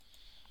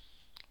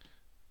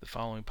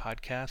following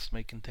podcast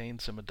may contain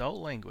some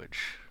adult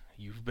language.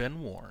 You've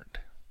been warned.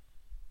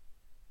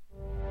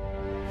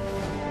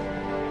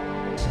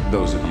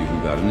 Those of you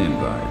who got an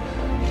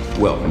invite,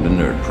 welcome to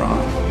Nerd Prom.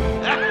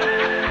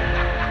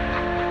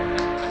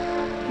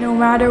 No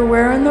matter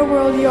where in the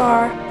world you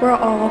are, we're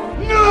all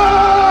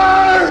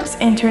Nerds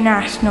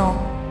International.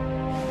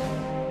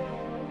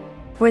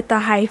 With the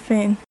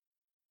hyphen.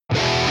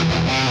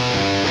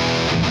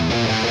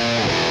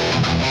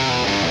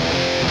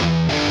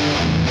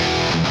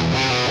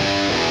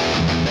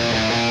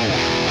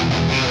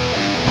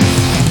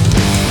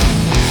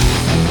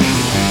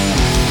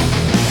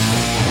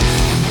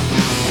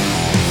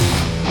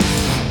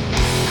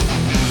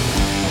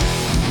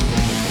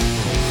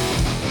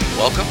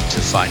 Welcome to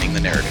Finding the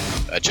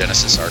Narrative, a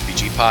Genesis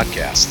RPG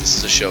podcast. This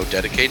is a show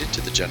dedicated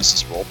to the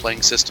Genesis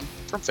role-playing system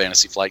from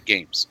Fantasy Flight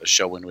Games, a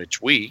show in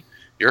which we,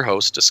 your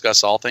hosts,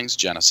 discuss all things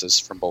Genesis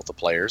from both the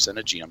player's and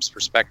a GM's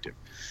perspective.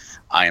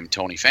 I am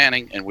Tony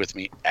Fanning, and with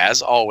me,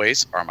 as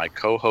always, are my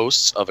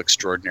co-hosts of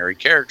Extraordinary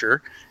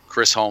Character,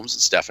 Chris Holmes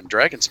and Stefan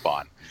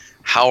Dragonspawn.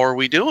 How are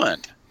we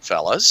doing,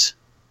 fellas?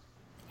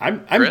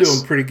 I'm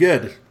doing pretty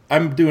good.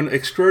 I'm doing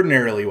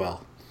extraordinarily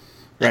well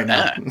right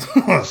now.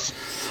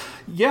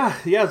 Yeah,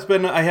 it's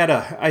been. I had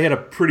a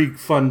pretty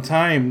fun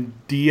time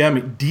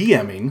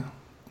DMing,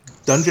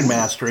 dungeon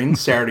mastering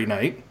Saturday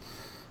night.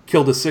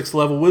 Killed a 6th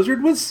level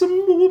wizard with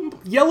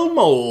some yellow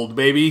mold,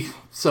 baby.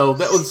 So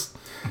that was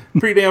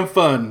pretty damn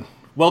fun.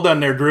 Well done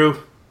there,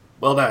 Drew.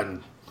 Well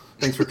done.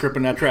 Thanks for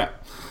tripping that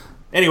trap.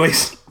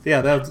 Anyways, yeah,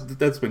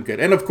 that's been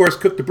good. And of course,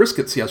 cooked the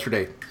briskets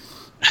yesterday.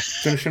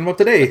 Finishing them up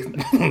today.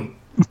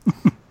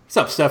 What's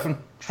up, Stefan?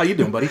 How you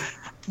doing, buddy?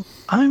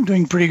 I'm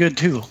doing pretty good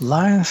too.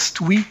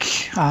 Last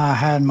week, I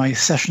had my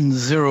session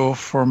 0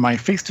 for my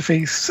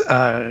face-to-face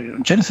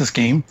Genesis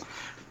game,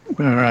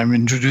 where I'm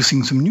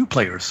introducing some new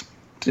players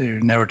to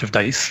Narrative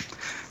Dice.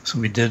 So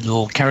we did a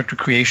little character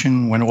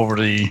creation, went over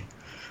the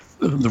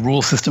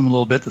rule system a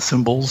little bit, the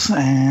symbols,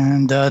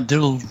 and did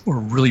a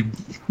really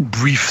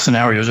brief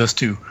scenario just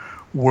to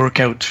work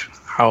out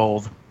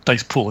how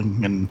dice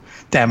pooling and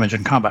damage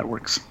and combat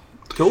works.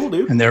 Cool,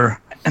 dude. And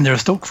they're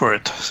stoked for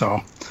it.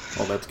 So.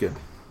 Oh, that's good.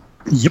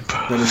 Yep.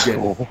 That is good.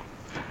 So,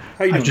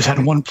 How you doing, I just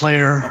had one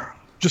player.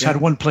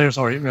 Had one player.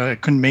 Sorry,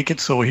 couldn't make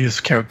it, so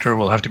his character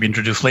will have to be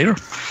introduced later.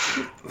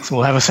 So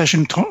we'll have a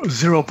session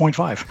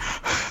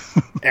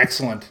 0.5.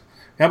 Excellent.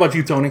 How about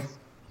you, Tony?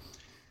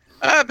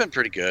 I've been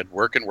pretty good.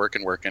 Working.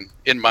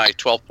 In my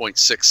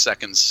 12.6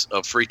 seconds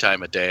of free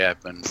time a day,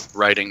 I've been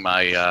writing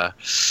my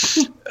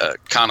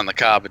Con on the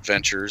Cob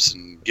adventures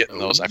and getting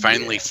those. I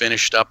finally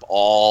finished up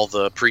all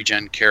the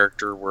pre-gen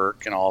character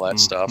work and all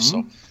that stuff.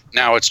 So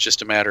now it's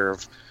just a matter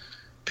of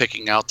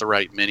picking out the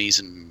right minis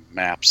and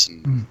maps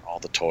and all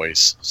the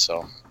toys.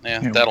 So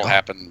that'll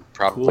happen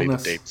probably the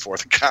day before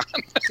the con.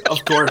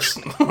 Of course.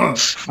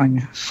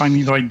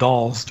 Finding the right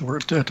dolls to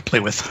play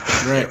with.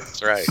 Right.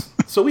 That's right.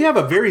 So we have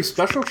a very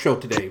special show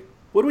today.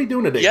 What are we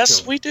doing today? Yes,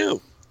 Tony? we do.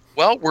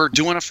 Well, we're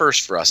doing a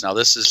first for us. Now,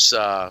 this is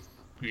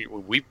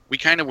we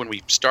kind of, when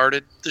we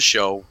started the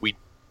show, we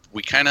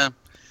kind of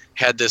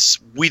had this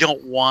we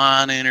don't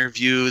want to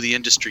interview the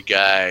industry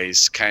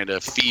guys kind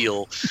of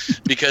feel,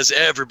 because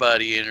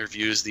everybody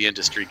interviews the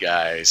industry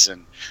guys,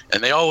 and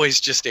they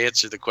always just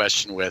answer the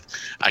question with,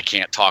 I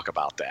can't talk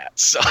about that.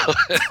 So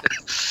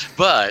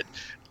but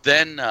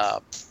then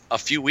a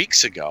few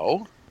weeks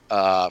ago,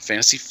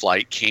 Fantasy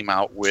Flight came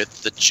out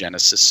with the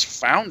Genesis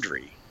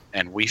Foundry,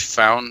 and we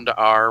found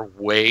our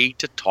way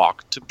to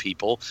talk to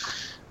people.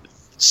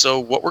 So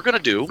what we're going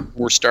to do,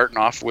 we're starting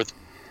off with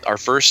our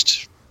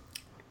first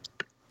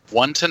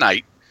one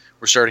tonight.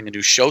 We're starting a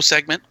new show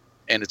segment,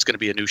 and it's going to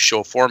be a new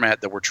show format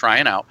that we're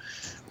trying out.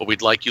 What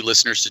we'd like you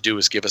listeners to do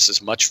is give us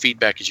as much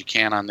feedback as you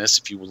can on this.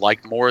 If you would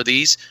like more of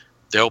these,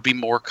 there'll be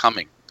more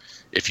coming.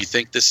 If you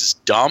think this is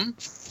dumb,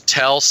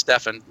 tell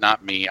Stefan,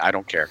 not me. I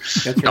don't care.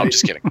 That's No, right. I'm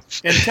just kidding.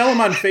 And tell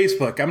him on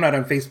Facebook. I'm not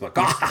on Facebook.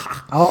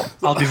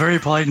 I'll be very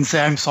polite and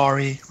say I'm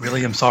sorry.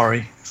 Really, I'm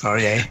sorry.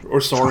 Sorry, eh?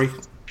 Or sorry.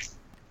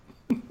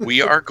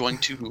 We are going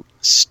to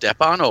step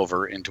on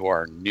over into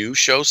our new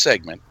show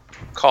segment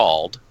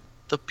called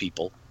The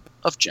People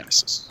of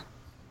Genesis.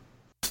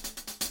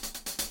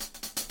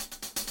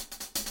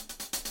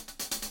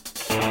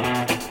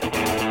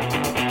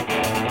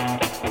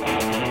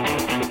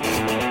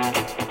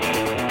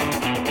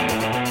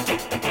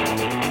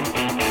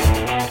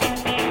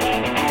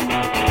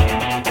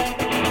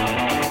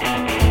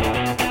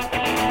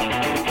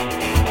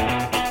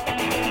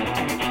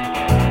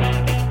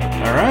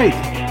 All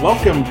right.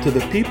 Welcome to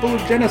the People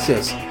of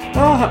Genesis.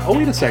 Oh,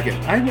 wait a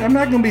second. I'm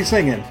not going to be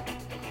singing.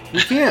 We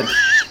can't.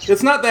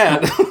 It's not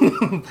that.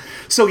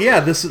 So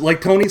yeah, this is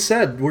like Tony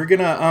said. We're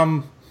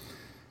gonna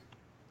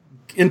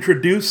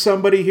introduce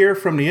somebody here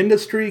from the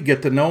industry,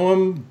 get to know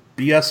them,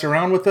 BS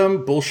around with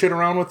them, bullshit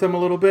around with them a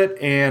little bit,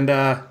 and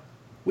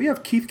we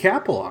have Keith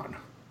Capel on.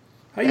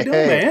 How you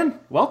doing, man?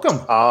 Welcome.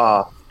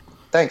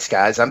 Thanks,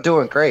 guys. I'm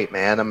doing great,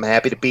 man. I'm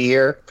happy to be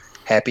here.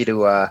 Happy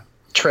to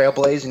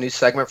trailblaze a new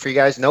segment for you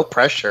guys. No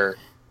pressure,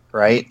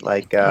 right?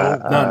 Like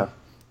none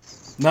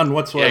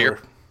whatsoever.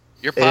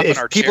 You're popping If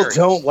our people cherry.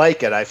 don't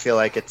like it, I feel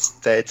like it's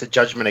a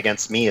judgment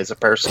against me as a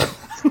person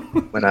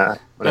when I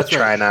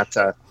try not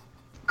to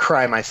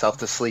cry myself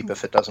to sleep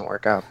if it doesn't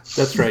work out.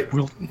 That's right.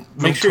 We'll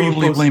Make sure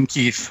totally you post, blame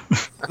Keith.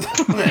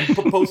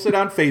 post it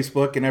on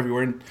Facebook and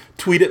everywhere, and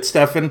tweet at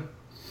Stefan.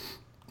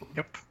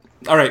 Yep.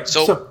 All right.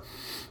 So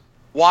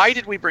why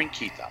did we bring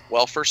Keith up?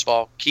 Well, first of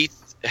all,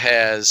 Keith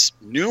has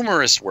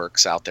numerous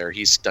works out there.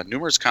 He's done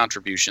numerous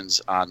contributions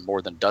on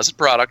more than a dozen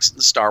products in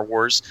the Star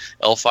Wars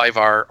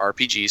L5R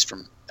RPGs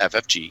from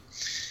FFG.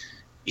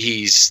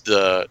 He's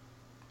the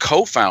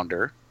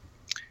co-founder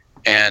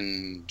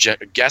and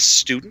guest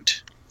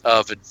student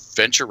of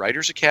Adventure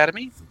Writers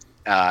Academy,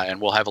 and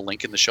we'll have a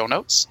link in the show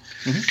notes.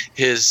 Mm-hmm.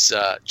 His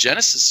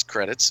Genesis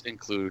credits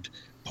include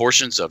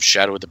portions of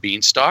Shadow of the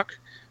Beanstalk.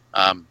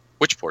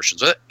 Which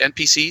portions?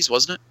 NPCs,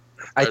 wasn't it?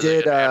 I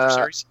did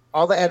adversaries?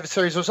 all the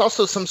adversaries. There's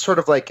also some sort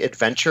of like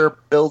adventure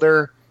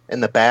builder in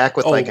the back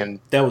with like an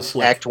that was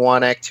slick. Act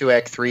 1, Act 2,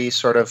 Act 3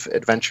 sort of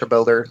adventure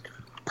builder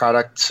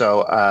product.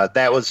 So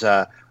that was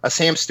a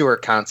Sam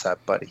Stewart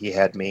concept, but he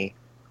had me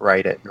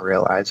write it and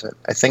realize it.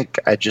 I think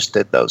I just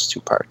did those 2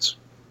 parts.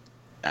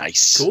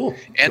 Nice. Cool.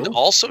 And cool.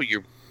 also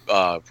you've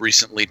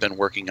recently been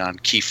working on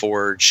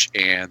Keyforge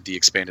and the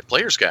Expanded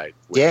Player's Guide.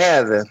 which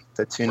Yeah, the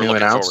 2 we're new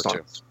looking announced forward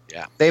to. ones.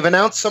 Yeah. They've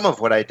announced some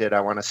of what I did,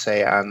 I want to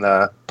say, on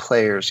the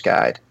Player's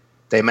Guide.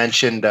 They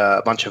mentioned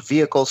a bunch of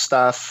vehicle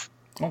stuff.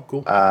 Oh,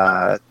 cool.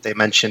 They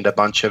mentioned a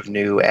bunch of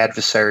new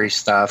adversary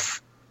stuff.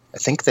 I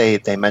think they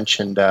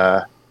mentioned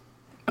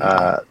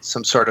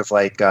some sort of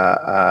like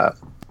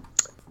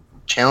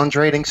challenge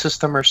rating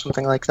system or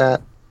something like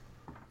that.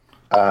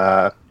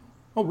 Oh,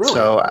 really?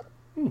 So,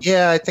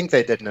 yeah, I think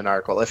they did in an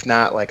article. If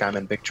not, like, I'm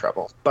in big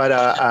trouble. But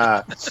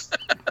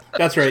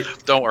That's right.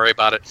 Don't worry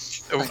about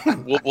it.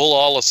 We'll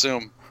all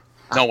assume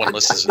no one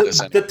listens to this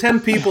The anyway. 10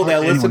 people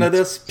that listen to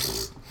this,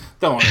 pfft,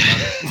 don't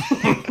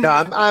worry about it. no,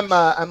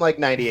 I'm like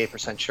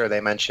 98% sure they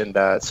mentioned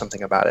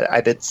something about it.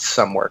 I did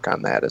some work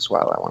on that as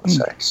well, I want to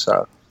say.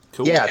 So,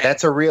 Cool. yeah,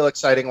 that's a real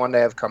exciting one to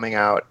have coming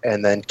out.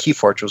 And then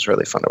Keyforge was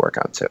really fun to work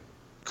on, too.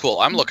 Cool.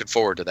 I'm looking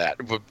forward to that.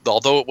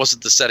 Although it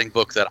wasn't the setting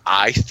book that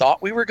I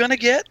thought we were going to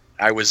get,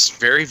 I was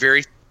very,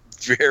 very,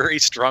 very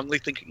strongly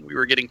thinking we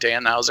were getting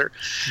Tannhauser.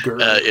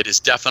 It is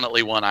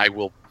definitely one I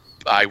will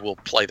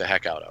play the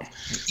heck out of.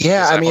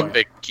 Yeah, I I'm mean, a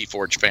big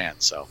Keyforge fan.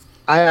 So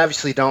I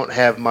obviously don't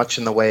have much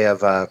in the way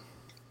of,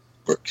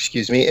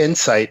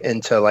 insight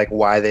into like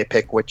why they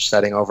pick which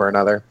setting over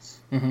another.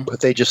 Mhm.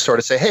 But they just sort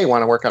of say, "Hey,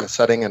 want to work on a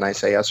setting?" And I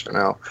say yes or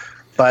no.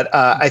 But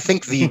I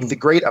think the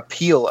great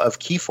appeal of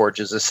Keyforge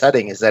as a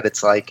setting is that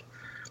it's like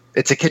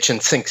it's a kitchen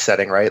sink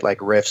setting, right?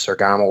 Like Rifts or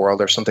Gamma World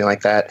or something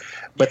like that.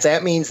 But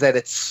that means that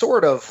it's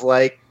sort of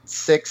like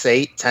 6,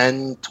 8,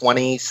 10,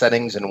 20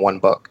 settings in one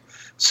book.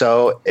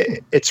 So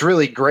it's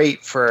really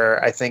great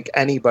for, I think,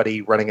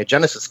 anybody running a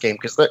Genesis game,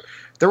 because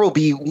there will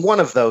be one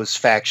of those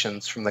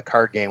factions from the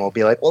card game will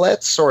be like, well,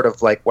 that's sort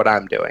of like what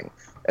I'm doing.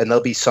 And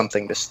there'll be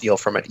something to steal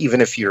from it, even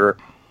if you're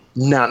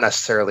not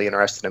necessarily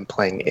interested in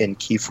playing in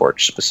Keyforge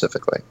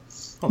specifically.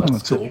 Oh,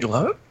 that's cool.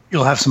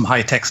 You'll have some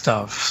high-tech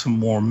stuff, some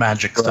more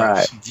magic stuff,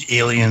 Right. the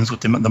aliens with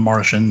the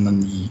Martian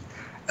and the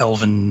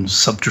Elven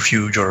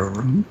subterfuge. Or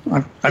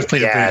I've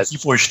played a bit of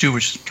Keyforge too,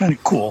 which is kind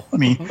of cool. I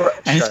mean,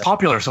 and it's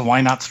popular, so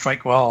why not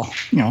strike while,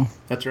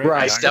 That's right.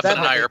 Right. Stefan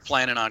and I are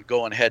planning on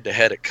going head to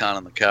head at Con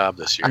on the Cob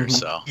this year.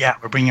 So Yeah,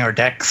 we're bringing our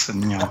decks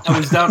and I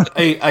was down.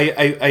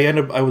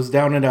 I was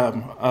down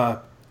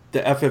at the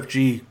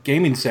FFG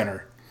Gaming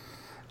Center,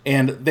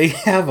 and they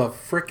have a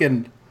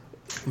frickin'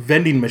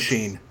 vending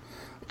machine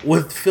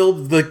with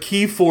filled the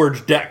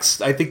Keyforge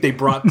decks. I think they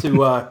brought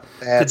to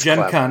That's Gen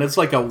clever. Con. It's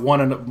like a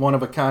one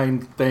of a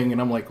kind thing,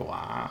 and I'm like,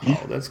 wow,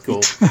 that's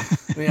cool.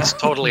 Yeah,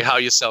 totally how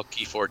you sell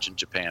Keyforge in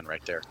Japan,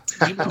 right there.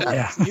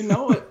 you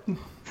know it.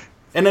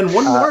 And then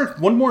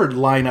one more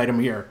line item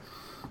here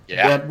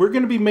Yeah. that we're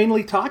going to be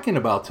mainly talking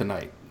about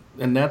tonight,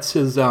 and that's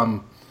his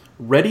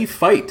Ready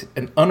Fight,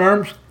 an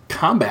unarmed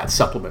combat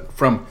supplement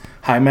from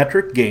High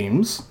Metric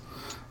Games,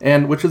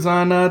 and which is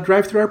on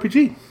Drive-Thru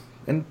RPG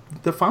and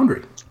the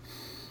Foundry.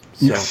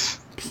 So, Yes.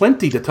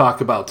 plenty to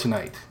talk about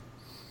tonight.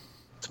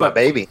 It's my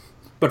baby.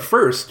 But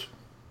first,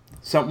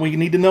 something we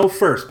need to know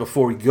first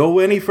before we go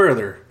any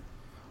further.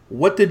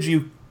 What did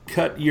you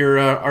cut your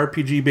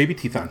RPG baby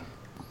teeth on?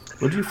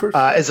 What did you first?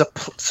 As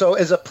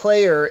a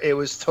player, it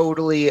was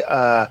totally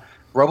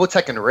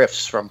Robotech and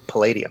Rifts from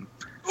Palladium.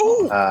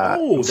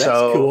 That's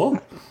cool.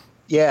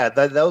 Yeah,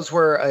 those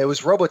were. It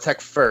was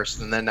Robotech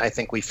first, and then I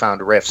think we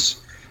found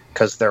Rifts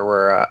because there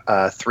were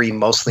 3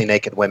 mostly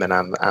naked women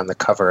on the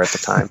cover at the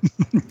time.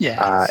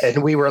 yeah.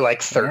 And we were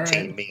like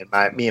 13,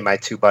 right. me and my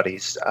 2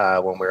 buddies,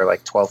 when we were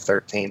like 12,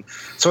 13.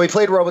 So we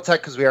played Robotech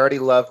because we already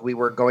loved. We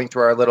were going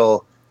through our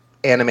little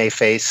anime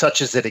phase,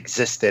 such as it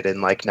existed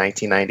in like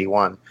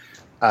 1991.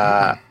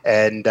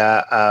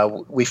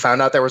 And we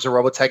found out there was a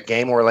Robotech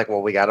game. And we're like,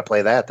 well, we got to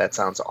play that. That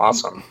sounds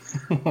awesome.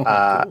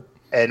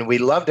 And we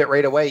loved it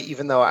right away,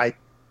 even though I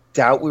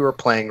doubt we were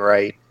playing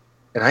right.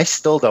 And I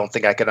still don't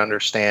think I could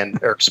understand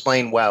or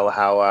explain well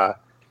how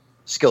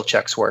skill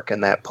checks work in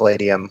that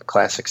Palladium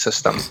classic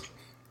system.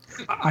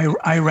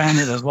 I ran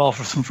it as well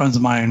for some friends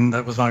of mine.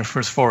 That was my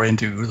first foray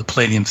into the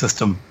Palladium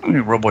system.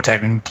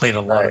 Robotech, and played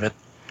a lot of it.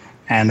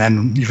 And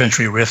then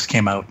eventually Rifts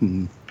came out,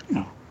 and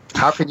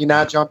how can you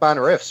not jump on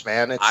Rifts,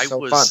 man? It's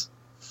so fun.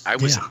 I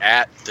was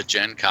at the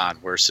Gen Con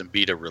where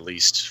Simbita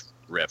released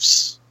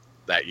Rifts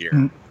that year.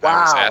 Wow,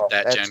 I was at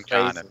that that's Gen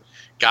Con and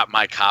got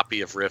my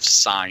copy of Rifts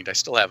signed. I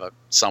still have it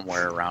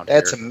somewhere around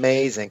That's here.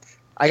 amazing.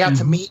 I got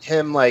to meet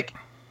him like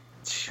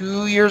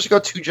 2 years ago,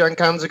 2 Gen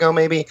Cons ago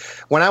maybe.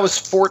 When I was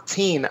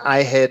 14,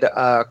 I had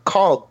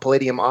called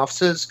Palladium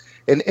offices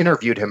and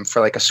interviewed him for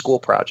like a school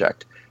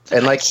project.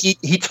 And like he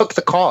took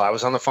the call. I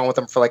was on the phone with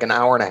him for like an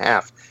hour and a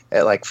half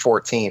at like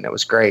 14. It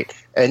was great.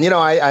 And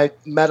I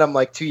met him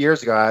like 2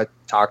 years ago. I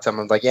talked to him.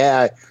 I was like,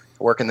 yeah, I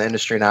work in the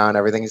industry now and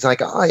everything. He's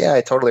like, oh yeah,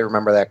 I totally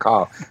remember that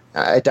call.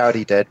 I doubt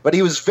he did, but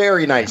he was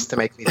very nice to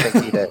make me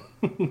think he did.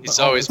 He's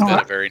always been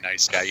a very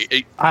nice guy.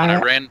 When I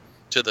ran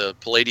to the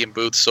Palladium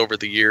booths over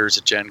the years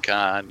at Gen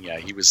Con, yeah,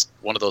 he was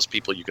one of those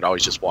people you could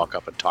always just walk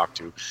up and talk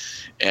to.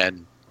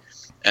 And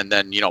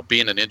then,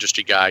 being an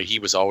industry guy, he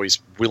was always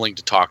willing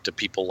to talk to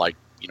people like,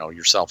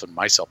 yourself and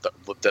myself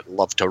that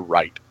love to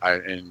write.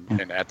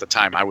 And at the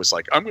time I was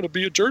like, I'm going to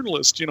be a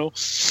journalist, I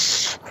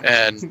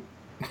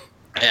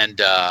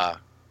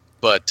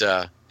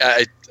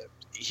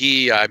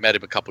met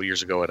him a couple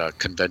years ago at a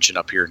convention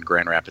up here in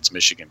Grand Rapids,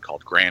 Michigan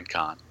called Grand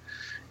Con.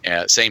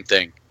 Same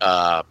thing.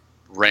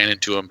 Ran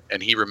into him,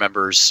 and he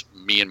remembers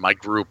me and my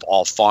group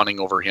all fawning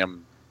over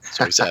him.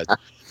 So he said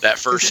that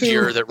first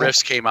year that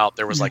Rifts came out,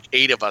 there was like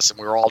 8 of us, and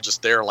we were all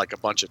just there like a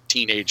bunch of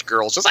teenage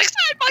girls, just like,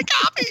 sign my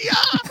copy.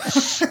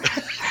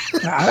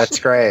 That's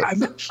great.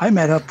 I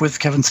met up with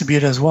Kevin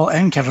Simbita as well,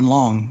 and Kevin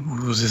Long,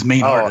 who was his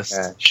main artist.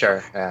 Yeah,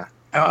 sure, yeah.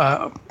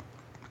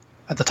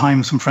 At the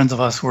time, some friends of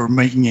us were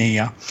making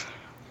a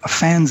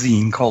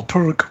fanzine called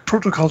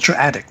Protoculture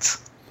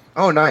Addicts.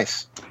 Oh,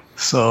 nice.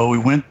 So we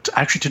went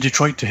actually to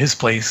Detroit to his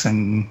place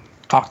and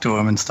talked to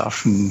him and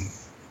stuff, and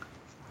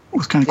it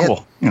was kind of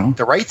cool.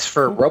 The rights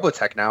for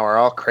Robotech now are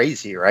all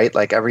crazy, right?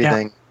 Like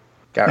everything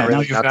got really now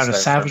you've got a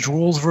Savage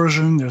Worlds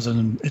version. There's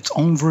its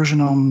own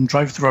version on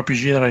Drive Thru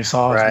RPG that I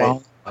saw as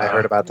well. I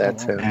heard about that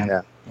too.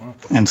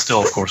 And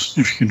still, of course,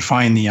 if you can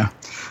find the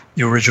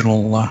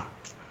original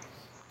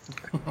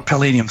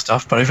Palladium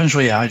stuff. But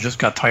eventually, I just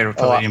got tired of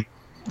Palladium.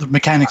 The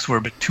mechanics were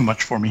a bit too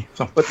much for me.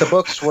 So. But the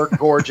books were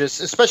gorgeous,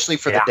 especially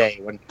for the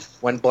day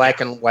when black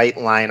and white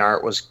line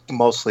art was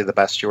mostly the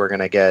best you were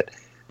going to get.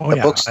 The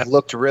books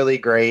looked really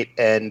great,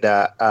 and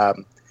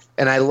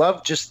I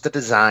loved just the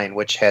design,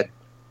 which had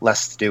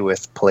less to do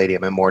with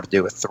Palladium and more to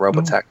do with the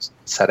Robotech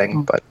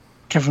setting. But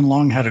Kevin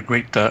Long had a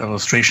great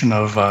illustration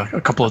of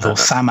a couple of those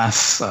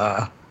Samas.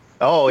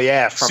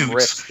 From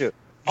Rifts too.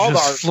 All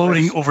just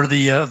floating over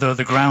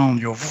the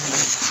ground.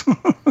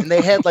 And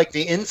they had like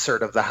the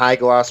insert of the high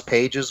gloss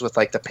pages with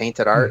like the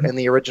painted art in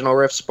the original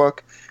Rifts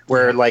book,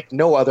 where like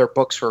no other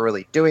books were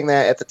really doing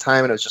that at the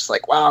time, and it was just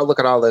like, wow, look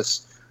at all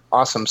this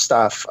awesome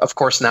stuff. Of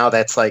course, now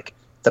that's like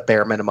the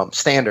bare minimum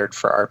standard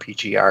for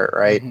RPG art,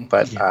 right?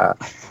 But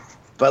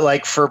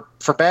like for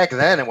back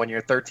then, and when you're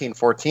 13,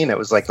 14, it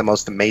was like the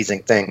most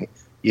amazing thing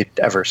you'd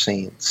ever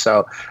seen.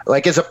 So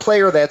like as a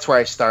player, that's where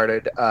I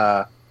started.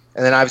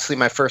 And then obviously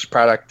my first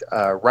product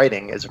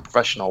writing as a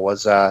professional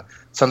was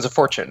Sons of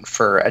Fortune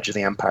for Edge of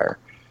the Empire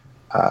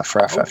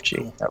for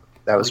FFG. Cool.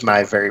 That was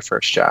my very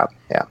first job.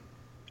 Yeah.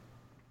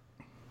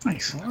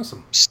 Nice.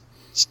 Awesome.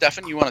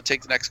 Stefan, you want to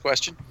take the next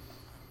question?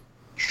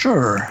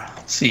 Sure.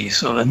 Let's see.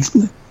 So then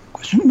the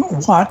question,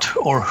 what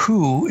or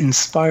who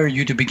inspired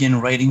you to begin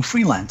writing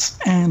freelance,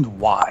 and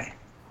why?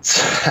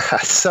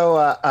 So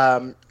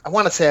I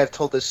want to say I've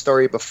told this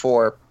story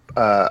before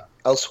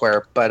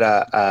elsewhere, but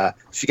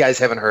if you guys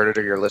haven't heard it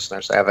or your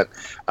listeners haven't,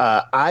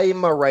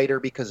 I'm a writer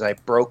because I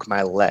broke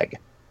my leg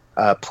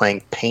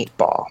playing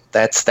paintball.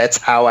 That's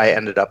how I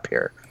ended up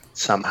here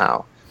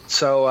somehow.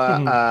 So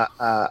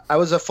I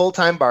was a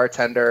full-time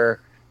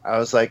bartender. I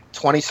was like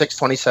 26,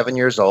 27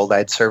 years old.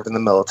 I'd served in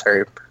the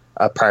military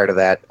prior to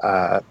that,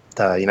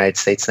 the United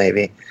States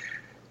Navy.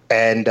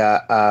 And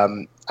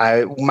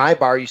my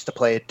bar used to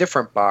play a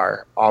different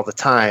bar all the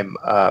time,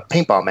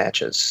 paintball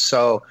matches.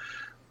 So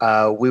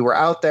we were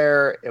out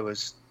there. It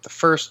was the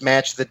first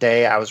match of the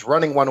day. I was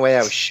running one way.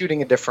 I was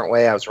shooting a different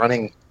way. I was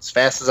running as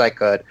fast as I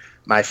could.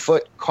 My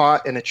foot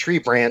caught in a tree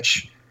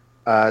branch,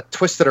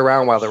 twisted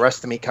around while the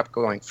rest of me kept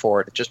going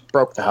forward. It just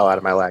broke the hell out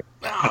of my leg.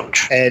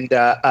 Ouch. And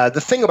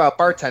the thing about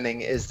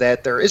bartending is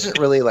that there isn't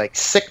really like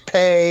sick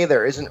pay.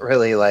 There isn't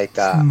really like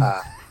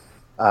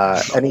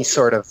any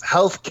sort of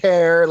health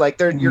care. Like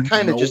you're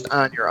kind of just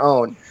on your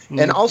own.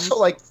 And also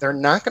like they're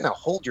not going to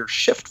hold your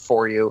shift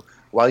for you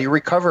while you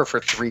recover for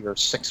 3 or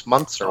 6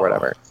 months or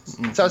whatever.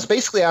 So I was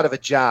basically out of a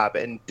job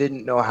and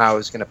didn't know how I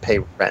was going to pay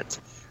rent.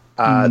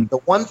 The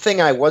one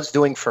thing I was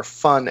doing for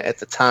fun at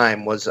the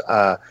time was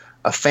a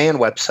fan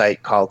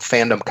website called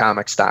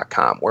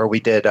fandomcomics.com, where we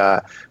did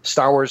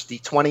Star Wars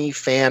D20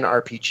 fan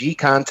RPG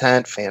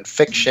content, fan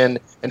fiction,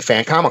 and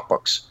fan comic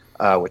books,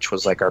 which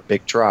was like our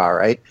big draw,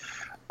 right?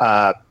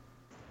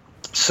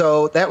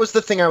 So that was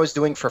the thing I was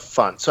doing for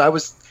fun. So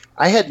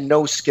I had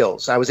no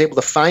skills. I was able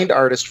to find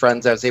artist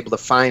friends. I was able to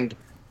find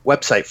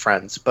website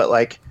friends, but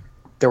like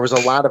there was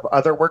a lot of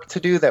other work to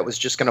do that was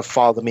just going to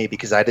fall to me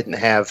because I didn't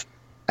have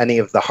any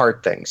of the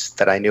hard things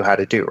that I knew how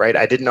to do, right?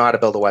 I didn't know how to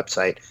build a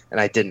website and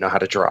I didn't know how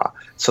to draw.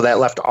 So that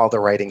left all the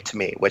writing to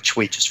me, which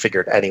we just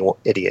figured any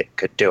idiot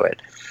could do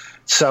it.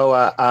 So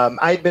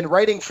I had been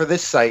writing for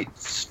this site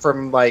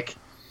from like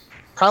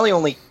probably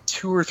only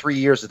 2 or 3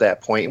 years at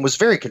that point and was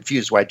very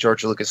confused why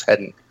George Lucas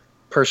hadn't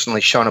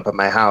personally shown up at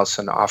my house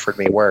and offered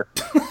me work.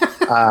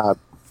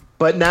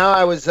 But now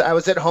I was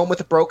at home with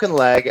a broken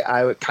leg.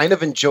 I kind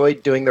of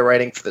enjoyed doing the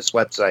writing for this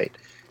website,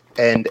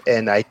 and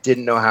I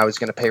didn't know how I was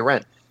going to pay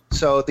rent.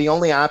 So the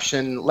only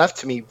option left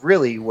to me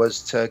really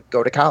was to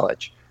go to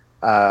college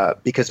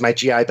because my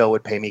GI Bill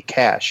would pay me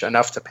cash,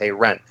 enough to pay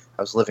rent.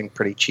 I was living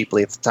pretty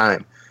cheaply at the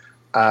time.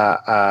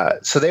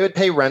 So they would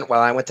pay rent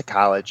while I went to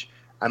college.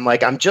 I'm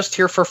like, I'm just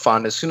here for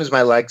fun. As soon as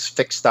my leg's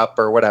fixed up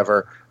or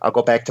whatever, I'll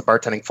go back to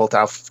bartending full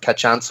time. I'll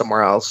catch on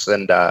somewhere else,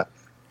 and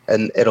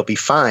it'll be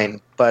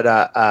fine. But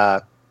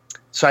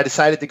so I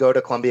decided to go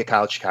to Columbia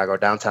College Chicago,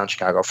 downtown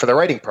Chicago, for the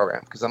writing program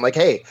because I'm like,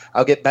 hey,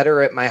 I'll get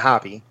better at my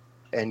hobby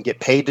and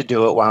get paid to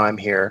do it while I'm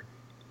here,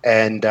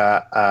 and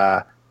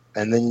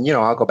then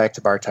I'll go back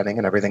to bartending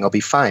and everything will be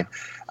fine.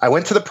 I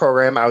went to the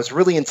program. I was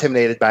really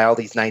intimidated by all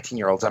these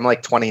 19-year-olds. I'm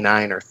like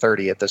 29 or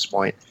 30 at this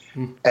point.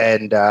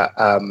 And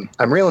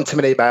I'm real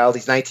intimidated by all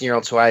these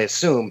 19-year-olds who I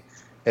assume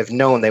have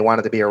known they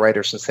wanted to be a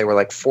writer since they were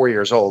like 4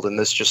 years old. And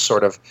this just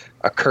sort of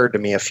occurred to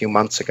me a few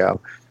months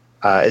ago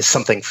as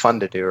something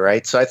fun to do,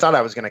 right? So I thought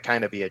I was going to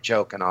kind of be a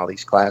joke in all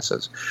these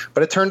classes.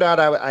 But it turned out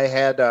I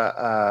had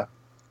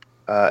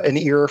an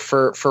ear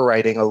for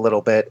writing a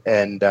little bit,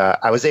 and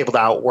I was able to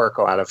outwork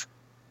a lot of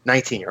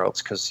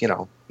 19-year-olds because,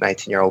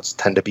 19-year-olds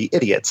tend to be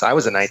idiots. I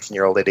was a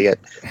 19-year-old idiot,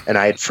 and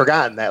I had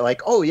forgotten that,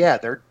 like, oh, yeah,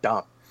 they're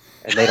dumb.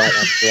 And they don't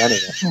want to do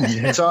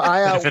anything. So I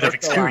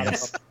outworked a lot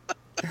of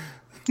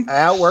them. I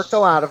outworked a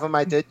lot of them.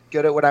 I did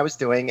good at what I was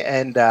doing.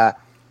 And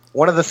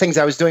one of the things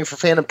I was doing for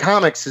Fandom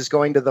Comics is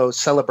going to those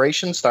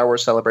Star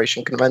Wars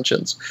Celebration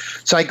conventions.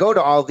 So I go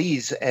to all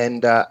these,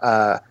 and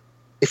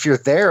if you're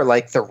there,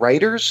 like the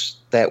writers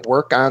that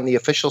work on the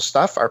official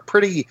stuff are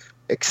pretty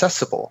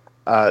accessible.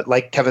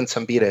 Like Kevin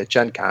Sambita at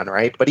Gen Con,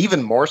 right? But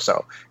even more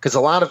so, because a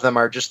lot of them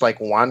are just like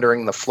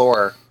wandering the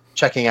floor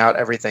checking out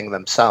everything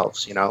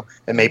themselves,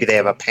 and maybe they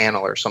have a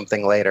panel or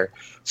something later.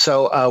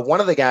 So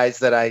one of the guys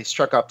that I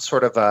struck up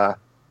sort of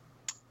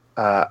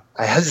I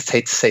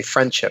hesitate to say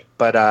friendship,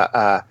 but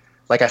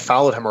like I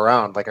followed him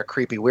around like a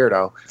creepy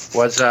weirdo,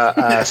 was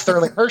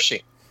Sterling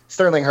Hershey.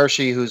 Sterling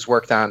Hershey, who's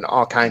worked on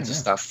all kinds of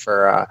stuff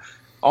for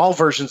all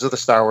versions of the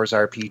Star Wars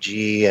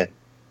RPG and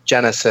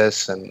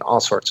Genesis and all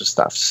sorts of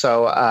stuff.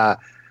 So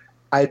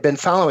I'd been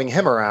following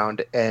him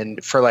around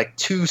and for like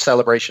 2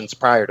 celebrations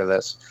prior to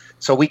this.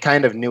 So we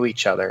kind of knew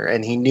each other,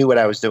 and he knew what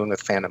I was doing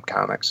with Fandom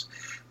Comics.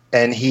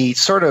 And he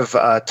sort of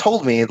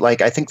told me,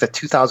 like, I think the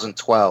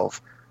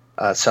 2012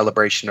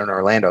 celebration in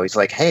Orlando, he's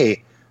like,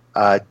 hey,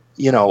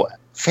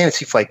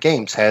 Fantasy Flight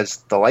Games has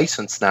the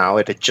license now.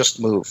 It had just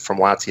moved from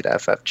WotC to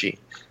FFG.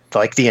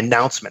 Like, the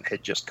announcement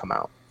had just come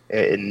out,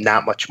 and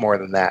not much more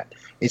than that.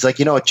 He's like,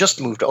 it just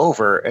moved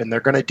over, and they're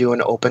going to do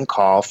an open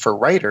call for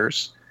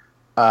writers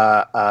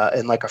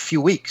in like a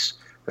few weeks.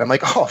 And I'm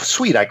like, oh,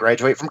 sweet, I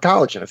graduate from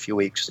college in a few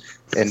weeks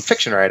in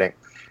fiction writing.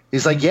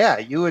 He's like, yeah,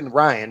 you and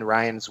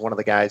Ryan's one of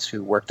the guys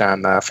who worked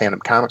on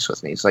Fandom Comics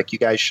with me. He's like, you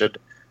guys should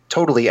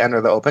totally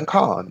enter the open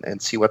call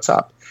and see what's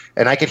up.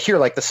 And I could hear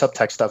like the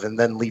subtext of, and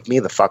then leave me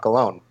the fuck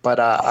alone. But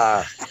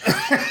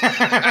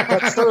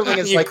Sterling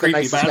is like the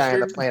nicest guy on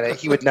the planet.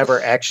 He would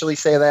never actually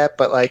say that,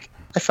 but like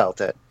I felt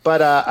it.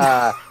 But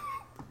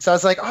so I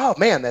was like, oh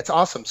man, that's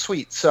awesome,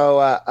 sweet.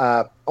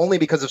 So only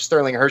because of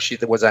Sterling Hershey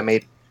was I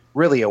made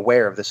really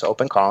aware of this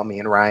open call. Me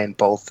and Ryan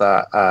both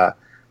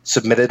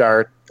submitted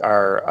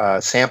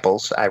our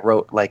samples. I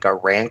wrote like a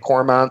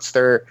Rancor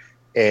monster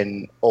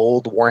in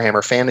old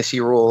Warhammer Fantasy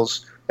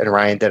rules, and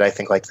Ryan did, I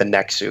think, like the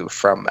Nexu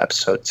from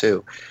episode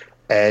 2.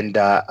 And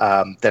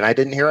then I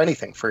didn't hear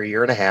anything for a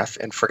year and a half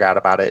and forgot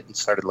about it and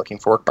started looking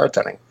for work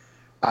bartending.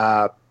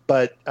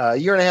 But a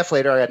year and a half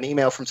later, I got an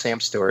email from Sam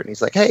Stewart, and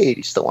he's like, hey, do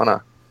you still want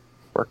to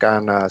work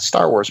on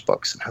Star Wars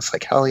books? And I was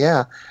like, hell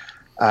yeah.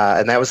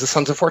 And that was the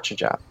Sons of Fortune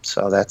job.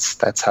 So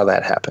that's how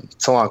that happened.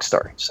 It's a long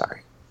story.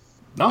 Sorry.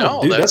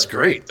 No, dude, that's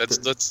great. That's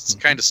the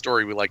kind of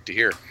story we like to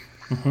hear.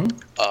 Mm-hmm.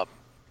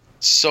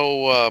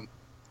 So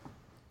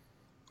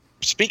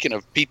speaking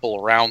of people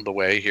around the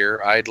way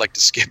here, I'd like to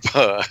skip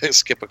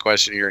a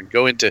question here and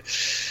go into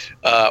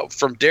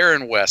from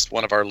Darren West,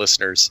 one of our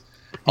listeners,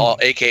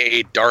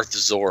 aka Darth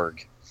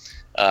Zorg.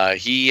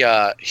 He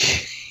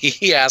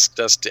asked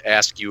us to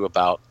ask you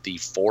about the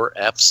 4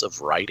 F's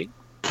of writing.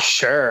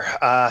 Sure.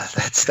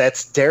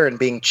 That's Darren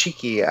being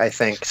cheeky, I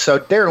think. So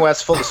Darren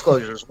West, full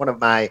disclosure, is one of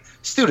my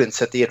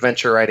students at the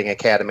Adventure Writing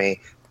Academy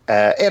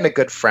and a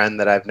good friend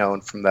that I've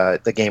known from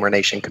the Gamer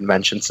Nation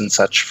conventions and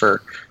such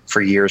for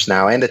years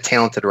now, and a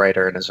talented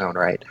writer in his own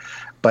right.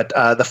 But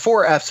the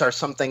 4 F's are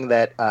something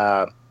that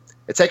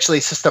it's actually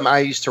a system I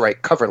used to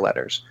write cover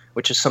letters,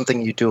 which is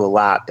something you do a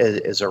lot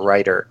as a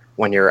writer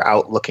when you're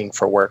out looking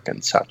for work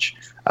and such.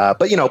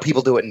 But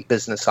people do it in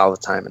business all the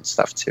time and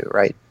stuff too,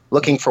 right?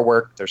 Looking for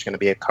work, there's going to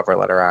be a cover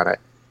letter on it.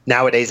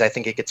 Nowadays, I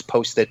think it gets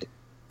posted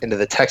into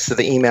the text of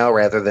the email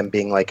rather than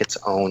being like its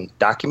own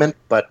document.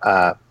 But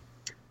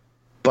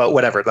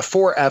whatever. The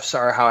 4 F's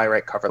are how I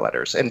write cover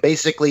letters, and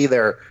basically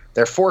they're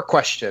 4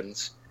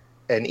 questions,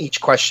 and each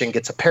question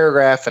gets a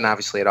paragraph, and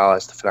obviously it all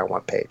has to fit on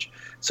one page.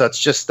 So it's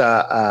just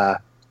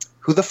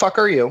who the fuck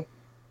are you?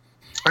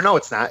 Or no,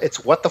 it's not.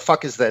 It's what the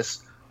fuck is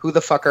this? Who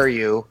the fuck are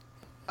you?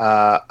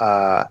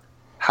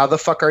 How the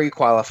fuck are you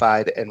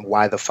qualified, and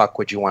why the fuck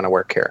would you want to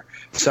work here?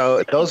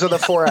 So those are the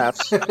 4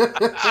 F's.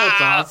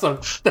 That's awesome.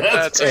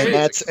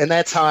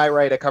 That's how I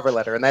write a cover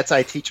letter, and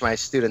I teach my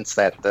students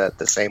that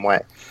the same way,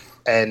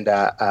 and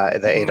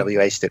the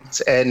AWA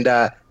students. And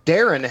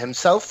Darren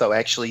himself, though,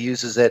 actually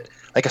uses it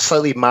like a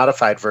slightly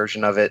modified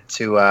version of it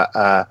to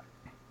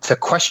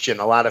question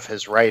a lot of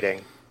his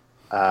writing,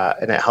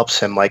 and it helps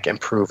him like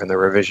improve in the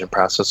revision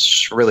process. It's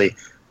just a really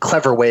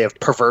clever way of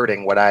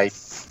perverting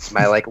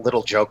my like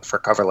little joke for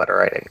cover letter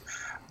writing.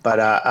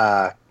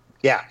 But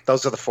yeah,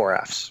 those are the 4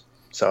 F's.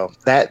 So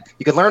that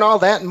you can learn all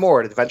that and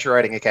more at Adventure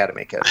Writing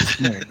Academy, kids.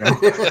 There you go.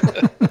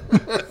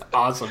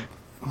 Awesome.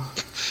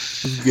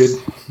 Good.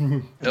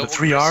 The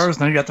 3 R's,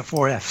 now you got the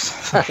 4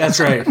 F's. That's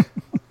right.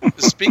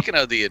 Speaking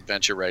of the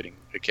Adventure Writing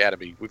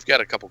Academy, we've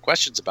got a couple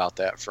questions about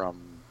that from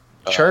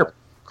Sure.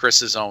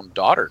 Chris's own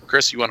daughter.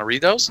 Chris, you want to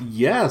read those?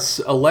 Yes,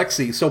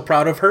 Alexi. So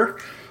proud of her.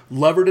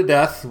 Love her to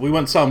death. We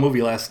went and saw a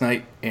movie last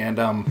night,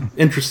 and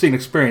interesting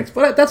experience.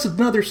 But that's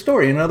another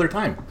story, another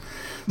time.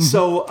 Mm-hmm.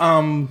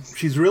 So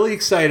she's really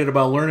excited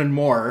about learning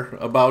more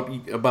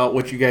about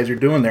what you guys are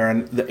doing there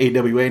in the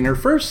AWA. And her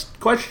first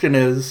question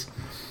is,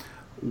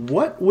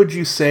 what would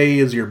you say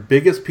is your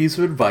biggest piece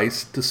of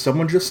advice to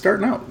someone just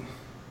starting out?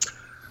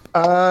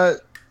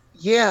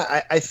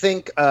 Yeah, I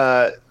think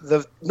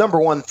the number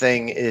one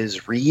thing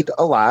is read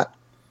a lot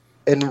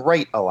and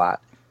write a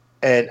lot.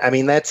 And I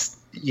mean,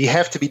 you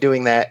have to be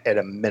doing that at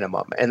a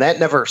minimum, and that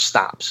never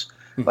stops.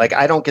 Mm-hmm. Like,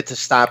 I don't get to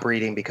stop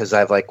reading because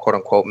I've like quote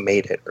unquote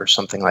made it or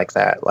something like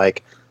that.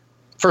 Like,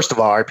 first of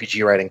all,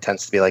 RPG writing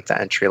tends to be like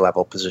the entry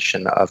level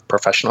position of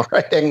professional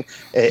writing,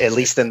 at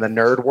least in the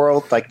nerd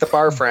world. Like, the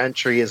bar for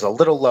entry is a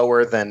little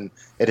lower than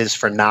it is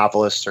for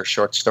novelists or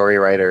short story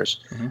writers.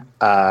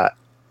 Mm-hmm.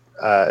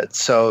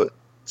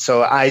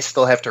 So I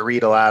still have to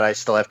read a lot. I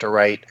still have to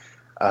write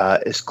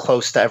as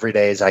close to every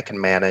day as I can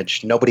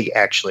manage. Nobody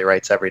actually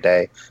writes every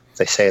day. If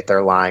they say it,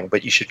 they're lying,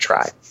 but you should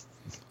try.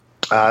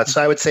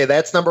 So I would say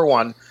that's number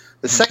one.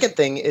 The second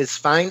thing is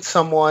find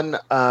someone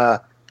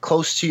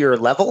close to your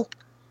level,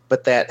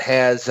 but that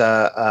has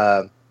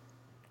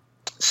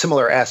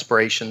similar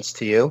aspirations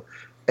to you,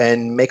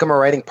 and make them a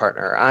writing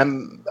partner.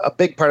 I'm a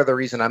big part of the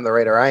reason I'm the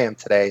writer I am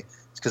today is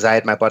because I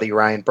had my buddy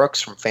Ryan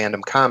Brooks from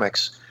Fandom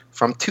Comics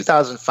from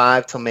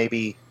 2005 till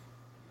maybe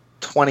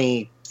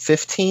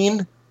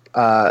 2015.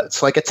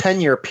 It's like a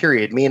 10-year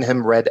period. Me and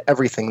him read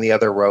everything the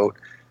other wrote.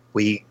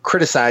 We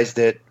criticized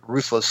it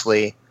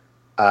ruthlessly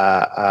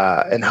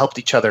and helped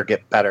each other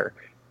get better.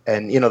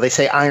 And, they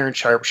say iron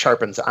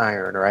sharpens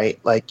iron, right?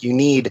 Like, you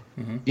need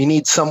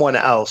someone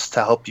else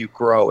to help you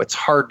grow. It's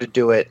hard to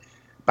do it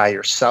by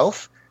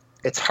yourself.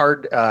 It's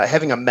hard.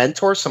 Having a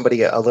mentor,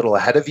 somebody a little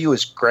ahead of you,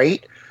 is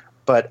great.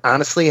 But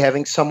honestly,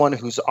 having someone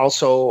who's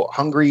also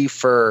hungry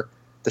for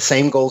the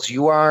same goals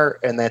you are,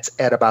 and that's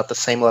at about the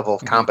same level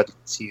of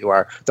competency you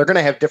are, they're going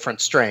to have different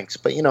strengths.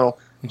 But,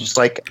 just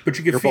like... But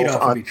you can feed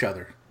off of each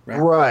other.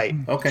 Right.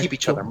 Okay. Keep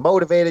each other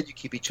motivated. You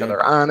keep each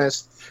other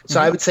honest.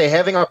 So I would say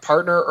having a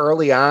partner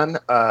early on,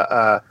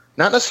 not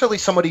necessarily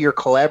somebody you're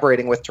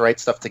collaborating with to write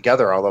stuff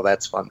together, although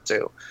that's fun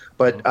too,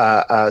 but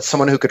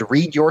someone who could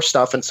read your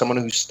stuff and someone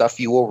whose stuff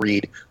you will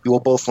read. You will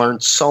both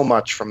learn so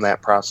much from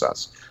that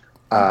process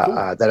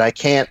that I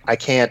can't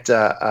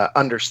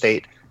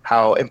understate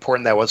how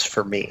important that was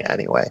for me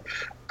anyway.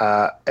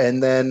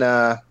 And then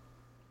the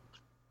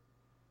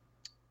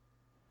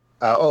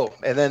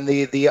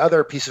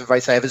other piece of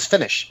advice I have is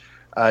finish.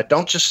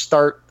 Don't just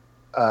start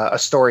a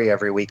story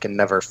every week and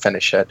never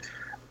finish it.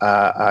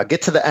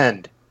 Get to the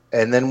end.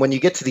 And then when you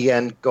get to the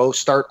end, go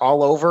start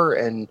all over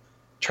and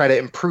try to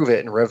improve it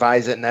and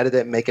revise it and edit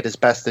it and make it as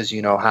best as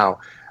you know how.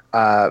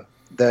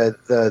 The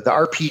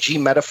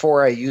RPG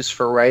metaphor I use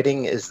for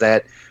writing is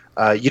that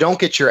you don't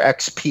get your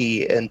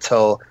XP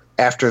until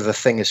after the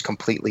thing is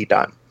completely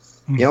done.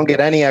 Mm-hmm. You don't get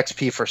any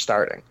XP for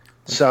starting.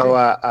 So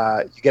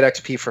you get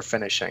XP for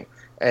finishing.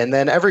 And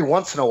then every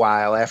once in a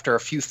while, after a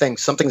few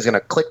things, something's going to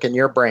click in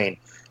your brain,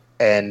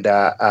 and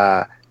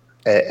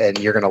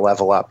you're going to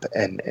level up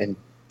and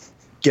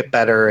get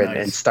better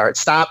and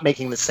stop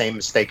making the same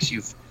mistakes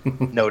you've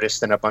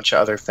noticed in a bunch of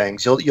other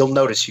things. You'll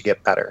notice you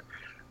get better.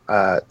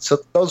 So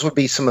those would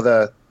be some of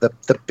the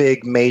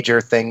big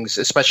major things,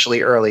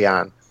 especially early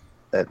on,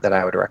 that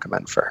I would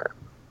recommend for her.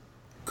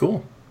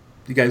 Cool.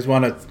 You guys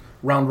want to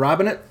round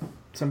robin it?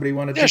 Somebody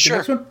want to take the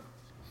next one?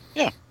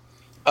 Yeah.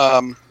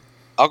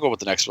 I'll go with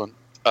the next one.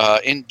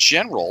 In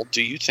general,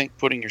 do you think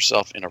putting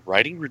yourself in a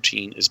writing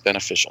routine is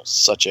beneficial,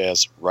 such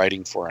as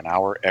writing for an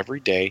hour every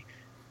day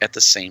at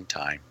the same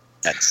time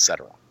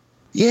etc.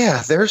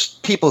 Yeah, there's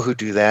people who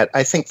do that.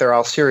 I think they're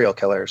all serial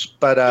killers.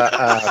 But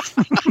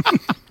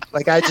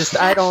like I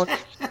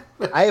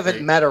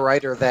haven't met a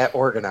writer that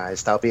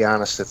organized, I'll be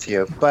honest with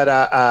you. But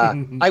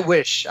I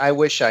wish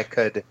I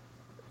could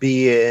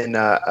be in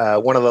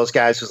one of those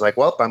guys who's like,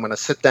 well, I'm going to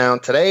sit down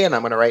today and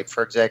I'm going to write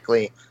for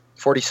exactly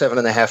 47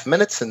 and a half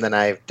minutes, and then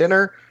I have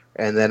dinner,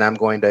 and then I'm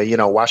going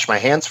to, wash my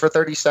hands for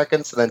 30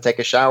 seconds and then take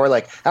a shower.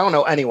 Like, I don't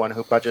know anyone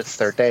who budgets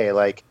their day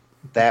like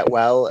that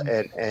well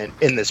and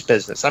in this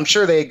business. I'm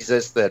sure they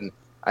exist and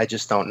I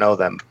just don't know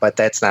them, but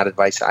that's not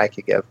advice I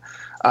could give.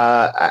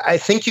 I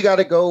think you got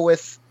to go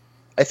with,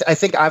 I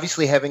think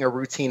obviously having a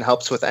routine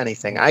helps with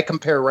anything. I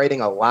compare writing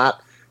a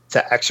lot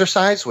to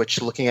exercise, which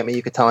looking at me,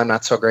 you could tell I'm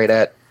not so great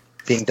at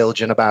being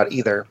diligent about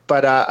either.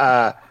 But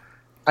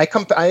I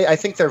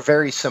think they're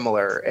very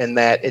similar in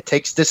that it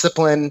takes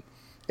discipline.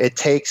 It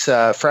takes,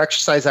 for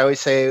exercise, I always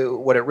say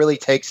what it really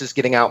takes is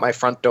getting out my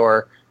front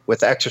door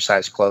with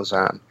exercise clothes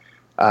on.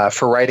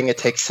 For writing, it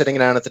takes sitting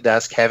down at the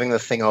desk, having the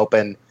thing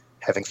open,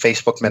 having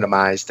Facebook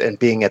minimized, and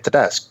being at the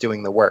desk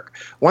doing the work.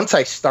 Once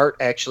I start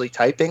actually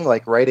typing,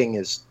 like writing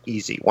is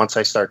easy once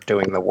I start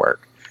doing the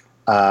work.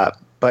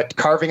 But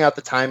carving out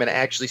the time and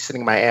actually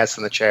sitting my ass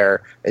in the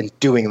chair and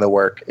doing the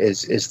work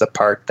is the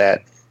part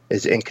that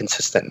is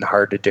inconsistent and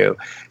hard to do.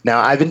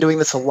 Now, I've been doing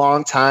this a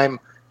long time,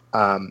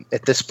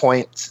 at this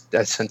point,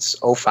 since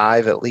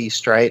 2005 at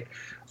least, right?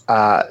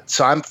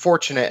 So I'm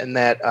fortunate in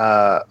that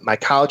my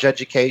college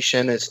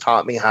education has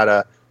taught me how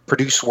to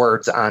produce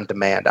words on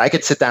demand. I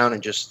could sit down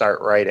and just start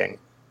writing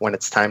when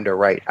it's time to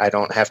write. I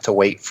don't have to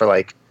wait for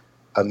like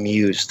a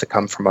muse to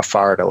come from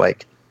afar to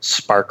like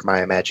spark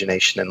my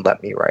imagination and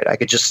let me write. I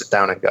could just sit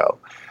down and go.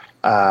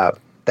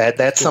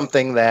 That's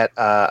something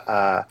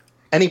that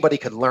anybody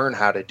could learn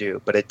how to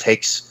do, but it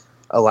takes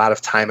a lot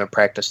of time and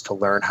practice to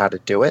learn how to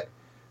do it.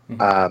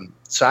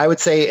 So I would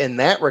say in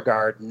that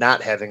regard,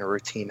 not having a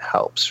routine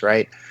helps,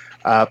 right?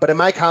 But in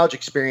my college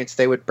experience,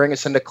 they would bring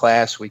us into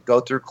class. We'd go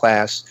through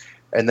class,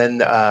 and then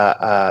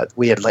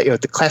we had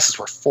the classes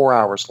were 4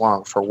 hours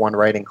long for one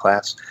writing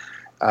class.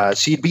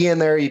 So you'd be in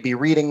there, you'd be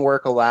reading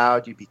work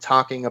aloud, you'd be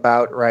talking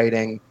about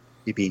writing,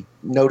 you'd be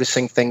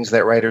noticing things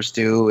that writers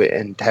do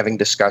and having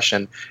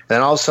discussion. And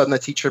then all of a sudden the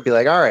teacher would be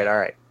like, all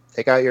right,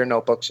 take out your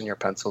notebooks and your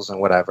pencils and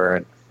whatever,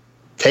 and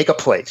take a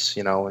place,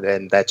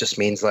 and that just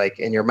means like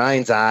in your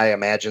mind's eye,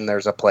 imagine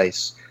there's a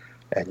place.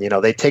 And,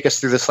 they take us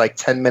through this like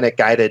 10-minute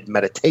guided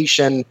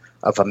meditation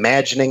of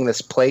imagining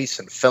this place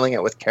and filling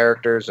it with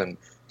characters and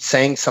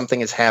saying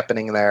something is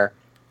happening there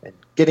and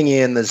getting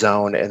you in the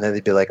zone. And then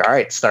they'd be like, all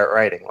right, start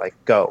writing, like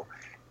go.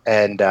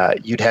 And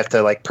you'd have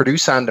to like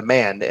produce on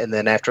demand. And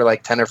then after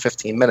like 10 or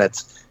 15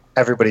 minutes,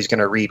 everybody's going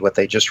to read what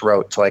they just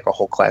wrote to like a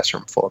whole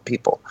classroom full of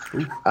people.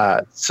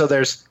 So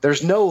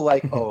there's no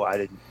like,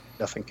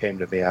 nothing came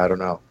to me. I don't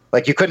know.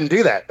 Like you couldn't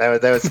do that.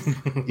 That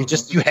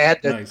was you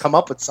had to come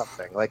up with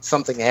something. Like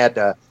something had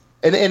to,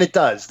 and it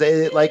does.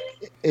 Like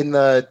in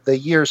the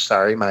years.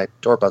 Sorry, my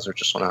door buzzer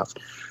just went off.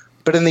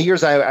 But in the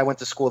years I went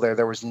to school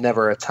there was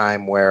never a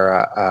time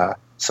where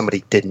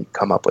somebody didn't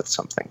come up with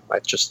something.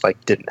 It just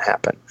like didn't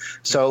happen.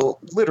 So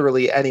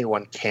literally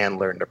anyone can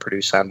learn to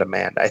produce on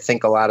demand. I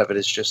think a lot of it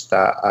is just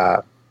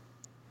there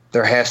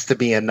has to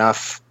be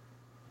enough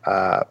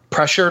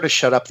pressure to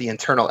shut up the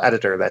internal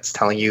editor that's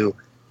telling you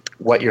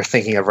what you're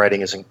thinking of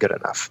writing isn't good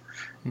enough.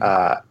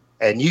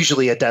 And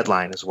usually a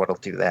deadline is what'll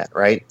do that,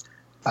 right?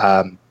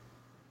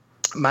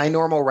 My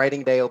normal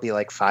writing day will be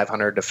like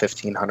 500 to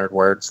 1,500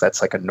 words.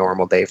 That's like a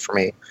normal day for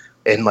me.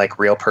 In like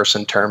real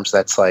person terms,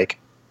 that's like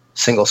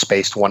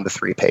single-spaced 1 to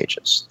 3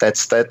 pages.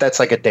 That's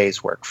like a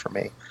day's work for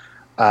me.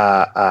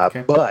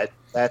 Okay. But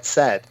that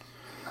said,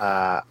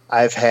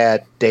 I've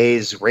had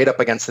days right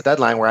up against the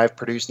deadline where I've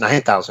produced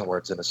 9,000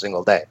 words in a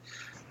single day.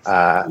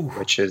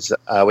 Which is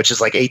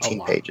like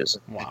 18 pages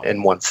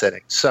in one sitting.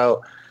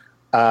 So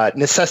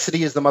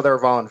necessity is the mother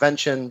of all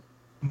invention.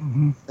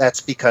 Mm-hmm. That's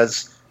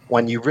because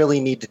when you really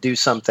need to do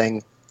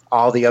something,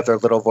 all the other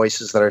little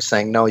voices that are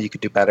saying, no, you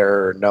could do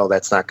better, or no,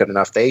 that's not good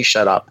enough, they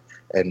shut up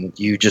and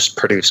you just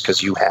produce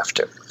because you have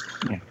to.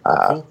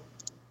 Cool.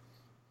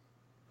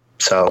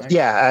 So,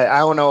 I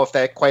don't know if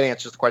that quite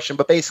answers the question,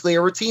 but basically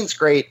a routine's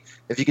great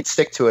if you could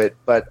stick to it,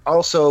 but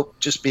also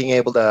just being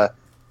able to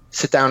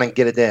sit down and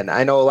get it in.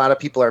 I know a lot of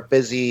people are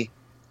busy.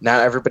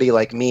 Not everybody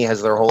like me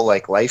has their whole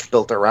like life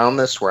built around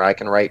this where I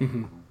can write.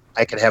 Mm-hmm.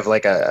 I could have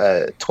like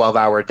a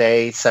 12-hour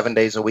day, 7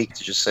 days a week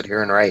to just sit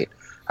here and write.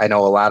 I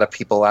know a lot of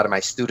people, a lot of my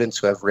students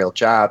who have real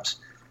jobs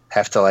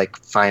have to like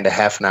find a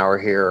half an hour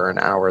here or an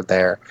hour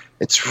there.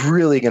 It's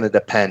really going to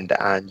depend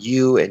on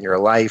you and your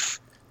life,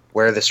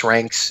 where this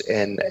ranks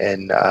and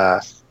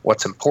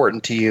what's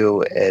important to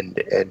you and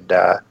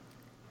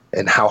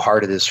how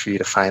hard it is for you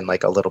to find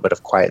like a little bit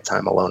of quiet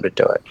time alone to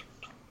do it.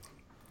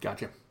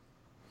 Gotcha.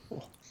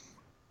 Cool.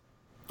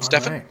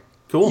 Stefan? Right.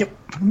 Cool. Yep.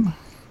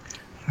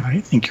 All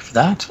right. Thank you for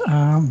that.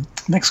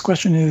 Next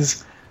question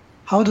is,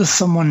 how does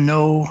someone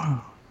know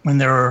when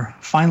they're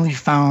finally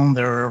found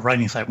their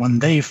writing style, when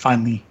they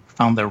finally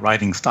found their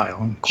writing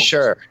style?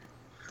 Sure.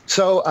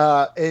 So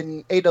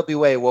in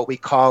AWA, what we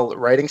call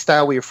writing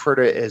style, we refer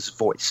to it as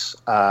voice.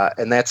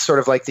 And that's sort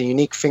of like the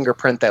unique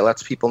fingerprint that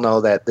lets people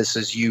know that this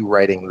is you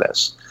writing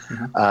this.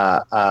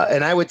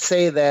 And I would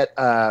say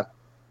that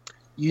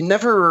you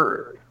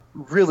never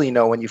really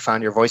know when you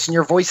found your voice. And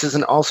your voice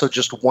isn't also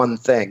just one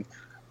thing.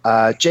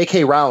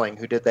 J.K. Rowling,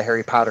 who did the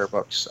Harry Potter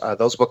books,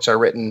 those books are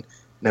written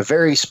in a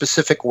very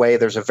specific way.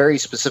 There's a very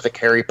specific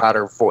Harry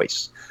Potter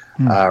voice.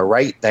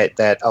 Right?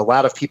 That a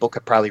lot of people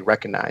could probably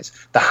recognize.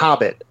 The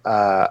Hobbit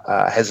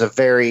has a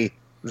very,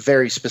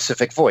 very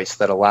specific voice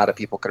that a lot of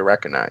people could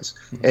recognize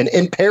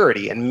and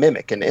parody and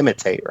mimic and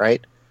imitate,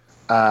 right?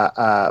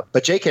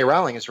 But J.K.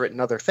 Rowling has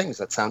written other things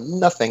that sound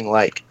nothing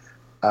like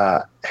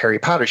Harry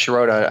Potter. She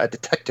wrote a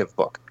detective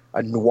book,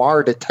 a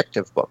noir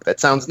detective book that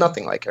sounds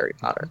nothing like Harry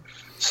Potter.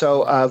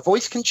 So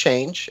voice can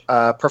change.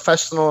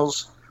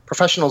 Professionals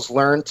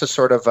learn to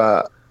sort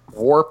of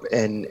warp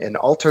and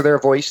alter their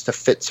voice to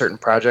fit certain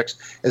projects.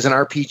 As an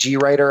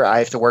RPG writer, I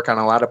have to work on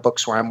a lot of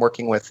books where I'm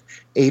working with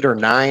 8 or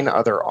 9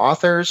 other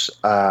authors,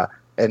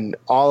 and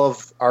all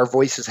of our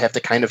voices have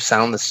to kind of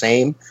sound the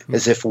same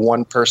as if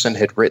one person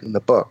had written the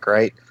book,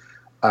 right?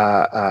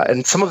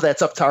 And some of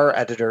that's up to our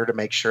editor to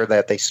make sure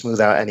that they smooth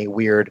out any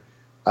weird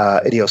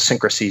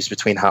idiosyncrasies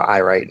between how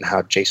I write and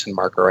how Jason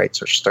Marker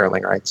writes or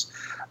Sterling writes.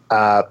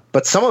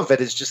 But some of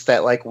it is just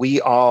that, like, we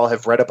all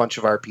have read a bunch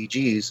of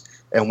RPGs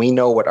and we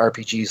know what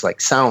RPGs like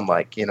sound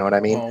like. You know what I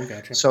mean? Oh,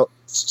 gotcha.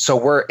 So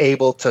we're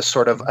able to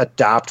sort of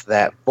adopt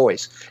that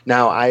voice.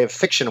 Now, I have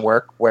fiction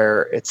work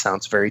where it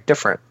sounds very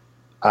different.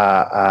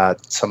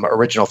 Some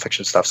original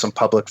fiction stuff, some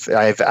public.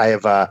 I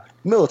have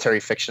military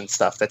fiction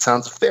stuff that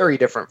sounds very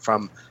different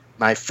from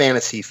my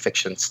fantasy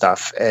fiction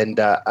stuff, and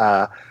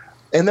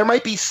there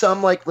might be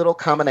some like little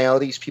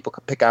commonalities people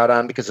could pick out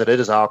on because it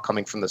is all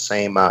coming from the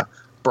same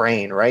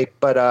brain, right?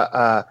 But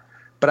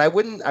I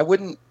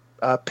wouldn't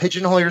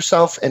pigeonhole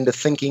yourself into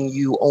thinking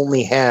you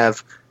only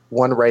have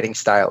one writing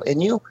style in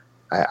you.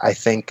 I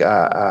think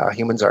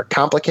humans are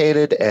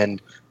complicated,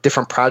 and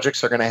different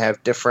projects are going to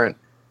have different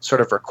sort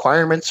of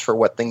requirements for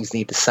what things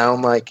need to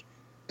sound like,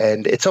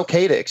 and it's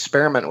okay to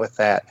experiment with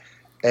that.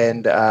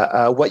 And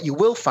what you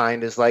will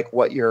find is like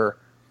what your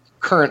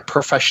current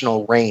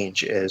professional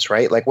range is,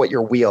 right? Like what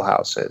your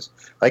wheelhouse is.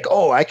 Like,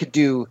 oh, I could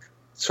do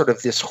sort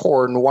of this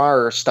horror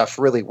noir stuff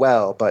really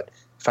well, but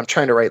if I'm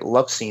trying to write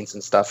love scenes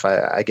and stuff,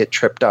 I get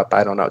tripped up.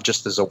 I don't know,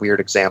 just as a weird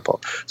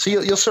example. So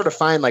you'll sort of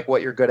find like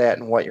what you're good at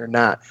and what you're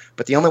not.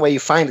 But the only way you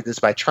find it is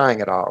by trying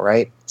it all,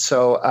 right?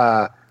 So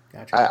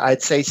gotcha.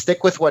 I'd say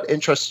stick with what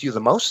interests you the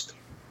most,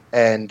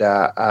 and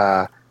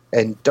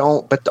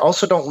don't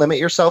limit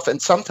yourself.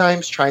 And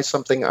sometimes try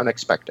something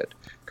unexpected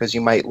because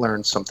you might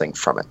learn something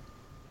from it.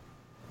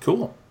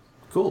 Cool.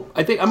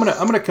 I think I'm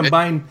gonna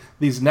combine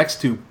these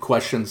next two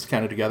questions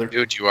kind of together.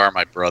 Dude, you are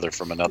my brother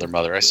from another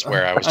mother. I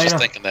swear, I was just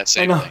thinking that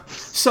same thing.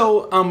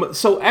 So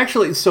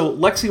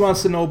Lexi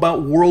wants to know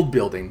about world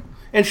building,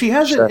 and she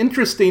has an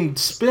interesting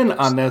spin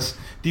on this.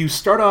 Do you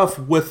start off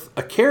with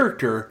a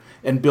character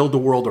and build the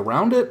world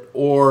around it,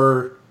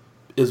 or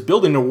is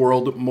building a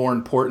world more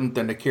important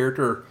than the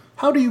character?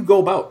 How do you go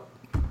about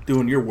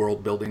doing your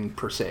world building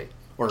per se?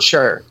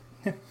 Sure.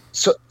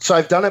 So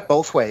I've done it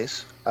both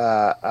ways.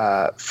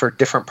 For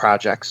different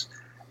projects,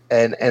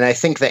 and I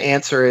think the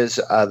answer is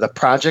the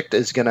project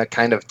is going to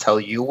kind of tell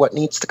you what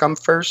needs to come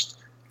first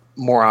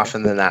more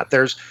often than not.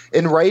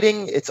 In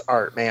writing, it's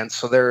art, man,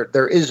 so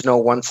there is no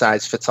one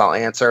size fits all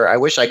answer. I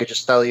wish I could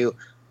just tell you,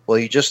 well,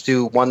 you just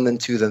do 1, then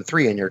 2, then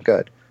 3 and you're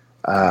good,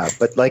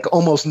 but like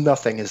almost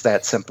nothing is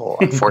that simple,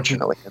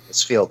 unfortunately, in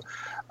this field.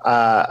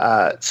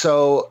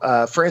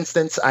 So for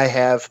instance,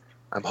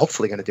 I'm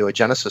hopefully going to do a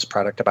Genesis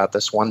product about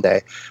this one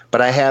day,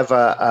 but I have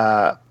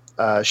a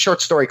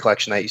short story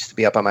collection that used to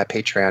be up on my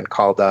Patreon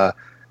called The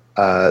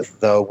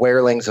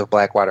Werelings of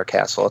Blackwater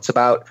Castle. It's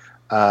about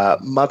a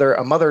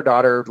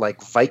mother-daughter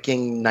like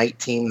Viking knight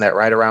team that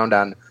ride around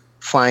on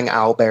flying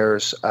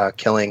owlbears,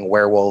 killing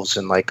werewolves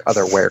and like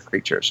other were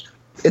creatures.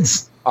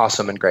 It's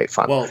awesome and great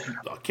fun. Well,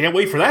 can't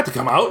wait for that to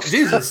come out.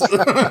 Jesus.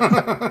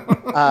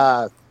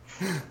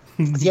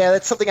 Yeah,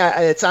 that's something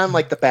it's on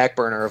like the back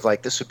burner of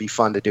like this would be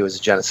fun to do as a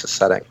Genesis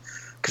setting.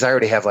 Because I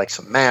already have like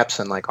some maps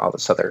and like all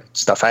this other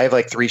stuff. I have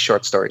like 3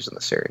 short stories in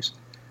the series,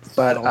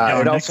 but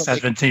it also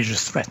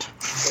advantageous threat.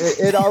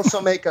 It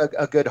also make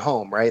a good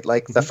home, right?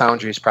 Like the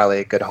Foundry is probably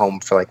a good home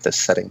for like this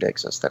setting to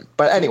exist in.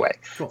 But anyway,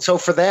 So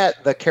for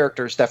that, the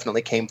characters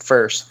definitely came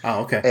first.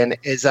 Oh, okay. And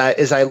as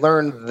I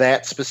learned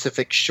that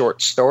specific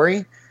short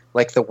story,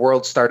 like the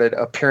world started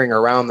appearing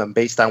around them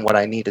based on what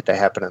I needed to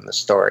happen in the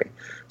story.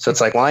 So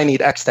it's like, well, I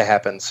need X to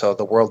happen, so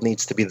the world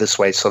needs to be this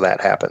way, so that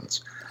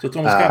happens. So it's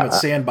almost kind of a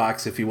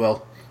sandbox, if you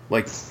will.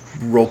 Like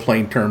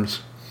role-playing terms,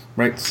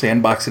 right?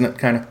 Sandboxing it,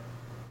 kind of.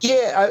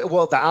 Yeah,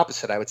 well, the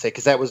opposite, I would say,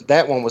 because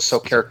that one was so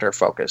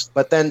character-focused.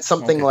 But then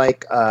something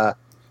like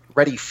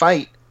Ready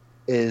Fight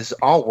is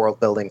all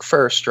world-building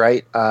first,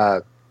 right?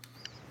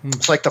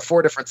 It's like the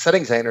 4 different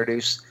settings I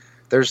introduced.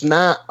 There's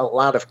not a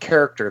lot of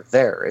character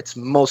there. It's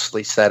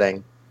mostly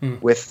setting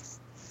with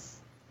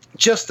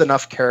just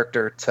enough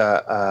character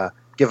to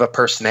give a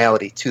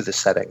personality to the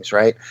settings,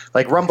 right?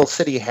 Like Rumble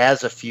City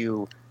has a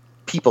few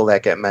people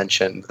that get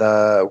mentioned.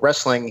 The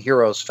Wrestling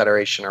Heroes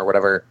Federation or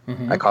whatever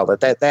I call it,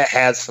 that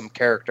has some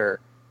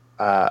character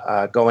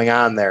going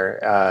on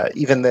there.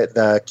 Even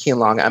the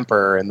Qianlong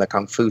Emperor in the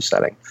Kung Fu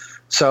setting.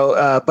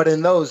 So, but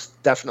in those,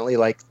 definitely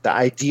like the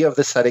idea of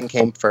the setting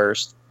came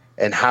first,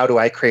 and how do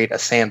I create a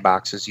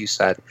sandbox, as you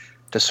said,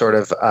 to sort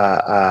of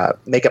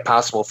make it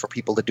possible for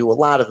people to do a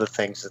lot of the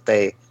things that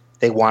they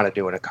want to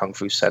do in a Kung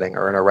Fu setting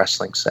or in a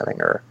wrestling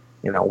setting or,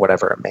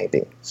 whatever it may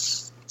be.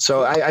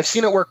 So I've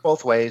seen it work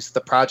both ways. The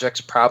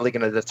project's probably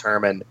going to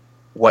determine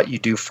what you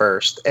do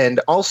first. And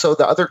also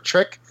the other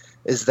trick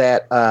is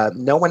that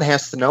no one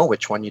has to know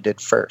which one you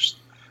did first.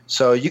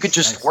 So you could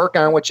just work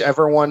on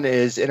whichever one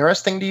is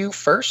interesting to you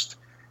first.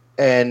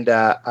 And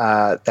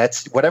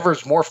that's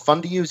whatever's more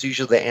fun to you is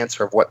usually the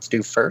answer of what to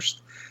do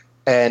first.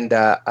 And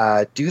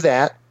do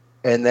that.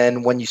 And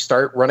then when you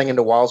start running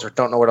into walls or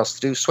don't know what else to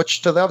do,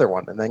 switch to the other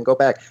one and then go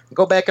back.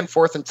 Go back and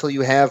forth until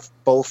you have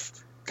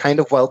both kind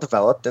of well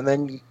developed, and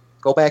then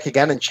go back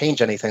again and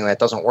change anything that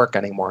doesn't work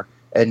anymore.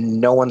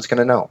 And no one's going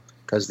to know,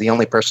 because the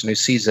only person who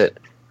sees it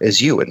is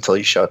you until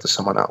you show it to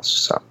someone else.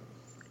 So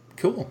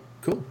Cool.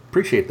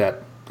 Appreciate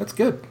that. That's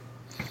good.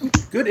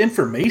 Good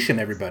information,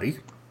 everybody.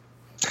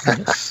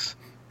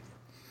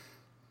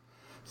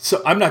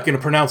 So I'm not going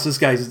to pronounce this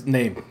guy's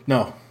name.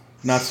 No,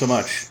 not so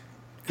much.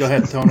 Go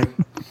ahead, Tony.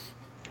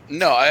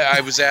 No,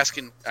 I was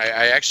asking.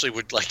 I actually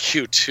would like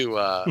you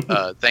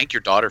to thank your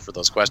daughter for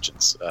those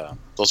questions.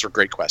 Those were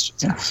great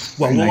questions. Yes.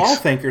 Well, we'll all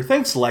thank her.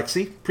 Thanks,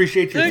 Lexi.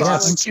 Appreciate your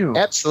thoughts. Thank you.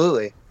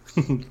 absolutely.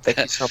 Thank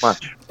you so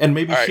much. And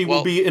maybe All she right, will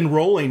well- be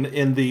enrolling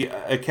in the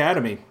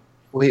academy.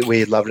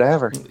 We'd love to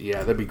have her. Yeah,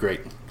 that'd be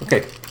great.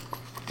 Okay.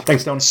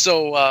 Thanks, Tony.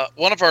 So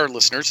one of our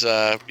listeners,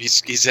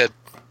 he's got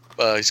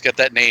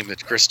that name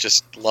that Chris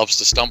just loves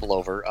to stumble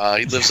over.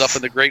 He lives up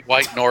in the Great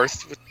White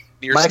North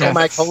near Michael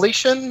Stone.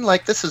 Michaelishan?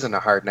 Like, this isn't a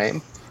hard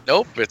name.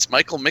 Nope, it's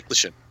Michael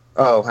Miklishin.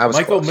 Oh, I was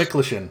Michael close.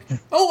 Miklishin.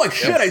 Oh, I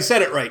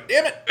said it right.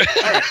 Damn it.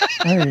 All right.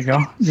 There you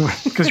go.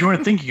 Because you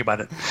weren't thinking about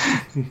it.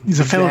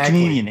 He's a fellow Exactly.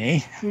 Canadian, eh?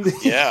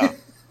 Yeah.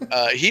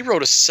 He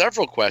wrote us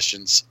several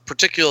questions,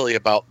 particularly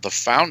about the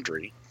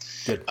Foundry.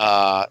 Good.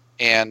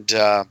 And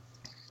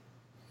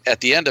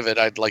at the end of it,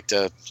 I'd like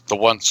to, the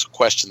one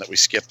question that we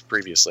skipped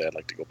previously, I'd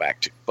like to go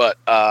back to. But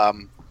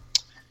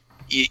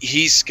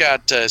he's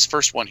got, his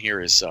first one here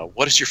is,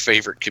 what is your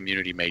favorite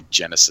community-made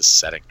Genesis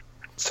setting?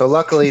 So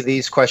luckily,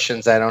 these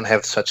questions I don't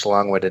have such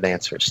long-winded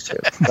answers to.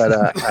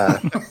 But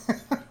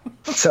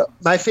so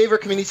my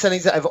favorite community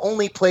settings, I've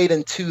only played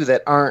in two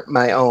that aren't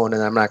my own,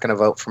 and I'm not going to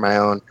vote for my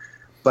own.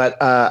 But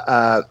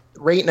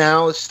right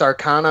now,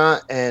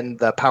 Starkana and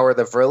the Power of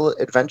the Vril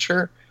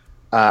adventure,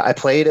 I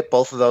played at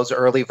both of those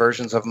early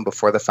versions of them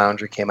before the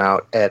Foundry came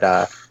out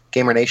at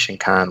Gamer Nation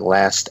Con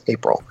last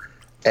April.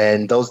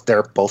 And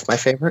they're both my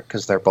favorite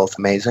because they're both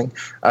amazing.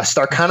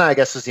 Starkana, I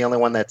guess, is the only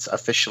one that's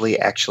officially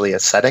actually a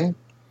setting.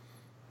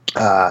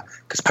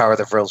 Because Power of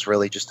the Vril is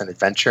really just an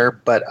adventure,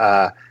 but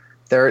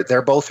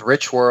they're both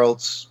rich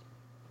worlds,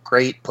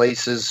 great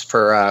places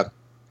for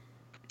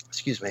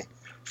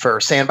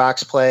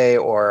sandbox play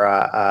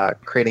or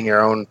creating your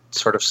own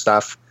sort of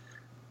stuff.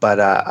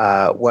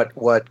 But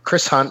what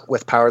Chris Hunt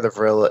with Power of the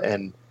Vril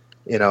and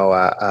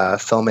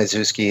Phil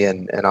Mazewski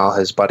and all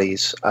his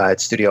buddies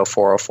at Studio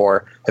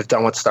 404 have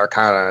done with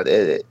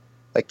Starkana,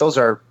 those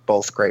are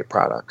both great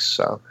products.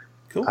 So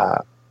Cool.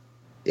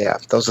 yeah,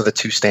 those are the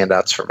two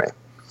standouts for me.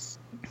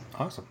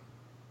 Awesome.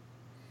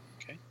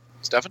 Okay.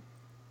 Stefan?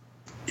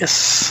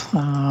 Yes.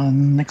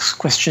 Next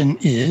question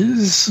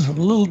is a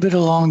little bit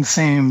along the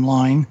same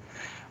line.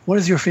 What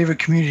is your favorite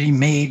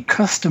community-made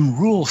custom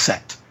rule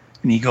set?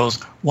 And he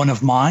goes, one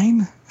of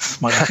mine?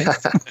 Smiley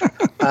face.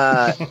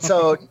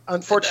 So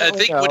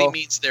unfortunately, I think what he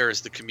means there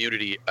is the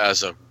community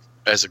as a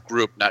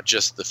group, not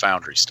just the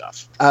Foundry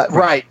stuff.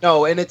 Right.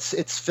 No, and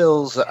it's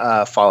Phil's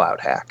Fallout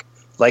hack,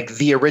 like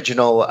the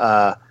original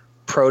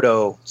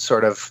proto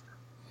sort of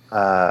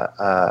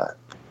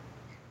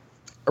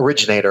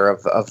originator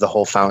of the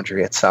whole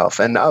Foundry itself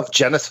and of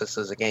Genesis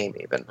as a game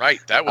even. Right.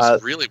 That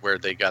was really where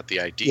they got the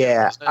idea.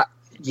 Yeah. Wasn't it?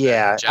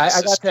 Yeah. Genesis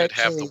I got that. could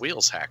have the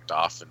wheels hacked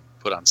off and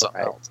put on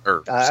something Right. else.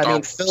 Or Star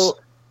Wars.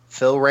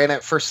 Phil ran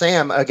it for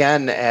Sam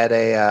again at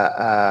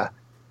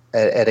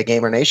a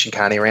Gamer Nation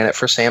Con. He ran it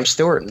for Sam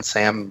Stewart, and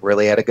Sam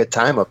really had a good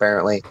time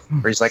apparently.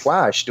 Where he's like,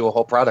 "Wow, I should do a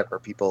whole product where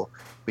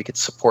we could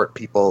support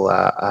people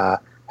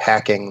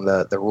hacking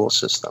the rule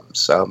system."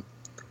 So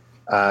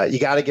you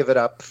got to give it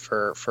up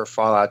for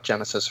Fallout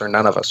Genesis, or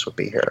none of us would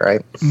be here,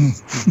 right?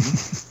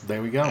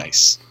 There we go.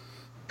 Nice.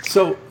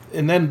 So,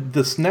 and then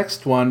this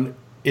next one,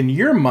 in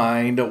your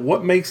mind,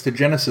 what makes the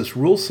Genesis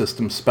rule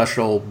system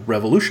special,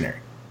 revolutionary?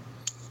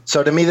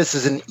 So to me, this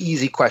is an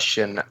easy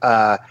question.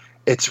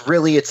 It's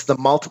the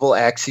multiple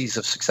axes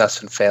of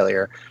success and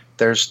failure.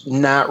 There's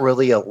not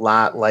really a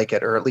lot like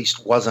it, or at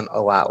least wasn't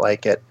a lot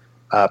like it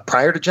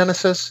prior to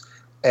Genesis.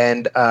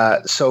 And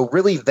so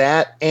really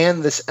that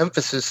and this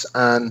emphasis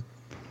on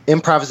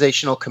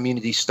improvisational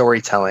community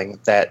storytelling,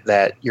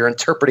 that you're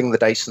interpreting the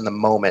dice in the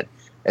moment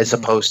as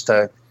opposed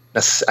to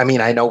I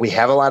mean, I know we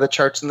have a lot of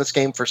charts in this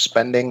game for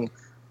spending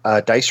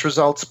dice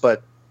results,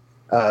 but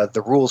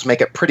the rules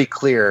make it pretty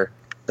clear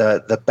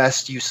the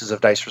best uses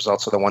of dice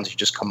results are the ones you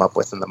just come up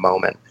with in the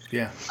moment.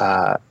 Yeah.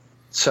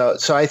 So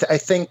I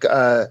think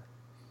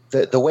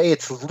the way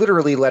it's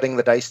literally letting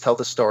the dice tell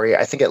the story,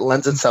 I think it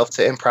lends itself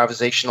to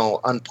improvisational,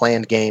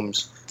 unplanned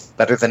games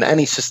better than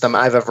any system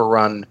I've ever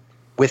run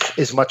with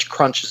as much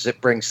crunch as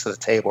it brings to the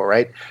table,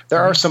 right?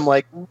 There are some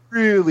like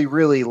really,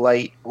 really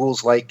light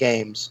rules-light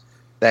games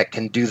that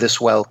can do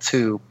this well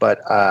too, but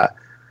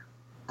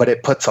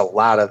it puts a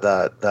lot of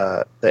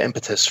the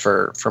impetus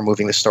for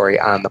moving the story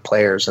on the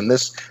players. And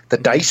the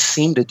dice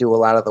seem to do a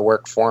lot of the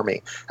work for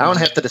me. I don't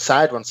have to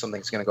decide when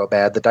something's going to go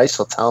bad. The dice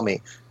will tell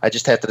me. I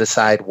just have to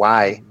decide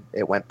why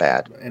it went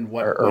bad and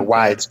what or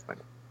why bad. it's going.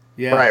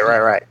 Yeah,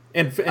 right.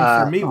 And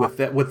for me,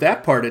 with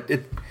that part,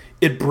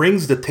 it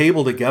brings the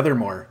table together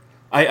more.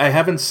 I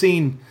haven't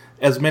seen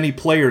as many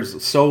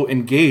players so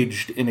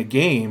engaged in a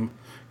game,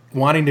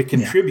 wanting to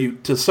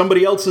contribute to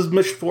somebody else's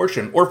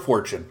misfortune or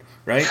fortune.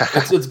 Right?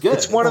 It's good.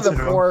 It's one of the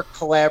more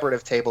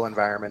collaborative table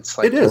environments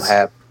like you'll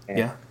have.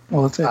 Yeah.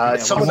 Well, it's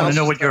it. Someone want to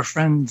know what your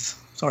friends...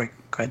 Sorry,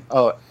 go ahead.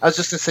 Oh, I was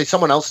just going to say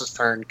someone else's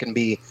turn can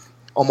be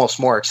almost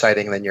more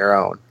exciting than your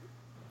own.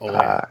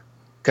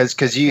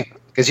 Because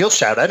you'll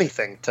shout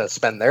anything to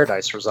spend their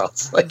dice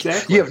results. Like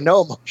exactly. You have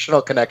no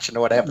emotional connection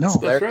to what happens to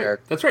their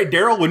character. That's right,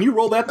 Daryl. When you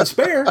roll that to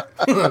spare,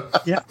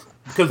 yeah,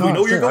 because we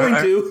know you're going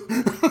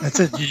to. That's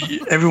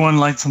it.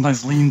 Everyone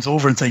sometimes leans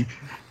over and say,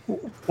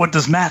 "What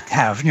does Matt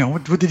have?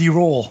 What did he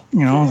roll?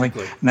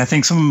 Exactly. And I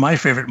think some of my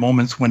favorite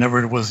moments,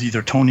 whenever it was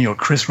either Tony or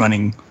Chris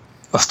running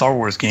a Star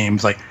Wars game,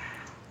 is like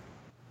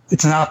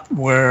it's not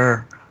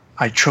where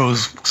I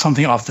chose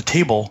something off the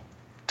table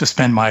to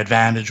spend my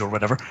advantage or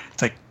whatever.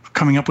 It's like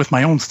coming up with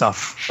my own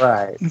stuff.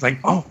 Right. It's like,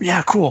 oh,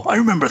 yeah, cool. I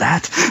remember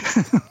that.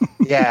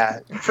 Yeah,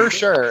 for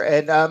sure.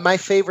 And my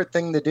favorite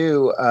thing to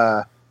do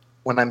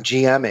when I'm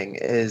GMing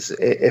is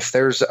if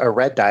there's a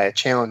red die, a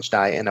challenge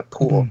die in a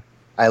pool,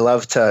 I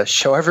love to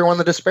show everyone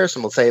the despair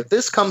symbol. Say, if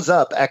this comes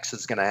up, X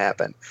is going to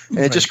happen. And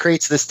it just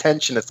creates this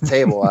tension at the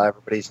table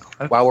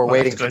while we're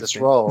waiting for this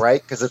roll,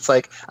 right? Because it's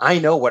like, I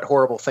know what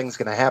horrible thing's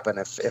going to happen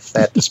if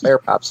that despair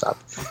pops up.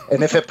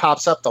 And if it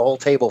pops up, the whole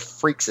table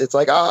freaks. It's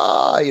like,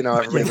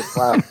 everybody gets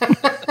loud.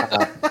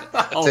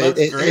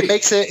 It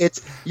makes it,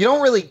 you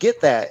don't really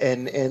get that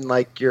in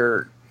like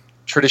your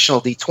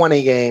traditional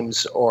D20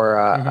 games or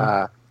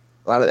a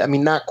lot of,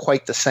 not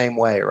quite the same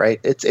way, right?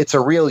 It's a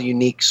real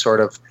unique sort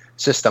of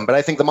system, but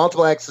I think the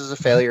multiple X is a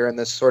failure in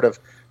this sort of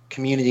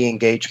community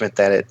engagement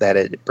that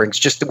it brings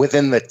just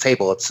within the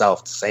table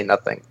itself, to say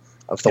nothing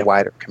of the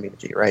wider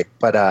community, right?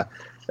 But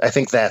I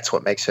think that's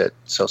what makes it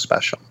so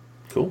special.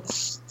 Cool.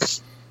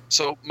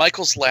 So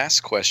Michael's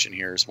last question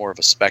here is more of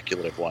a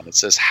speculative one. It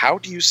says, how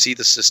do you see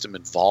the system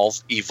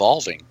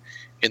evolving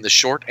in the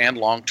short and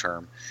long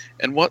term,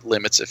 and what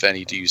limits, if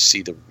any, do you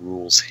see the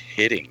rules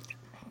hitting?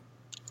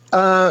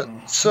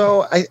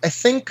 So I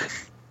think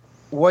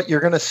what you're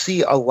going to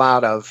see a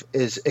lot of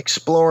is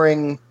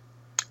exploring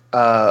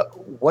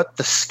what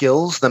the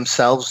skills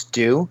themselves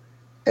do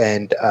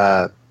and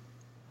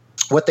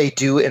what they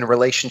do in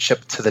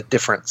relationship to the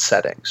different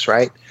settings,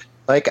 right?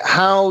 Like,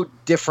 how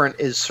different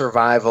is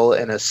survival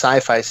in a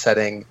sci-fi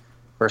setting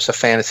versus a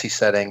fantasy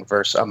setting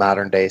versus a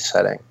modern day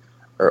setting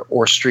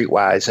or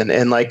streetwise?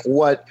 And like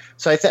what?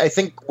 So I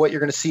think what you're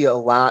going to see a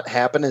lot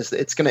happen is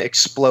it's going to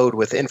explode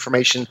with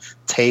information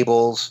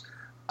tables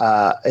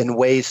and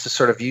ways to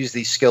sort of use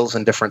these skills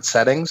in different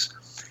settings.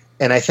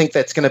 And I think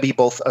that's going to be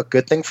both a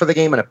good thing for the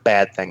game and a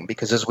bad thing,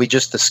 because as we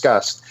just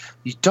discussed,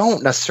 you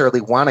don't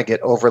necessarily want to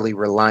get overly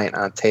reliant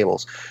on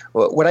tables.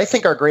 What I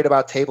think are great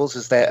about tables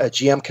is that a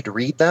GM could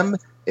read them,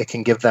 it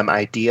can give them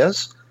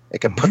ideas,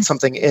 it can put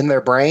something in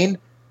their brain,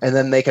 and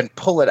then they can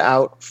pull it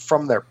out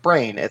from their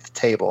brain at the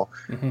table.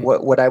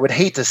 What I would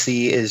hate to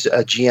see is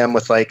a GM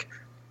with like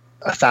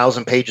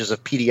 1,000 pages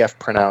of PDF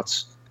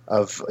printouts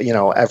of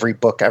every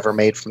book ever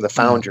made from the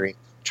Foundry,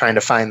 trying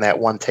to find that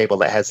one table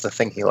that has the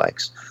thing he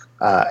likes.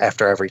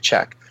 After every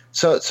check.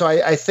 So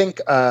I think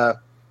the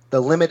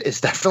limit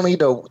is definitely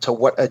to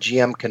what a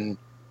GM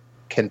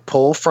can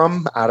pull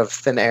from out of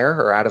thin air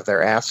or out of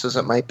their ass, as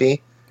it might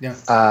be.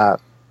 Yeah.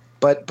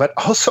 But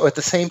also at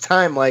the same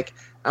time, like,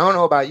 I don't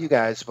know about you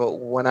guys, but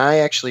when I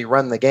actually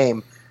run the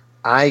game,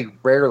 I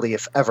rarely,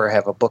 if ever,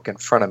 have a book in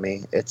front of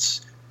me.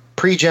 It's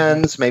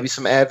pre-gens, maybe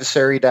some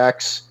adversary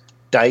decks,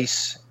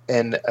 dice,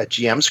 and a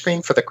GM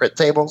screen for the crit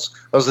tables.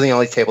 Those are the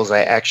only tables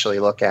I actually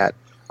look at.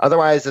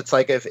 Otherwise, it's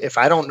like if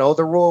I don't know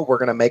the rule, we're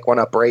going to make one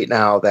up right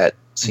now that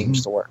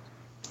seems to work.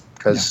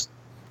 Because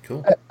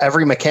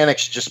every mechanic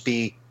should just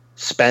be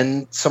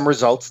spend some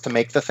results to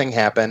make the thing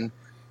happen,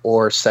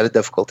 or set a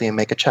difficulty and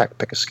make a check,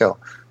 pick a skill.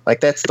 Like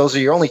those are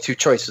your only two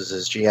choices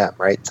as GM,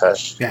 right?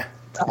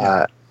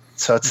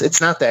 So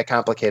it's not that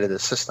complicated a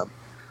system.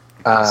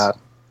 I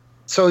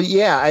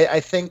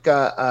think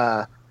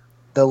the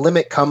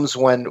limit comes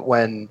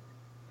when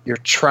you're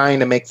trying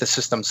to make the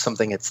system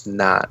something it's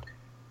not.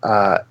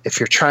 If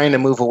you're trying to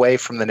move away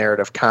from the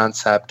narrative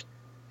concept,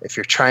 if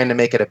you're trying to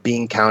make it a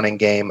bean counting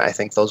game, I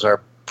think those are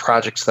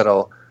projects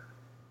they'll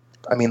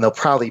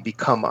probably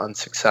become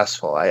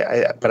unsuccessful.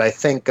 But I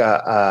think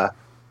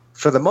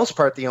for the most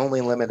part, the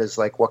only limit is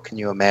like, what can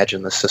you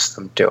imagine the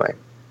system doing?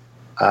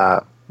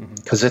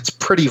 Because it's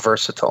pretty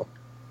versatile.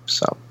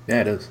 So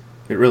yeah, it is.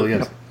 It really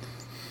is.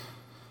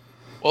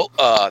 Well,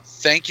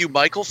 thank you,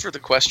 Michael, for the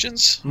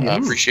questions.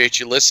 Appreciate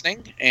you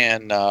listening,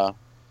 and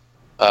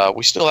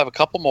we still have a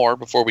couple more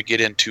before we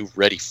get into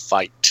Ready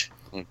Fight.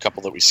 A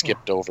couple that we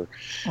skipped over.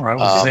 All right,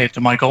 we'll say it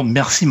to Michael.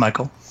 Merci,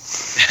 Michael.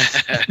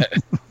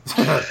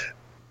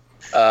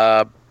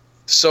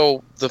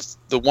 So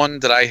the one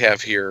that I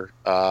have here,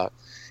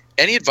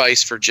 any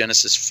advice for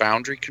Genesis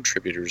Foundry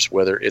contributors,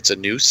 whether it's a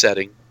new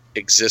setting,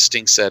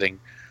 existing setting,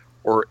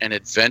 or an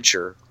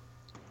adventure,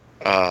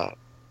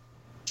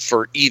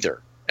 for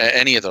either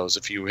any of those?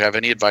 If you have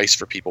any advice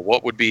for people,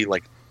 what would be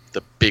like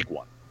the big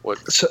one? What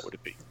would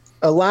it be?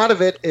 A lot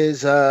of it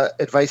is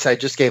advice I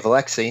just gave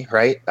Alexi,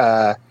 right?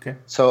 Okay.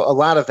 So a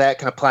lot of that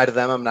can apply to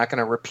them. I'm not going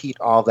to repeat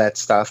all that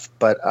stuff,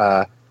 but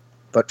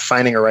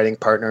finding a writing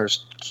partner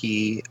is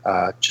key.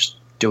 Just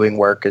doing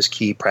work is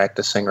key.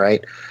 Practicing,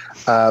 right?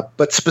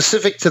 But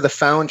specific to the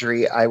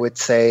Foundry, I would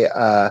say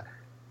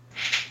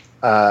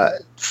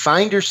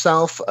find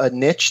yourself a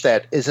niche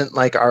that isn't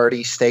like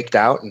already staked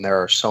out, and there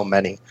are so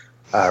many,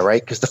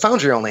 right? Because the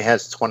Foundry only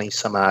has 20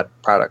 some odd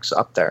products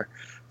up there.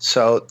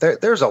 So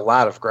there's a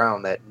lot of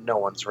ground that no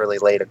one's really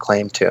laid a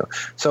claim to.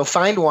 So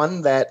find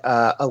one that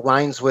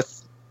aligns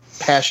with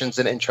passions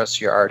and interests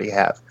you already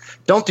have.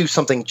 Don't do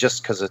something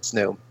just because it's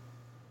new.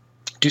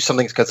 Do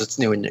something because it's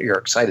new and you're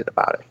excited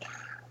about it.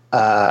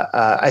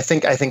 I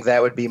think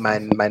that would be my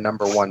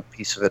number one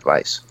piece of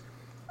advice.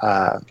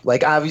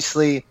 Like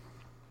obviously,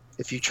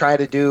 if you try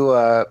to do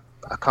a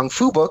kung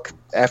fu book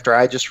after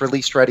I just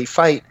released Ready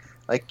Fight,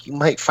 like you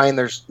might find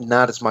there's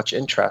not as much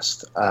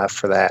interest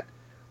for that.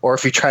 Or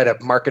if you try to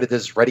market it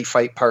as Ready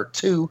Fight Part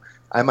 2,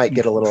 I might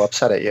get a little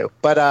upset at you.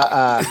 But,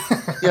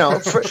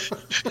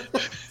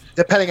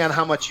 depending on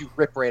how much you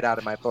rip right out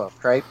of my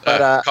book, right?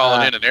 But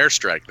calling in an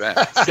airstrike then.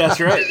 That's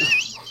right.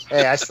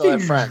 Hey, I still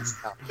have friends.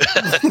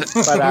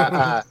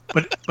 No.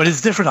 But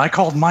it's different. I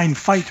called mine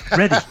Fight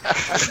Ready.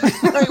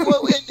 Right,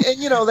 well,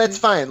 and that's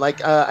fine.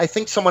 Like, I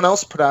think someone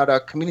else put out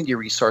a community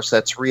resource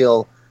that's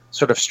real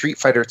sort of Street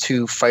Fighter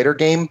 2 fighter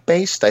game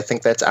based. I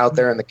think that's out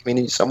there in the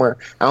community somewhere.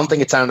 I don't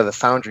think it's onto the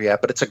Foundry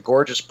yet, but it's a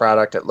gorgeous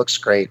product. It looks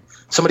great.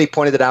 Somebody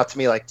pointed it out to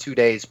me like 2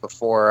 days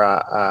before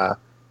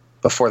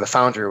the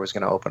Foundry was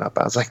going to open up.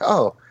 I was like,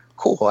 oh,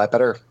 cool. I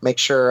better make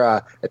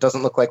sure it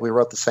doesn't look like we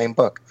wrote the same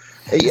book.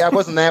 Yeah, I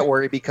wasn't that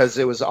worried because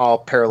it was all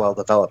parallel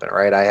development,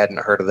 right? I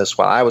hadn't heard of this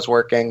while I was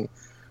working.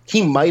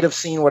 He might have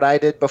seen what I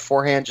did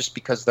beforehand just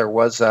because there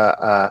was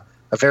a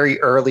very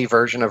early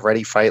version of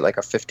Ready Fight, like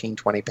a 15,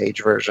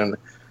 20-page version,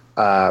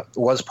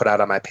 was put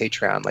out on my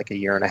Patreon like a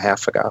year and a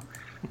half ago.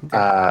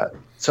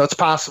 So it's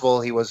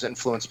possible he was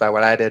influenced by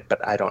what I did,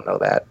 but I don't know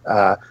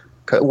that.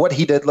 What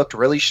he did looked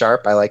really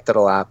sharp. I liked it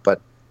a lot, but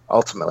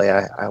ultimately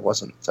I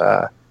wasn't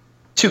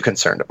too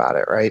concerned about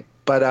it, right?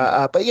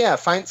 But yeah,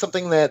 find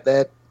something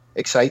that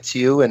excites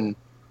you and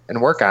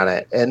work on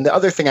it. And the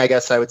other thing I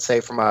guess I would say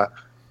from a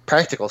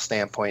practical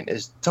standpoint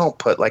is don't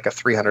put like a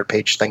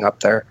 300-page thing up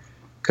there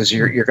because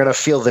you're going to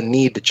feel the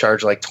need to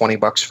charge like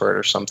 $20 for it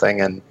or something.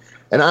 And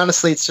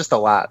honestly, it's just a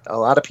lot. A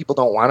lot of people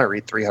don't want to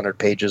read 300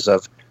 pages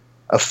of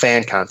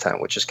fan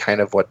content, which is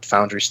kind of what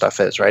Foundry stuff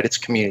is, right? It's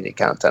community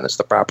content is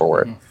the proper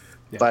word.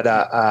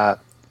 Yeah.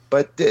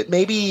 But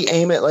maybe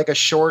aim at like a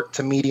short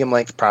to medium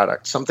length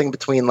product, something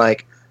between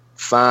like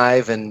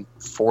 5 and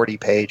 40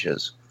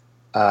 pages.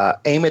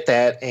 Aim at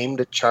that. Aim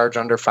to charge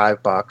under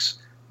 $5.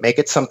 Make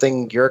it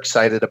something you're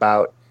excited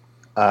about.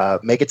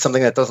 Make it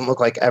something that doesn't look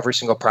like every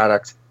single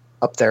product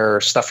up there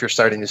or stuff you're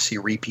starting to see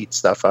repeat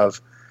stuff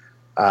of.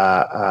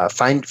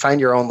 Find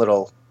your own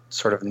little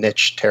sort of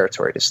niche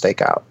territory to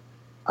stake out,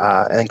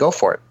 and go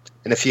for it.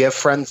 And if you have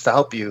friends to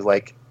help you,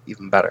 like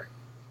even better.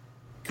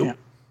 Cool. Yeah.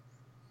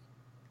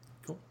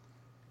 Cool.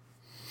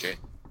 Okay,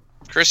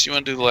 Chris, you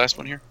want to do the last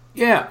one here?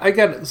 Yeah, I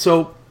got it.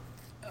 So,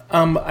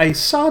 I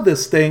saw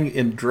this thing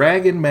in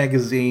Dragon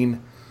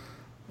Magazine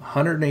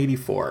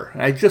 184.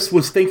 I just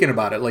was thinking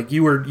about it. Like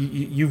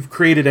you've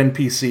created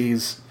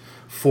NPCs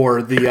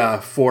for the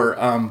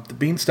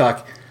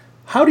Beanstalk.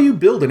 How do you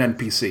build an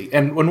NPC?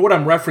 And what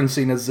I'm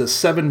referencing is this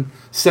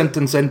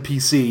 7-sentence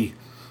NPC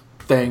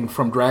thing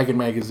from Dragon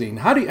Magazine.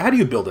 How do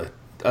you build an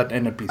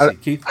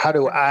NPC, Keith? How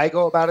do I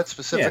go about it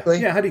specifically?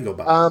 Yeah, how do you go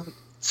about it?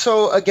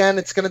 So again,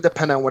 it's going to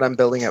depend on what I'm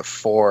building it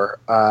for.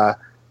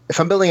 If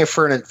I'm building it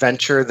for an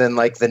adventure, then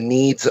like the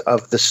needs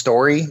of the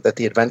story that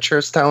the adventure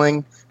is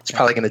telling, it's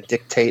probably going to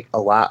dictate a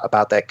lot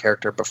about that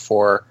character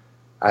before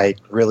I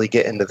really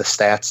get into the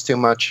stats too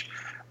much.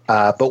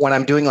 But when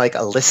I'm doing like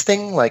a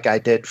listing, like I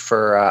did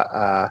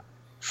for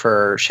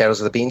Shadows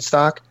of the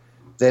Beanstalk,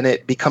 then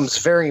it becomes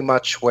very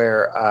much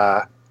where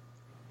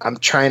I'm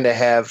trying to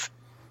have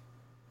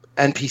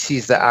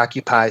NPCs that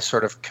occupy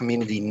sort of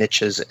community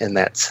niches in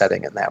that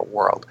setting, in that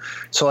world.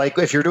 So like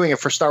if you're doing it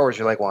for Star Wars,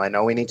 you're like, well, I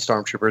know we need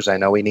stormtroopers. I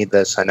know we need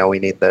this. I know we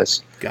need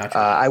this. Gotcha.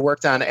 I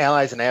worked on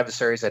Allies and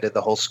Adversaries. I did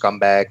the whole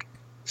scumbag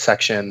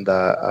section,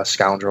 the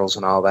scoundrels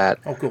and all that.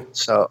 Oh, cool.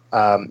 So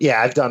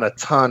I've done a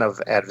ton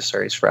of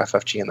adversaries for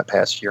FFG in the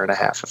past year and a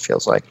half. It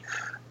feels like.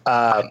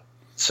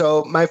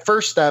 So my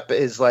first step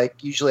is like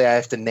usually I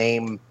have to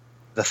name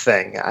the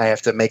thing. I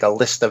have to make a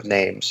list of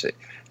names.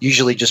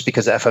 Usually just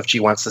because FFG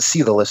wants to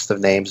see the list of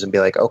names and be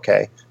like,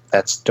 okay,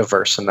 that's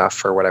diverse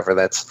enough or whatever.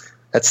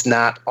 That's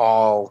not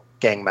all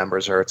gang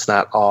members or it's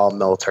not all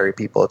military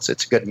people. It's a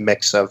good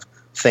mix of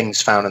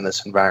things found in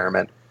this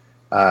environment.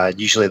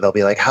 Usually they'll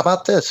be like, how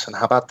about this and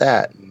how about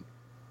that? And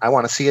I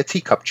want to see a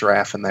teacup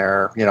giraffe in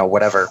there,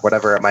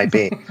 whatever it might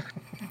be.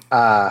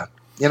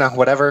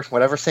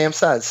 Whatever Sam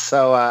says.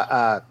 So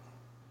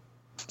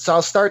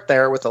I'll start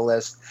there with a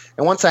list.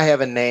 And once I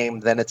have a name,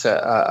 then it's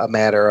a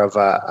matter of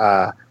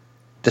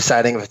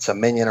deciding if it's a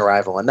minion, a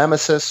rival, a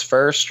nemesis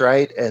first,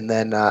 right? And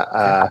then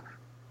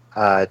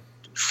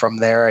from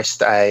there,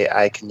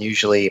 I can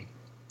usually.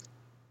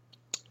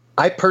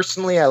 I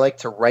personally like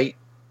to write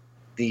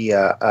the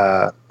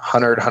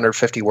 100,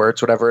 150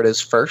 words, whatever it is,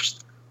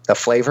 first. The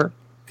flavor.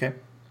 Okay.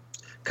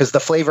 Because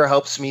the flavor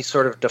helps me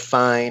sort of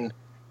define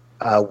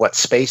what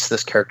space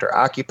this character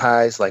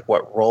occupies, like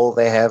what role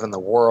they have in the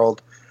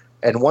world.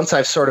 And once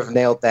I've sort of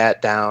nailed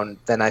that down,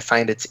 then I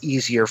find it's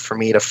easier for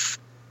me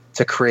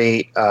to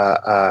create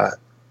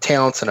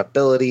talents and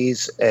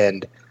abilities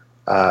and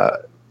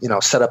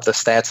set up the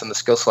stats and the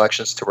skill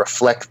selections to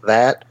reflect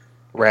that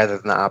rather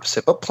than the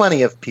opposite. But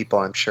plenty of people,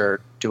 I'm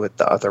sure, do it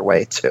the other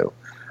way too.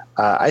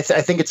 I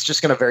think it's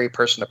just going to vary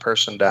person to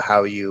person to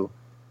how you,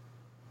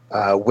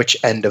 which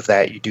end of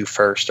that you do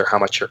first or how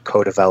much you're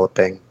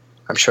co-developing.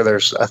 I'm sure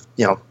there's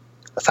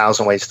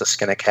 1,000 ways to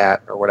skin a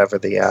cat or whatever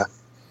the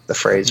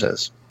phrase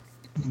is.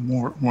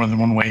 More than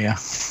one way, yeah.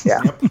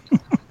 Yeah. Yep.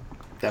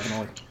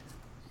 Definitely.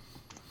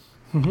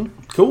 Mm-hmm.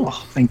 Cool.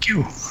 Oh, thank you.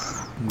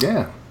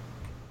 Yeah.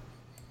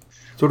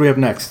 So what do we have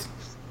next?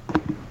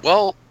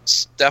 Well,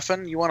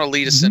 Stefan, you want to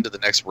lead us into the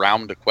next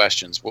round of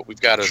questions? What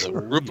we've got is a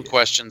group of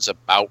questions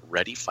about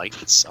Ready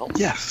Fight itself.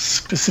 Yeah,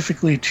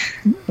 specifically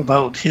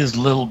about his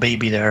little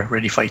baby there,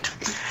 Ready Fight.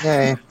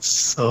 Yay.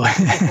 So,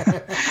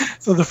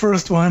 so the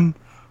first one,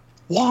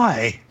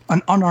 why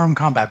an unarmed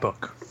combat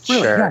book?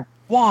 Really? Sure. Yeah.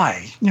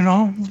 Why?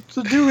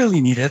 So do you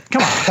really need it?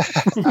 Come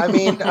on. I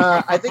mean,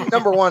 I think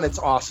number one, it's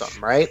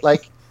awesome, right?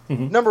 Like,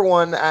 number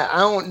one, I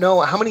don't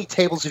know how many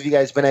tables have you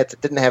guys been at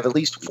that didn't have at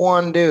least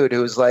one dude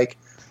who was like,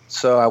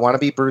 so I want to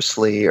be Bruce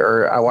Lee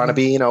or I want to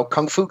be,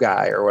 Kung Fu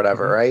guy or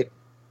whatever, right?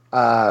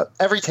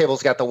 Every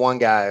table's got the one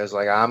guy who's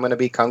like, I'm going to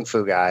be Kung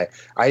Fu guy.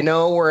 I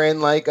know we're in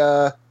like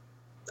a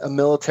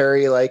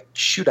military like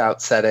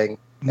shootout setting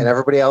and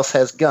everybody else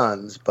has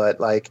guns, but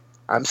like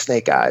I'm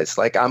Snake Eyes.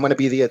 Like I'm going to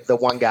be the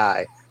one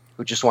guy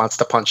who just wants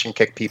to punch and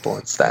kick people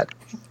instead.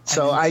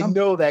 So I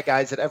know that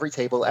guy's at every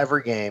table,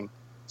 every game.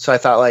 So I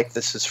thought, like,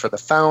 this is for the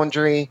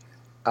Foundry.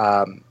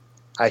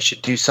 I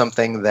should do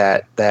something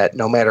that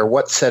no matter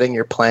what setting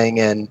you're playing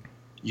in,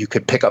 you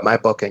could pick up my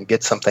book and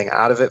get something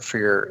out of it for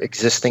your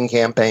existing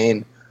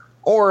campaign.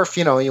 Or if,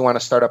 you want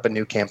to start up a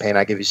new campaign,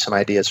 I give you some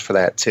ideas for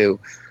that too.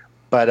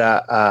 But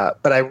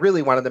I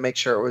really wanted to make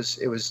sure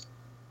it was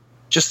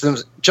just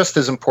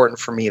as important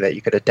for me that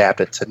you could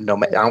adapt it to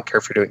I don't care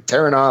if you're doing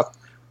Terranoth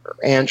or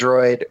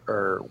Android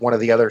or one of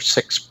the other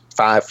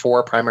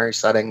 4 primary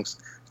settings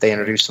they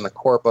introduced in the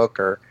core book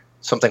or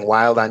something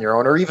wild on your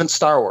own, or even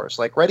Star Wars.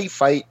 Like Ready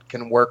Fight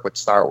can work with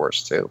Star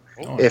Wars too.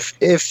 Oh.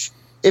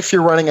 If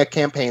you're running a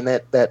campaign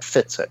that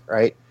fits it,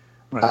 right?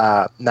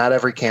 Not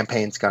every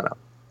campaign's gonna.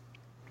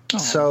 Oh.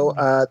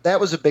 So that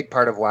was a big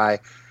part of why.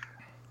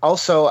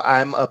 Also,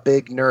 I'm a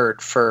big nerd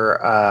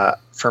for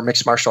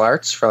mixed martial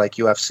arts, for like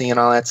UFC and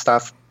all that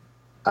stuff.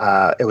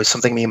 It was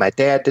something me and my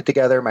dad did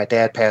together. My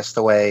dad passed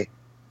away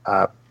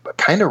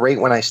kind of right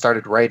when I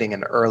started writing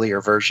an earlier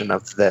version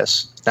of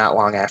this, not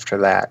long after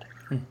that.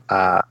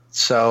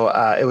 So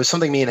it was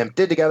something me and him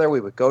did together. We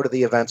would go to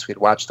the events. We'd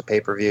watch the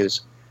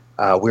pay-per-views.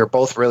 We were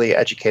both really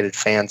educated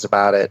fans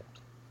about it.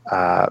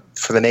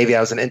 For the Navy, I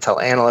was an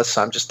intel analyst,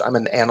 so I'm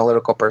an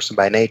analytical person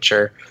by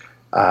nature.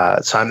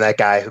 So I'm that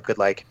guy who could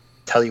like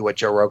tell you what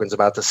Joe Rogan's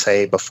about to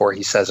say before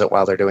he says it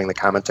while they're doing the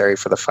commentary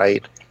for the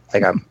fight.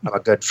 Like I'm a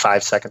good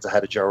 5 seconds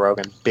ahead of Joe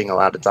Rogan being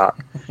allowed to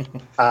talk.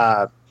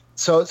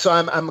 So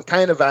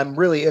I'm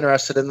really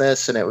interested in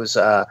this, and it was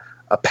a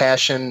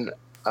passion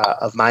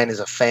of mine as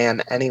a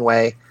fan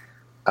anyway.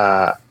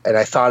 And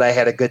I thought I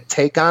had a good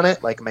take on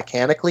it, like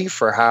mechanically,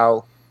 for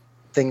how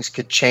things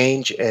could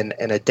change and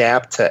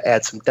adapt to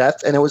add some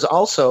depth. And it was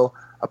also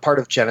a part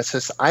of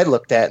Genesis I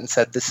looked at and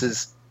said, this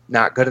is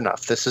not good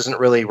enough. This isn't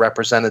really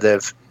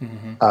representative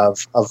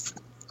of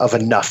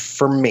enough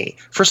for me.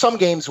 For some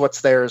games, what's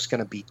there is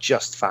going to be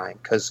just fine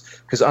because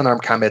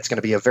unarmed combat is going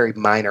to be a very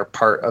minor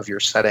part of your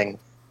setting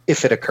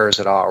if it occurs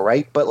at all,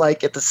 right? But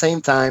like at the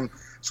same time,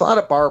 it's a lot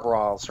of bar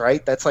brawls,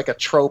 right? That's like a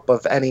trope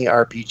of any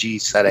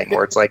RPG setting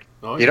where it's like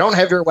you don't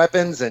have your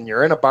weapons and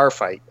you're in a bar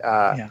fight.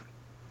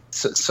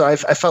 So I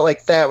felt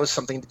like that was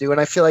something to do, and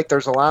I feel like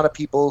there's a lot of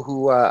people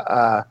who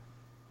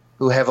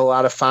have a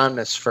lot of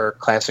fondness for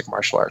classic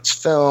martial arts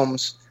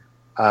films,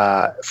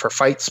 for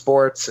fight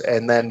sports,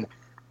 and then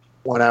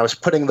when I was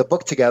putting the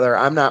book together,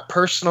 I'm not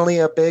personally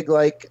a big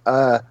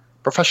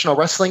professional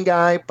wrestling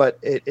guy, but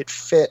it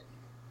fit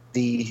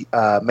the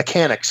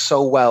mechanics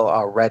so well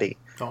already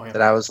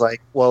that I was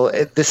like, well,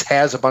 this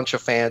has a bunch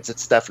of fans.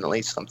 It's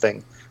definitely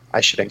something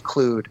I should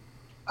include.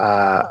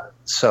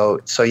 So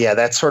yeah,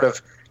 that sort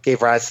of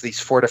gave rise to these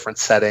 4 different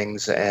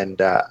settings, and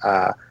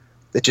the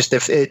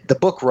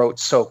book wrote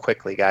so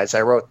quickly, guys.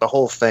 I wrote the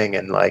whole thing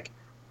in like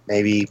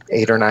maybe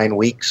 8 or 9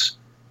 weeks.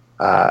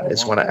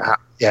 When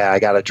I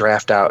got a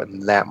draft out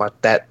in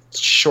that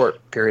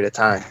short period of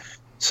time.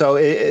 So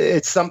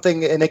it's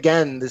something, and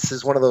again, this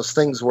is one of those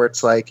things where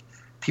it's like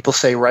people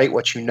say write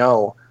what you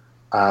know,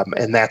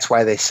 and that's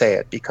why they say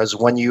it, because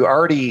when you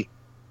already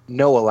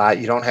know a lot,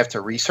 you don't have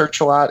to research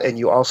a lot, and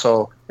you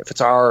also, if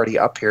it's already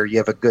up here, you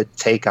have a good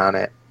take on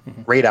it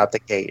right out the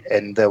gate,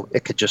 and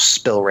it could just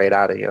spill right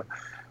out of you.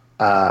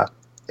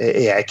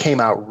 It came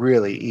out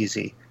really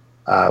easy,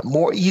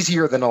 more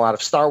easier than a lot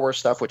of Star Wars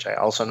stuff, which I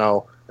also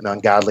know an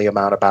ungodly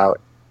amount about.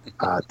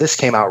 This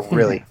came out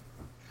really,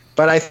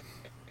 but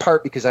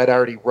part because I'd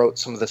already wrote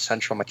some of the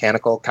central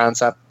mechanical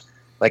concept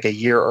like a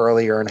year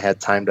earlier and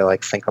had time to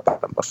like think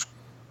about them before.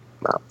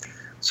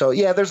 So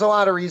yeah, there's a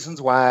lot of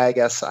reasons why I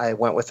guess I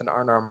went with an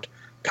unarmed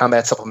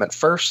combat supplement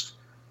first.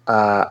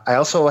 I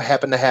also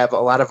happen to have a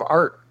lot of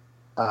art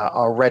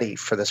already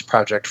for this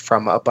project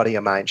from a buddy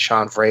of mine,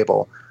 Sean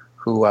Vrabel,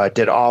 who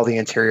did all the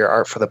interior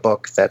art for the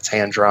book that's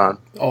hand drawn.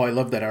 Oh, I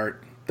love that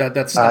art.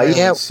 That style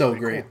is so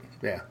great.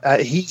 Yeah,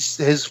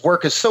 his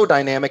work is so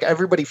dynamic.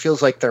 Everybody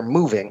feels like they're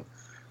moving.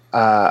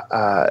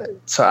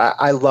 So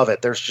I love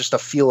it. There's just a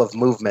feel of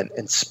movement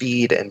and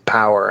speed and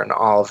power and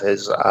all of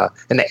his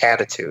and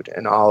attitude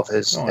and all of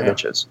his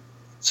images.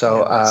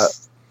 So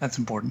that's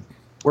important.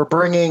 We're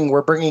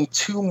bringing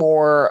 2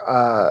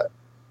 more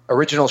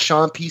original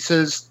Sean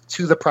pieces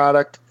to the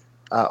product.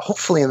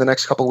 Hopefully in the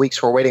next couple of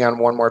weeks. We're waiting on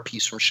 1 more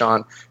piece from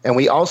Sean, and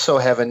we also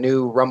have a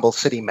new Rumble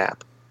City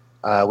map.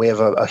 We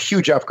have a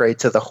huge upgrade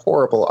to the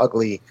horrible,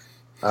 ugly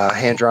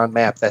hand-drawn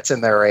map that's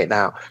in there right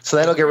now. So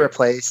that'll get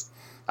replaced.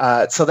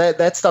 So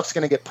that stuff's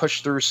going to get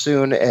pushed through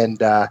soon,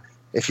 and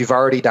if you've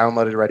already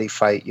downloaded Ready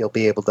Fight, you'll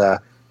be able to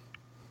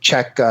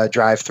check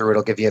drive through.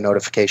 It'll give you a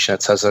notification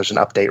that says there's an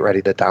update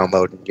ready to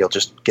download, and you'll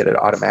just get it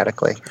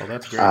automatically. Oh,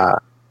 that's great.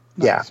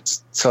 Yeah.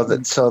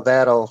 So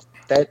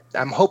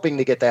I'm hoping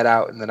to get that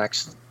out in the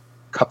next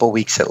couple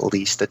weeks at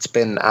least. It's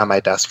been on my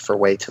desk for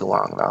way too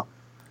long though.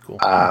 Cool.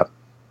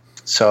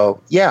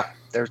 So yeah,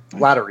 there's a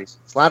lot of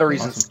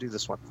reasons to do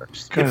this one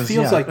first. It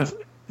feels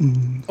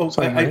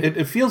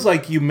it feels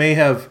like you may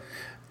have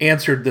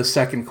answered the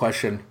second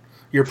question.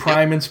 Your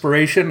prime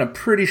inspiration, I'm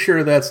pretty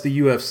sure that's the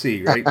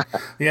UFC, right?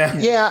 Yeah.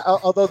 Yeah,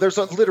 although there's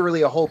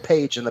literally a whole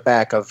page in the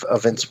back of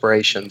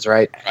inspirations,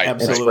 right?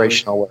 Absolutely.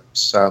 Inspirational works.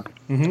 So,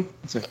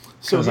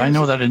 because I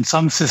know that in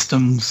some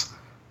systems,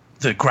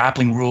 the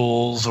grappling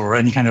rules or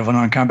any kind of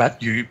unarmed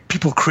combat,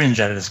 people cringe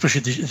at it,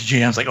 especially the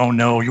GM's like, oh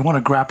no, you want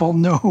to grapple?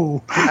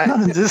 No,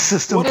 not in this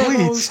system,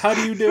 please. How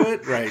do you do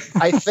it? Right.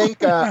 I think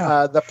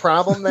the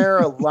problem there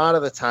a lot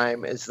of the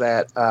time is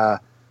that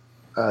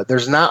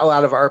there's not a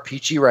lot of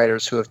RPG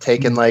writers who have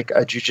taken like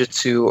a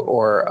jiu-jitsu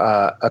or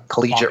a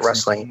collegiate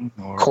wrestling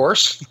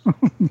course.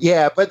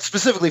 Yeah, but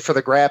specifically for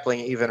the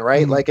grappling even,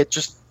 right? Like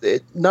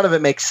none of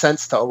it makes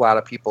sense to a lot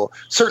of people.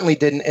 Certainly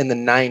didn't in the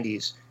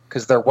 90s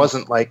because there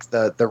wasn't like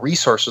the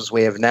resources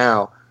we have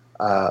now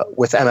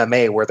with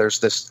MMA where there's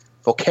this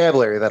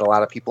vocabulary that a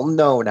lot of people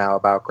know now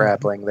about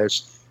grappling.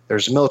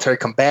 There's military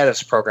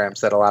combatives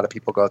programs that a lot of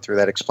people go through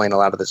that explain a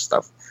lot of this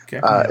stuff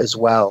as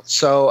well.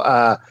 So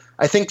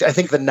I think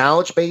the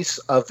knowledge base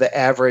of the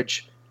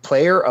average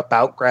player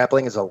about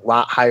grappling is a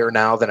lot higher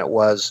now than it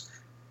was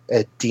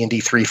at D&D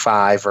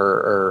 3.5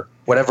 or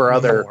whatever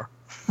other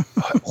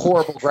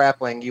horrible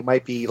grappling you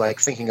might be like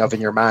thinking of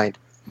in your mind.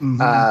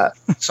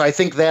 So I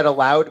think that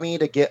allowed me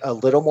to get a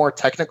little more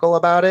technical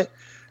about it,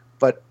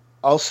 but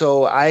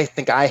also I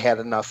think I had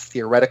enough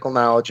theoretical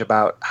knowledge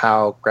about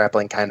how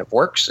grappling kind of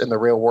works in the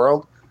real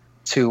world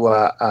to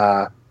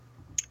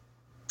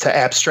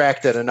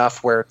abstract it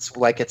enough where it's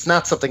like it's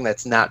not something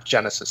that's not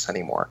Genesis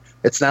anymore.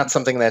 It's not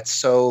something that's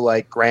so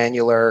like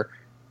granular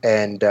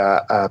and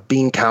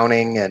bean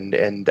counting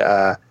and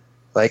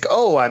like,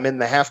 oh, I'm in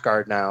the half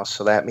guard now,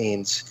 so that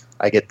means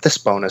I get this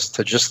bonus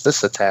to just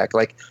this attack.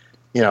 Like,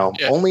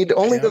 only to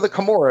the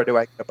Kimura do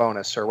I get a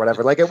bonus or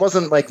whatever. Like it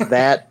wasn't like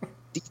that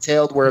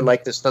detailed where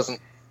like this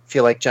doesn't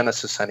feel like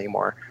Genesis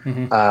anymore.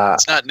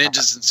 It's not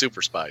ninjas and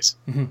super spies.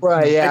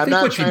 Right, yeah. I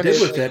think what you did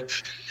with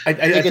it, I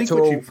think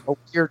to a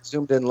weird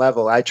zoomed in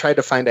level. I tried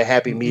to find a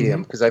happy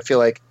medium because I feel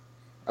like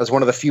I was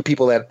one of the few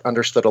people that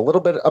understood a little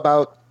bit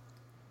about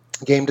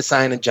game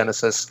design and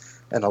Genesis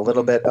and a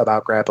little bit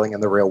about grappling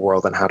in the real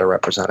world and how to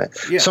represent it.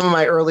 Yeah. Some of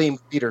my early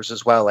readers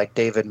as well, like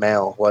David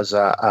Mail was,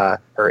 I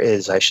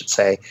should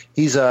say.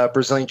 He's a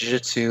Brazilian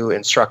Jiu-Jitsu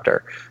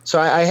instructor. So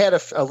I had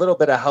a little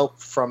bit of help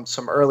from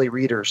some early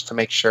readers to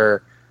make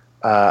sure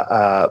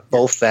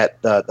both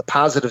that the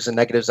positives and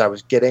negatives I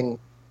was giving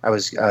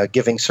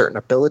certain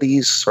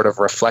abilities sort of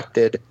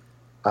reflected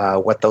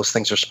what those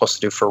things are supposed to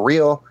do for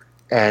real,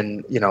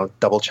 and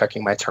double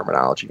checking my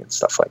terminology and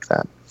stuff like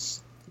that.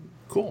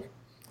 Cool.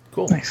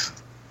 Nice.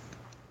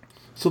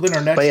 So then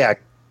our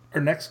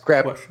next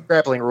question.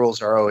 Grappling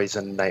rules are always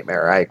a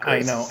nightmare. I agree. I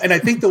know, and I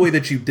think the way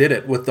that you did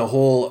it with the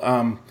whole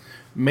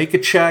make a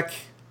check.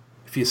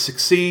 If you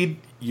succeed,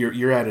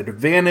 you're at an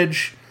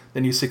advantage.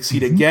 Then you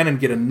succeed again and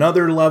get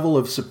another level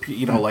of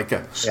like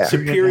a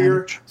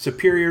superior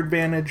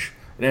advantage.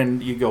 And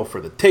then you go for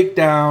the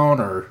takedown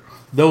or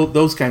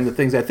those kinds of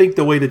things. I think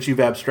the way that you've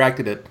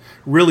abstracted it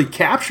really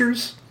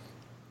captures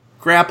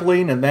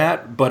grappling and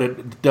that, but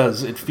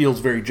it feels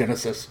very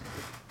Genesis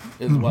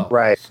as well.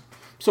 Right.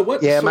 So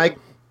what? Yeah, go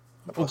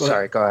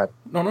sorry, ahead. go ahead.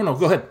 No,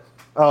 go ahead.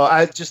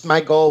 Oh,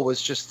 my goal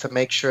was just to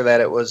make sure that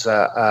it was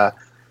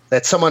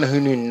that someone who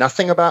knew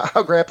nothing about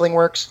how grappling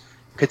works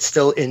could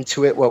still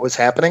intuit what was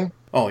happening.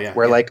 Oh yeah.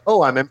 Like,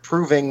 I'm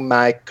improving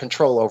my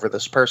control over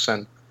this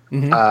person.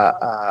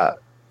 Mm-hmm.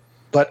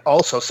 But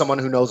also someone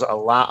who knows a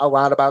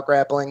lot about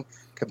grappling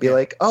could be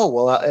like,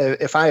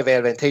 if I have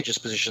advantageous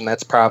position,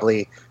 that's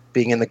probably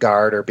being in the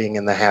guard or being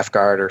in the half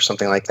guard or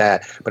something like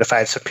that. But if I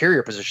have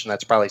superior position,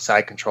 that's probably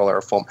side controller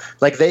or full.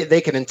 Like they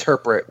can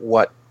interpret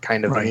what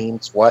kind of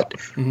means what.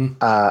 Mm-hmm.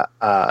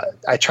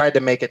 I tried to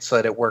make it so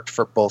that it worked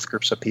for both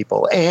groups of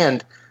people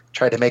and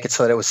tried to make it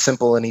so that it was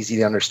simple and easy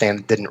to understand.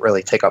 It didn't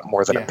really take up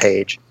more than a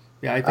page.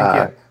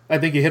 Yeah, I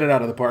think you hit it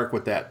out of the park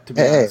with that. To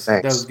be honest,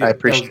 thanks. That was good. I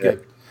appreciate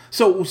it.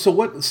 So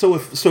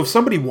if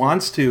somebody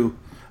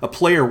a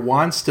player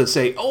wants to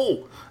say,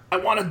 I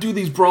want to do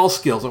these brawl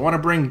skills, I want to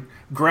bring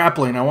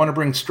grappling, I want to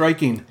bring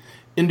striking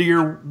into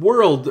your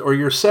world or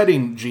your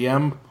setting,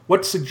 GM,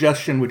 what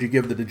suggestion would you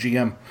give to the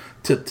GM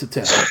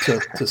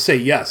to say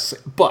yes,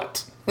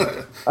 but?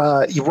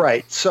 You're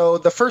right. So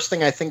the first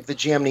thing I think the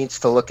GM needs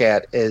to look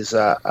at is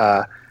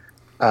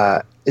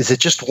it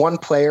just one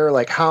player?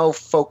 Like how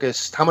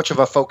much of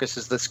a focus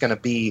is this going to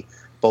be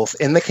both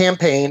in the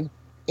campaign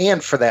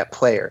and for that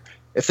player?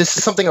 If this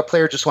is something a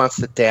player just wants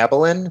to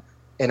dabble in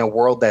a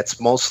world that's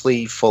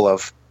mostly full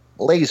of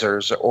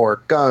lasers or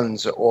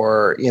guns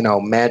or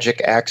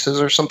magic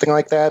axes or something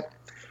like that,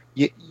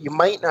 you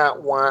might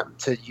not want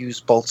to use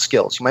both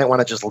skills. You might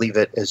want to just leave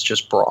it as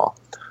just brawl,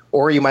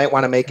 or you might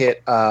want to make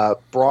it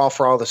brawl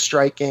for all the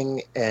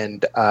striking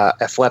and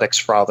athletics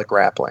for all the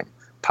grappling.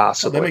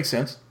 Possibly. That makes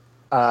sense.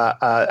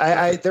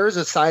 There is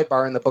a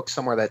sidebar in the book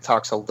somewhere that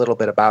talks a little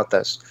bit about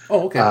this.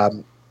 Oh, okay.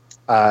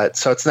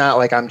 So it's not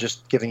like I'm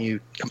just giving you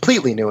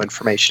completely new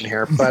information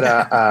here,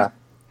 but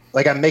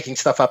like I'm making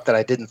stuff up that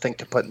I didn't think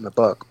to put in the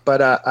book.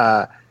 But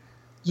I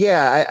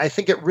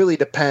think it really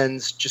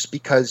depends just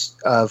because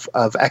of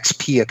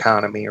XP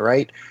economy,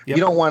 right? Yep.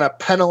 You don't want to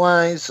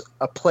penalize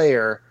a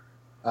player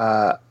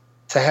to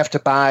have to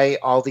buy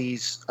all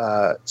these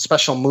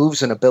special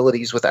moves and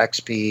abilities with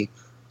XP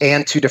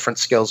and 2 different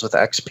skills with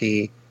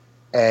XP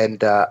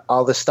and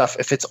all this stuff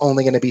if it's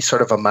only going to be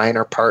sort of a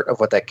minor part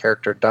of what that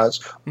character does,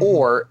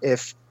 or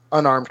if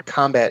unarmed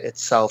combat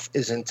itself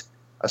isn't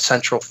a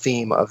central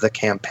theme of the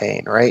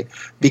campaign, right?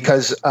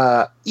 Because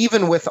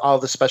even with all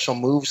the special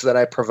moves that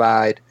I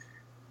provide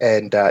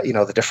and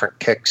the different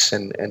kicks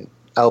and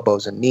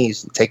elbows and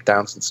knees and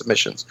takedowns and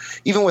submissions,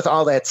 even with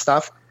all that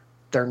stuff,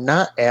 they're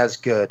not as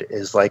good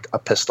as like a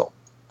pistol.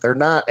 They're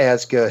not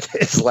as good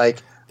as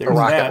like a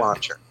rocket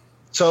launcher.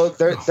 So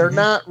they're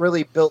not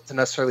really built to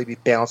necessarily be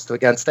balanced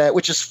against that,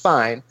 which is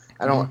fine.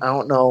 I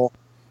don't know.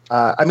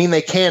 I mean,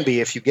 they can be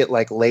if you get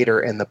like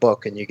later in the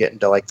book and you get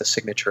into like the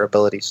signature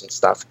abilities and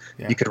stuff.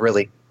 Yeah. You could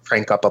really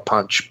crank up a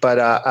punch. But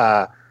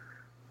I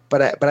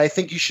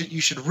think you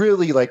should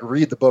really like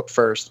read the book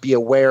first, be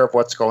aware of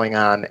what's going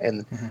on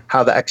and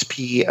how the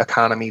XP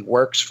economy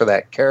works for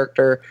that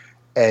character,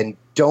 and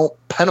don't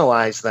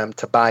penalize them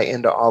to buy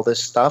into all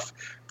this stuff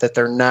that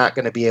they're not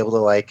going to be able to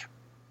like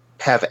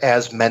have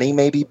as many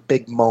maybe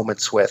big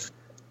moments with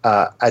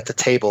at the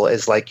table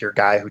as like your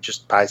guy who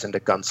just buys into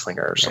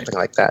Gunslinger or something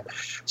like that.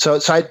 So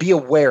I'd be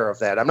aware of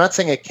that. I'm not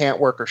saying it can't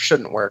work or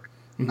shouldn't work,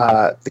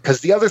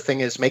 because the other thing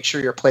is make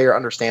sure your player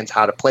understands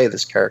how to play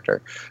this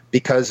character.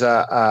 Because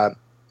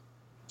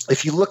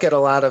if you look at a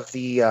lot of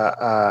the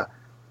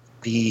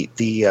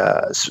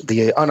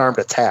unarmed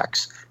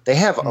attacks, they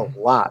have a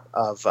lot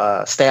of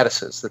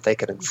statuses that they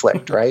can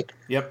inflict, right?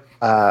 Yep.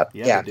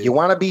 You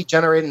want to be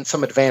generating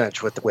some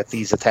advantage with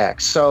these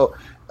attacks. So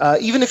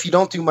even if you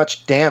don't do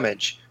much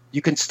damage,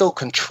 you can still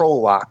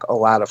control lock a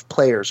lot of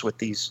players with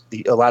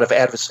a lot of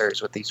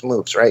adversaries with these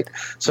moves, right?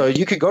 So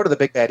you could go to the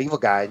big bad evil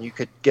guy and you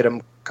could get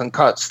him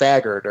concussed,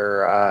 staggered,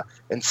 or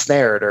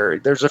ensnared, or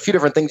there's a few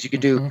different things you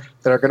could do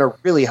that are going to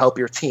really help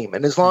your team.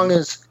 And as long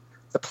as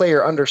the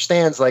player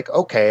understands, like,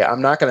 okay,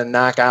 I'm not going to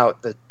knock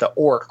out the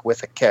orc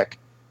with a kick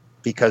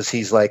because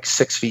he's like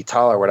 6 feet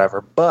tall or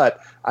whatever, but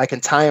I can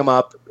tie him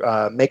up,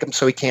 make him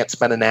so he can't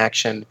spend an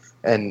action,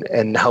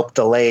 and help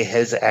delay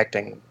his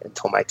acting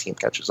until my team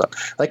catches up.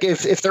 Like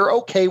if they're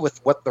okay with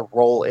what the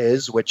role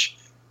is, which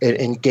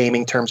in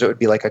gaming terms it would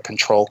be like a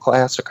control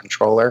class, a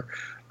controller,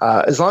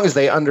 as long as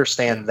they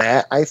understand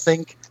that, I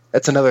think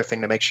that's another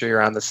thing to make sure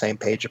you're on the same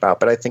page about.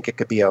 But I think it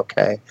could be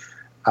okay.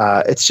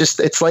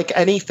 It's like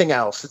anything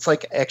else. It's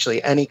like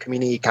actually any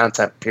community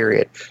content,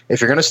 period.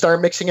 If you're going to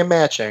start mixing and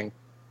matching,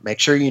 make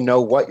sure you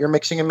know what you're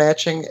mixing and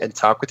matching and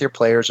talk with your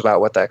players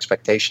about what the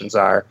expectations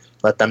are.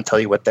 Let them tell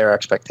you what their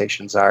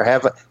expectations are.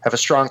 Have a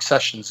strong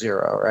session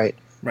 0, right?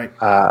 Right.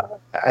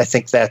 I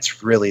think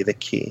that's really the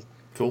key.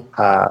 Cool.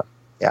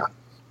 Yeah.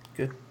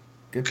 Good.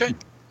 Okay.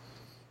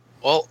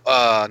 Well,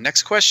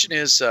 next question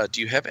is,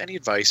 do you have any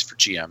advice for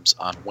GMs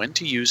on when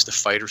to use the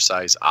fighter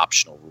size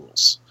optional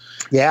rules?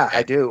 Yeah,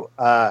 I do.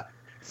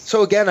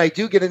 So again, I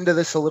do get into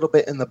this a little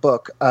bit in the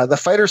book. The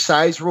fighter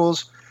size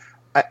rules,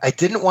 I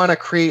didn't want to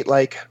create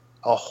like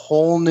a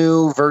whole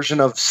new version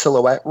of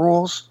silhouette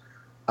rules,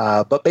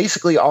 but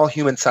basically all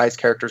human-sized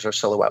characters are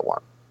silhouette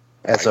 1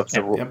 as of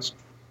the rules,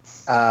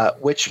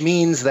 which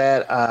means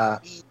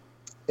that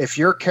if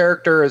your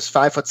character is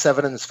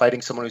 5'7" and is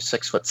fighting someone who's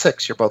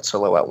 6'6", you're both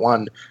silhouette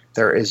 1.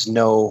 There is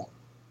no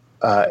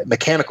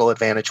mechanical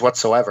advantage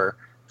whatsoever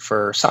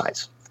for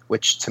size,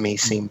 which to me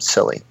seems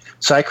silly.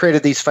 So I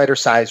created these fighter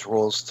size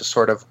rules to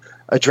sort of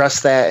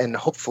address that in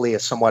hopefully a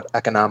somewhat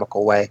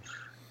economical way,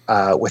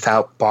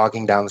 without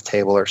bogging down the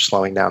table or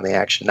slowing down the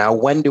action. Now,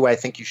 when do I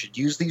think you should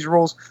use these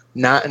rules?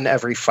 Not in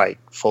every fight,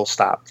 full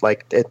stop.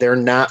 Like, they're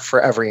not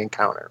for every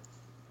encounter.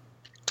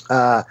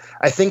 I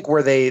think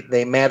where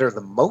they matter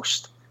the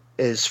most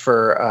is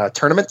for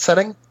tournament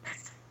setting,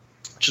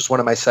 which is one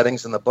of my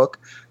settings in the book.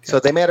 So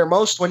they matter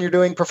most when you're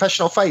doing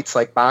professional fights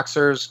like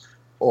boxers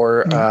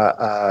or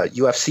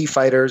UFC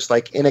fighters,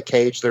 like in a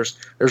cage.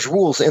 There's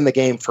rules in the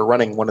game for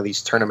running one of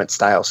these tournament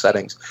style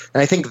settings.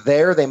 And I think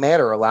there they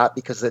matter a lot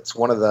because it's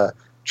one of the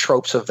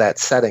tropes of that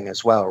setting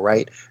as well,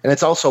 right? And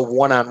it's also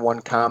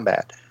one-on-one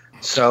combat.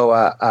 So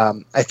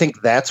I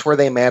think that's where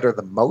they matter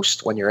the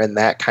most when you're in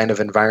that kind of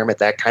environment,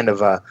 that kind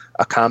of a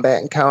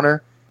combat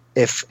encounter.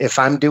 If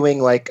I'm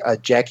doing like a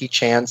Jackie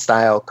Chan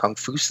style kung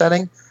fu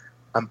setting,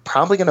 I'm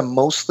probably going to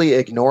mostly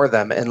ignore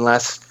them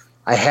unless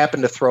I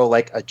happen to throw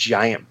like a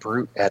giant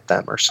brute at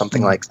them or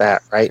something like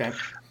that, right? Okay.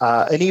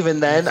 And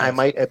even then, I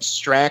might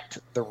abstract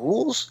the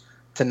rules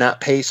to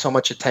not pay so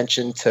much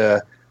attention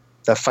to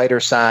the fighter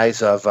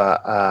size of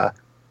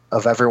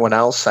everyone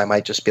else. I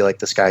might just be like,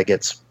 this guy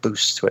gets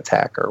boosts to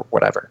attack or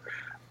whatever.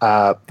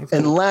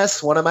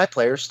 Unless one of my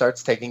players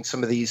starts taking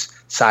some of these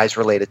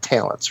size-related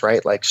talents,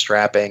 right? Like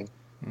strapping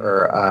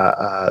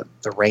or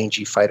the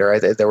rangy fighter.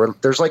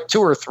 There's like 2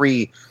 or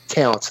 3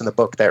 talents in the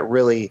book that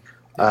really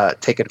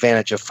take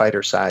advantage of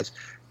fighter size.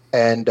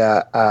 And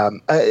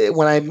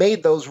when I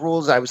made those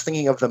rules, I was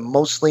thinking of them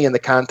mostly in the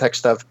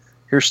context of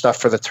here's stuff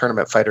for the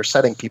tournament fighter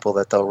setting people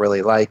that they'll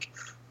really like.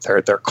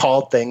 They're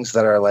called things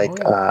that are like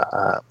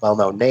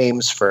well-known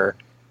names for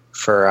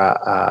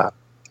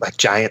like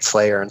Giant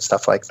Slayer and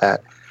stuff like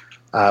that.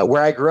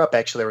 Where I grew up,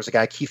 actually, there was a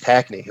guy, Keith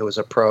Hackney, who was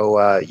a pro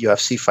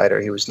UFC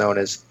fighter. He was known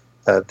as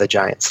the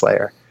Giant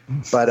Slayer.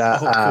 But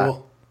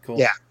cool.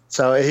 Yeah,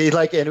 so he it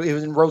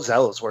was in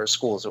Rosellas, where his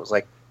schools. It was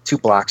like 2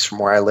 blocks from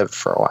where I lived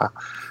for a while.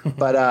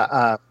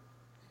 But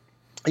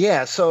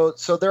yeah, so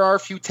there are a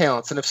few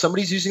talents, and if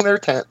somebody's using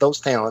those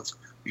talents,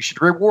 you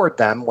should reward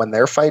them when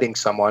they're fighting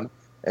someone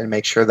and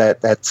make sure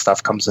that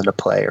stuff comes into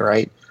play,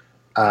 right?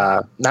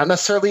 Not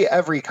necessarily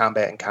every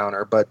combat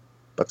encounter, but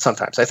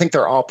sometimes. I think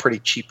they're all pretty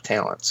cheap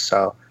talents,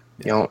 so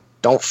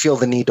don't feel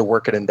the need to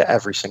work it into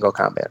every single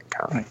combat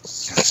encounter.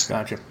 Right.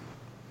 Gotcha.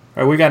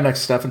 All right, we got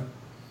next, Stefan.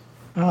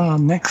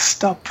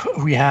 Next up,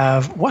 we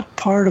have, what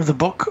part of the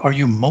book are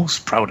you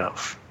most proud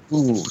of?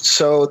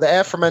 So the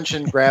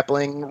aforementioned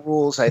grappling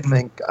rules, I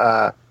think,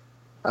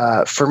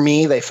 for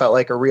me, they felt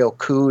like a real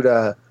coup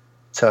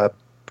to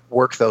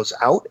work those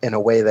out in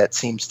a way that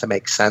seems to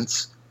make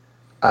sense,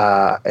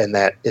 and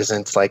that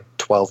isn't like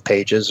 12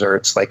 pages or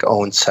it's like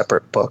own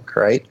separate book,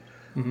 right?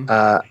 Mm-hmm.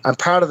 I'm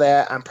proud of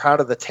that. I'm proud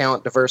of the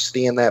talent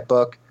diversity in that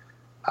book.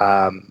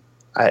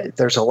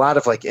 There's a lot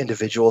of like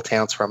individual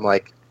talents where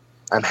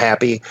I'm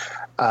happy.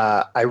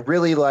 I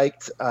really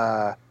liked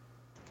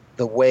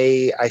the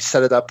way I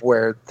set it up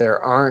where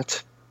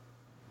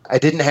I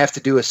didn't have to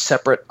do a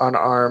separate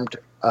unarmed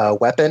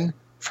weapon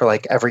for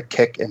like every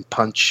kick and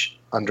punch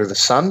under the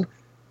sun.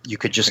 You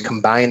could just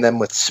combine them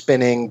with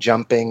spinning,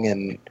 jumping,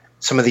 and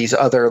some of these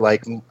other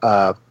like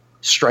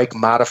strike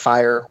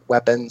modifier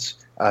weapons,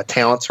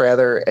 talents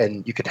rather,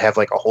 and you could have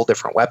like a whole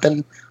different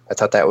weapon. I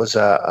thought that was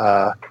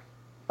a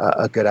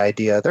good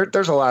idea.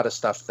 There's a lot of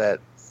stuff that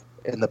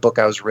in the book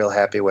I was real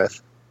happy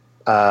with.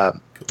 The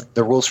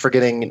rules for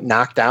getting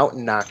knocked out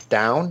and knocked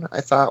down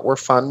I thought were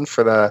fun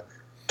for the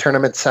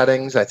tournament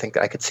settings. I think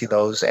I could see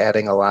those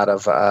adding a lot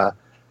of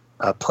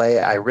play.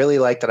 I really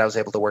liked that I was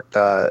able to work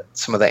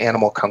some of the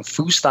animal kung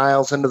fu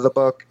styles into the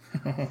book.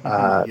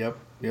 Yep.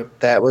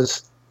 That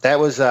was.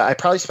 I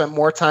probably spent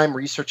more time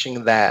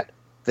researching that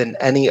than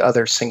any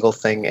other single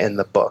thing in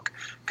the book,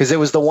 because it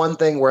was the one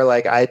thing where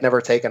like I had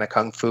never taken a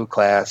kung fu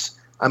class.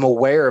 I'm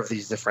aware of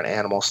these different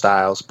animal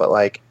styles, but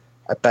like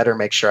I better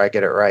make sure I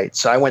get it right.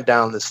 So I went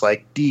down this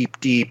like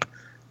deep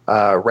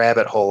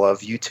rabbit hole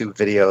of YouTube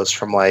videos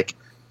from like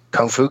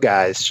kung fu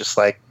guys, just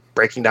like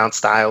breaking down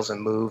styles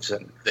and moves,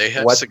 and they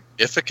have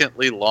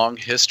significantly long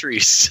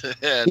histories.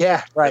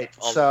 Yeah, right.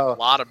 A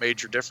lot of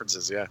major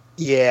differences.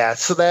 Yeah.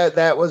 So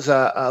that was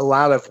a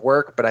lot of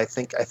work, but I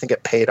think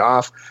it paid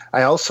off.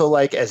 I also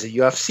like, as a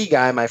UFC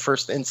guy, my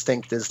first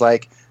instinct is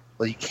like,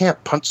 well, you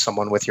can't punch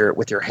someone with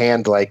your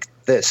hand like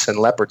this in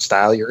leopard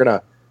style. You're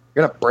gonna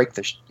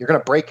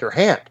break your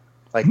hand,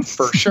 like,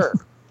 for sure.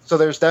 So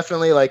there's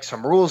definitely like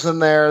some rules in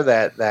there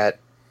that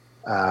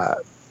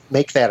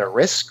make that a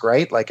risk,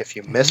 right? Like, if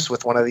you miss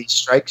with one of these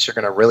strikes, you're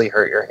going to really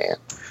hurt your hand.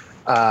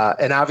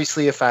 And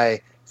obviously, if I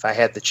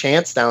had the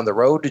chance down the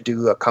road to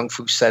do a Kung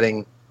Fu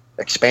setting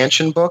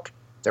expansion book,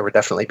 there would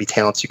definitely be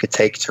talents you could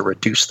take to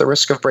reduce the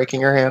risk of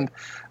breaking your hand.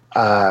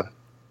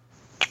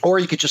 Or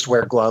you could just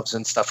wear gloves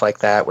and stuff like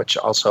that, which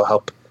also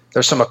help.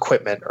 There's some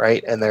equipment,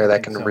 right, in there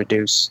that can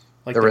reduce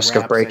the risk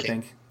of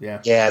breaking.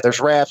 Yeah, there's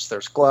wraps,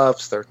 there's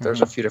gloves,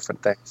 there's a few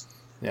different things.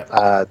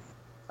 Yeah.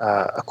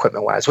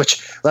 Equipment-wise,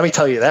 which, let me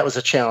tell you, that was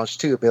a challenge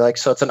too. Be like,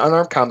 so it's an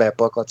unarmed combat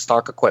book. Let's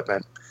talk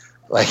equipment.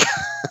 Like,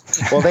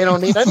 well, they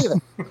don't need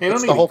anything.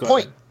 That's the whole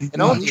point. They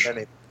don't need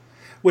anything.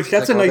 Which,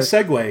 that's a nice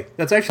segue.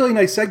 That's actually a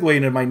nice segue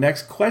into my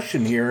next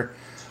question here.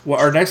 Well,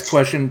 our next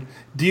question: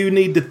 do you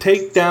need to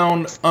take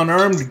down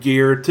unarmed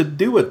gear to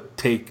do a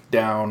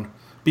takedown?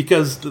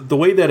 Because the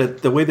way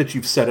that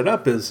you've set it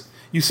up is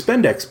you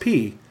spend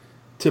XP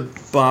to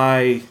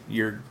buy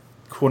your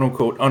quote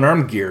unquote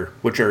unarmed gear,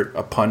 which are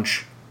a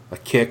punch, a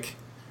kick,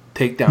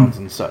 takedowns,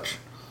 and such.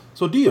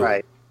 So do you?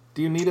 Right.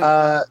 Do you need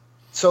it?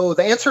 So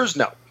the answer is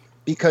no,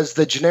 because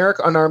the generic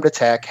unarmed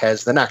attack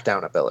has the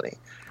knockdown ability.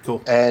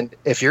 Cool. And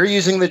if you're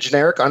using the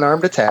generic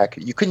unarmed attack,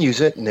 you can use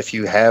it, and if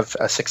you have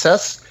a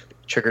success,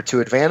 trigger to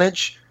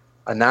advantage,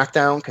 a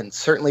knockdown can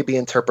certainly be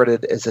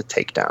interpreted as a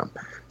takedown.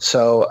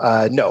 So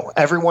no,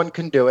 everyone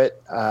can do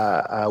it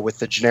with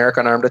the generic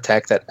unarmed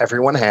attack that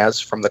everyone has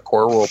from the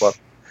core rulebook.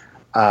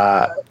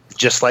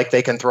 Just like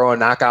they can throw a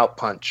knockout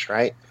punch,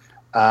 right?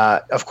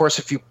 Of course,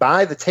 if you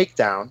buy the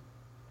takedown,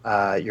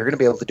 you're going to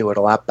be able to do it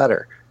a lot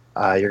better.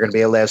 You're going to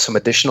be able to have some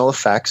additional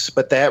effects,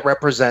 but that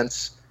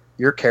represents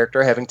your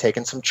character having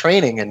taken some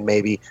training in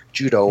maybe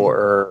judo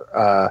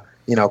or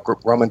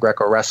Roman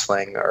Greco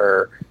wrestling,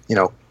 or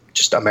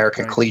just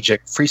American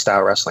collegiate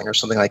freestyle wrestling or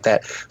something like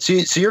that. So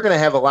you're going to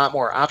have a lot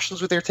more options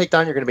with your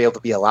takedown. You're going to be able to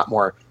be a lot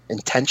more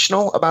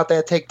intentional about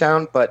that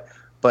takedown, but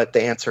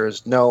the answer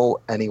is no.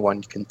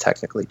 Anyone can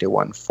technically do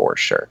one for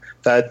sure.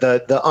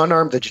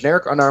 The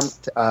generic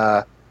unarmed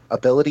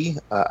ability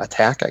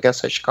attack, I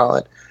guess I should call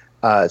it.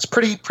 It's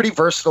pretty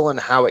versatile in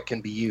how it can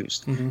be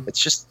used. Mm-hmm.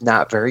 It's just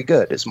not very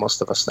good, as most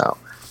of us know,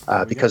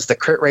 because the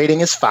crit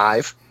rating is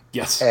 5.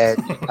 Yes. And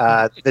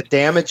the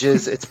damage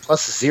is it's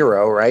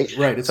 +0, right?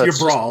 Right. It's your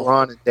brawl.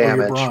 Brawn and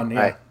damage. Your brawn, yeah.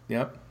 Right?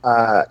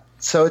 Yep.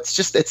 So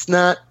it's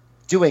not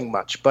doing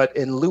much, but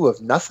in lieu of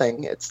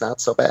nothing, it's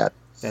not so bad.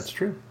 That's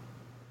true.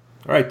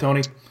 All right,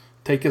 Tony,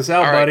 take us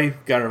out, buddy.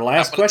 Got our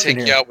last question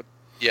here.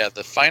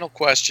 The final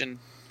question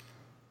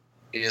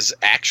is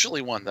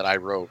actually one that I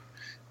wrote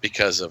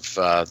because of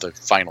the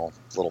final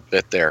little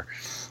bit there.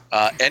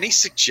 Any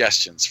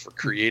suggestions for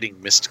creating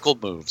mystical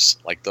moves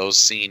like those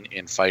seen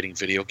in fighting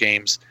video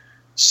games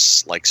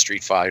like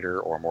Street Fighter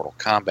or Mortal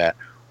Kombat,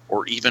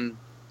 or even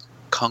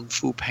Kung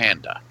Fu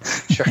Panda?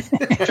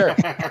 Sure.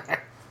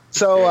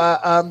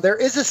 So there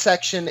is a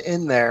section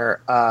in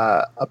there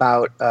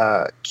about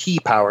ki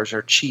powers,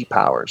 or chi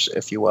powers,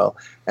 if you will.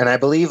 And I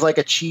believe like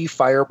a chi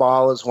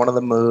fireball is one of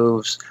the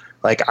moves.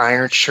 Like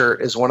Iron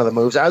Shirt is one of the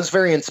moves. I was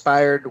very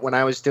inspired when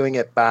I was doing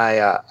it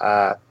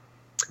by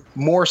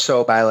more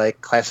so by like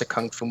classic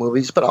Kung Fu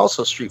movies, but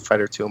also Street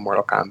Fighter 2 and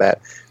Mortal Kombat.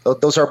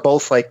 Those are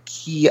both like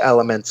key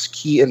elements,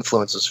 key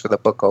influences for the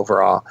book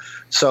overall.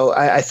 So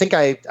I think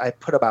I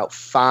put about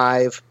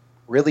 5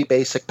 really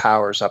basic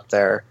powers up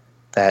there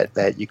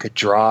that you could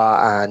draw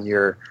on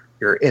your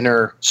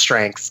inner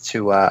strength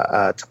to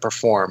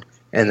perform.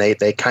 And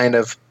they kind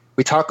of,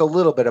 we talk a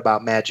little bit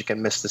about magic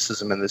and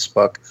mysticism in this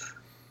book.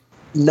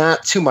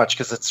 Not too much,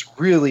 because it's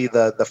really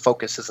the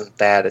focus isn't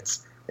that.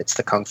 It's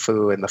the Kung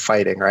Fu and the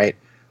fighting, right?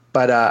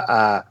 But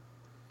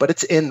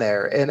it's in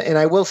there. And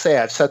I will say,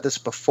 I've said this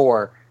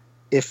before,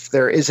 if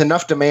there is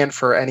enough demand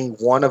for any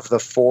one of the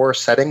 4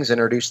 settings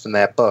introduced in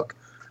that book,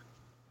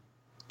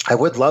 I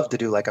would love to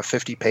do like a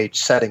 50-page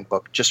setting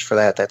book just for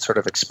that. That sort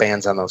of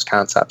expands on those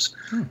concepts.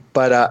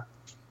 But,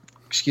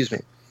 excuse me.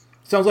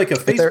 Sounds like a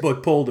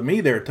Facebook poll to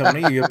me there,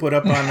 Tony. You put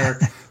up on our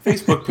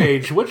Facebook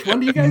page, which one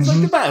do you guys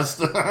like the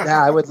best?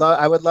 Yeah, I would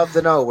love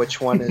to know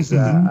which one is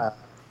of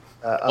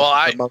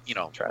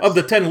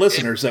the 10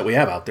 listeners that we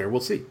have out there.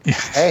 We'll see.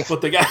 Hey,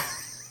 what they got.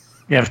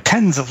 You have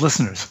tens of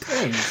listeners.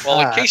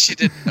 Well, in case you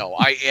didn't know,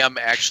 I am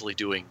actually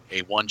doing a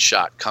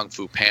one-shot Kung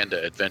Fu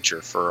Panda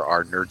adventure for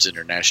our Nerds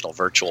International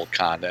Virtual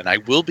Con, and I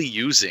will be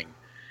using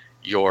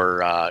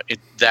your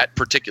that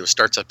particular,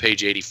 starts on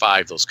page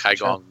 85, those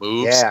Kaigong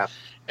moves,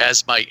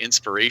 as my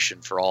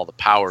inspiration for all the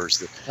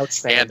powers,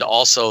 and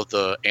also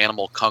the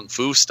animal Kung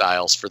Fu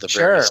styles for the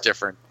various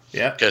different.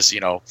 Yeah. Because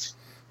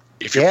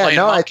if you're playing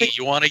monkey,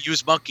 you want to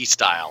use monkey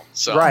style.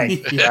 So.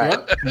 Right.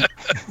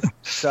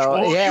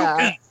 So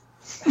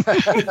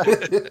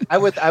I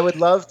would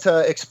love to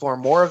explore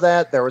more of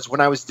that. There was,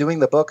 when I was doing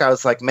the book, I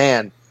was like,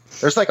 man,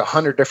 there's like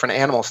 100 different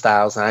animal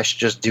styles, and I should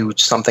just do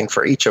something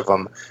for each of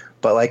them.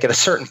 But like at a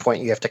certain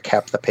point, you have to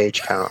cap the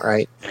page count,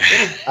 right?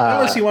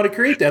 Unless you want to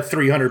create that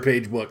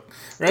 300-page book,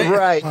 right?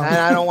 Right, and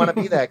I don't want to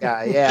be that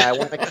guy. Yeah, I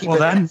want to keep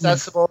it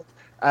accessible.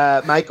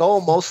 My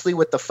goal, mostly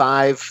with the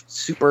 5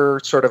 super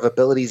sort of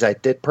abilities I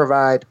did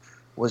provide,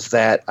 was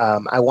that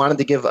I wanted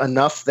to give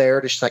enough there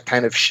to just like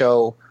kind of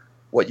show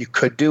what you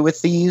could do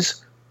with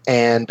these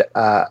and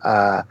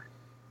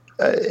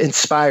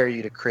inspire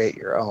you to create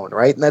your own,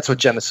 right? And that's what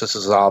Genesis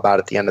is all about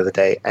at the end of the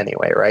day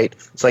anyway, right?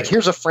 It's like,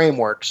 here's a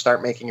framework,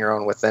 start making your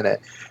own within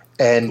it.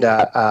 And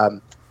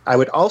I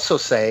would also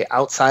say,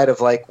 outside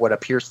of like what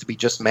appears to be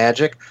just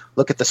magic,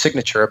 look at the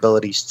signature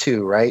abilities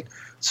too, right?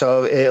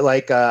 So it,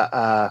 like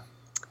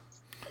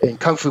in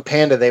Kung Fu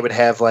Panda, they would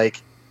have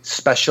like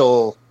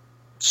special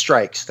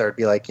strikes. There'd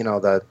be like,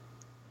 the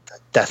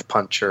death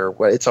punch, or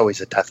what, it's always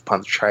a death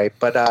punch, right?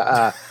 But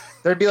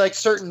there'd be like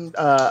certain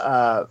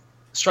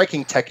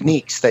striking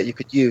techniques that you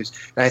could use,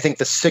 and I think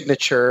the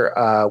signature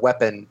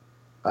weapon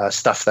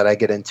stuff that I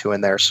get into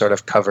in there sort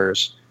of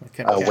covers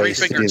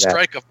ways to do that.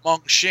 Strike of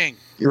Mong Xing.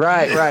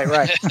 Right,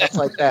 stuff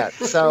like that.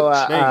 So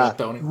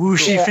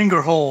Wuxi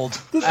finger hold.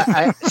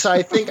 So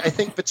I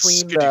think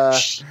between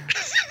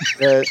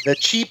the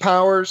chi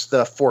powers,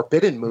 the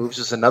forbidden moves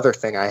is another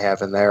thing I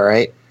have in there,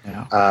 right?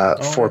 Yeah.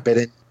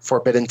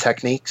 Forbidden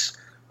techniques.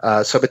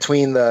 So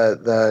between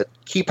the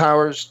chi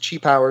powers,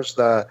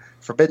 the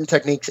forbidden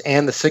techniques,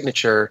 and the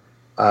signature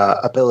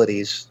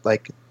abilities,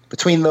 like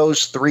between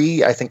those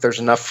 3, I think there's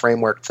enough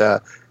framework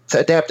to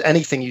adapt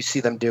anything you see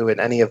them do in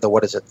any of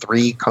the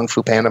 3 Kung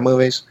Fu Panda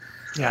movies.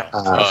 Yeah,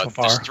 so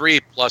far. There's 3,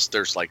 plus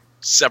there's like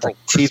several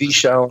TV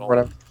show or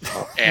whatever.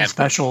 And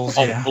specials.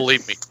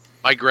 Believe me,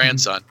 my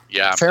grandson.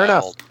 Yeah, fair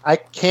enough. Old. I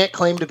can't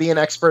claim to be an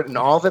expert in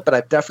all of it, but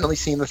I've definitely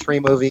seen the 3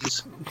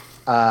 movies.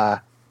 I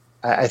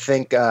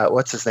think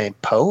what's his name?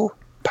 Poe.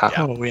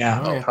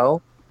 Yeah.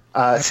 Poe.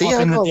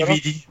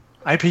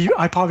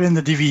 I pop in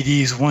the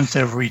DVDs once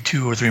every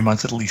 2 or 3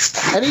 months at least.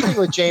 Anything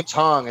with James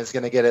Hong is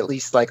going to get at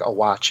least like a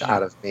watch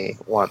out of me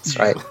once,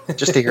 right?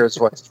 Just to hear his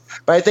voice.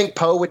 But I think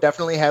Poe would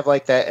definitely have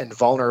like that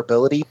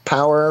invulnerability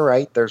power,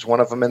 right? There's one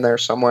of them in there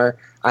somewhere.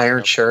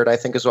 Iron Shirt, I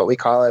think is what we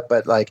call it.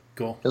 But like,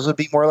 cool. This would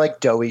be more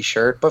like Doughy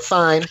Shirt, but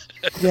fine.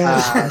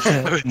 Yeah,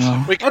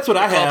 that's what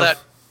I have.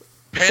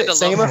 Panda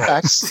same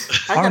effects.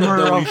 I got a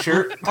Doughy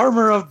Shirt.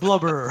 Armor of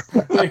blubber.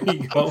 There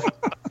you go.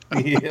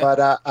 Yeah.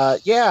 But I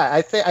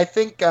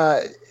think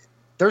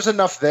there's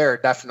enough there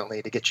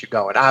definitely to get you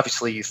going.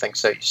 Obviously, you think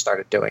so. You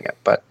started doing it,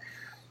 but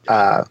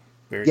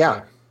Very yeah.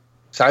 Cool.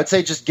 So I'd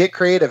say just get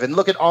creative and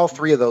look at all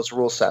 3 of those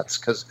rule sets,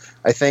 because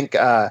I think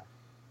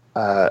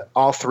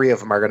all 3 of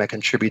them are going to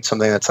contribute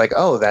something that's like,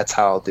 oh, that's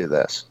how I'll do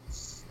this.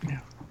 Yeah.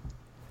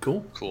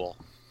 Cool.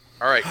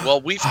 All right.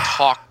 Well, we've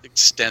talked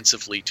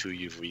extensively to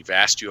you. We've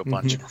asked you a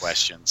bunch of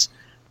questions.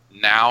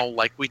 Now,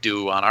 like we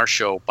do on our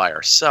show by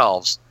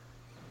ourselves,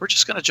 we're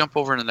just going to jump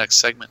over in the next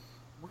segment.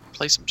 We're going to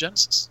play some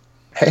Genesis.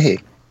 Hey.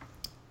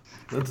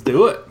 Let's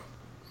do it.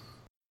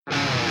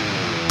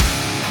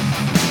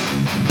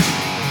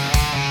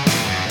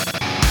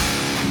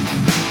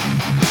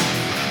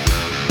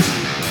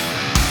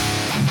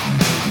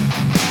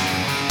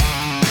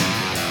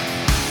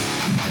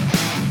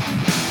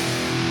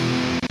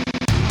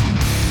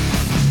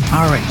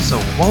 All right, so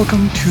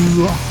welcome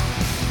to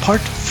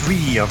part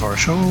 3 of our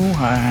show,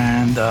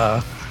 and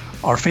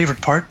our favorite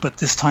part, but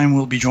this time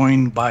we'll be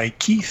joined by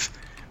Keith,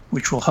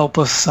 which will help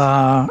us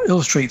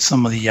illustrate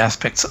some of the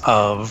aspects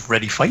of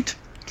Ready Fight,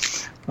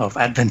 of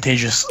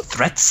advantageous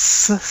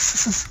threats.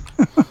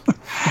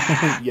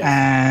 Yes.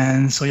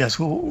 And so, yes,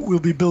 we'll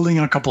be building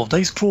a couple of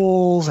dice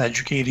pools,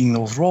 educating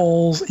those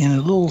rolls in a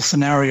little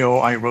scenario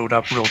I wrote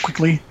up real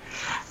quickly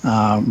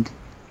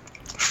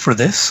for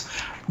this.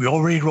 We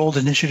already rolled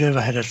initiative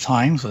ahead of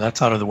time, so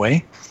that's out of the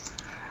way.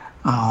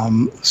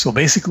 So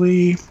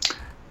basically,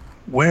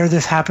 where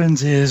this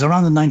happens is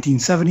around the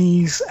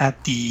 1970s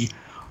at the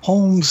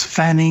Holmes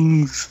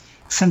Fannings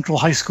Central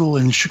High School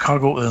in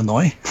Chicago,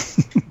 Illinois.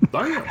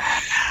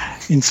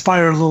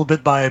 Inspired a little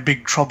bit by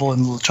Big Trouble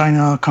in Little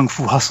China, Kung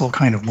Fu Hustle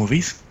kind of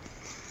movies.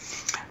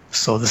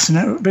 So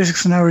the basic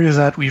scenario is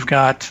that we've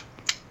got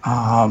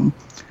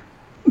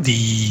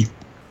the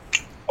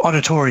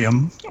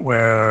auditorium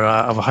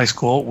of a high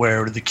school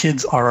where the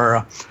kids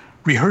are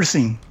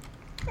rehearsing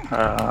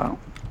a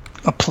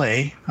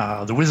play,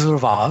 The Wizard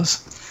of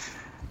Oz,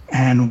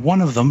 and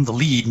one of them, the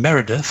lead,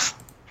 Meredith,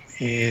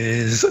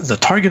 is the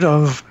target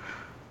of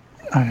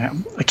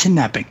a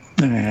kidnapping.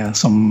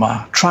 Some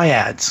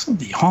triads,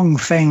 the Hong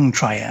Feng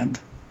triad,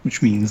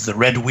 which means the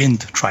Red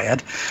Wind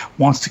triad,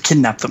 wants to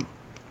kidnap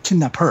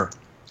her.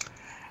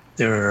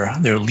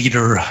 Their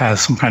leader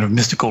has some kind of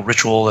mystical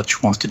ritual that she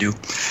wants to do.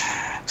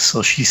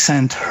 So she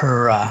sent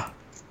her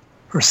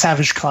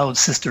Savage Cloud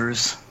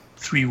sisters,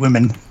 3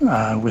 women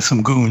with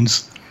some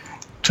goons,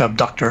 to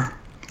abduct her.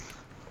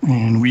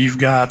 And we've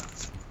got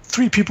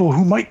 3 people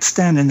who might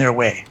stand in their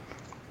way.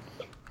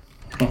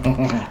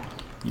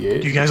 Yeah.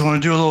 Do you guys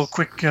want to do a little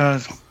quick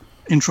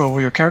intro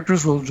of your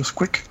characters? We'll just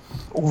quick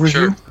overview.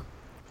 Sure.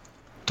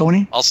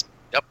 Tony?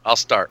 I'll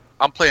start.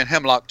 I'm playing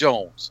Hemlock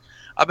Jones.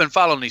 I've been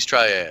following these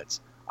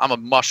triads. I'm a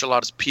martial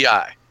artist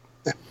PI.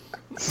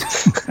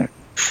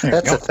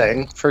 That's a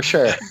thing, for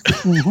sure.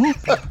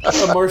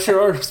 A martial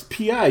arts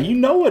PI. You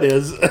know it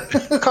is.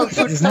 Kung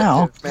Fu Is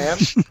now. detective, man.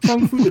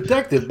 Kung Fu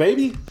detective,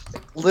 baby.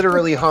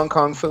 Literally Hong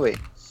Kong Fooey.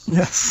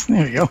 Yes,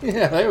 there you go.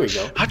 Yeah, there we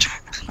go.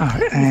 All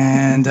right,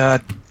 and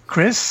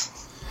Chris?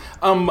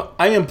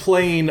 I am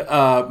playing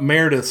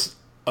Meredith's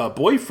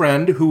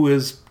boyfriend, who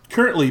is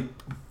currently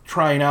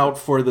trying out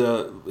for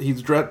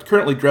he's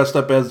currently dressed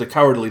up as the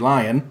Cowardly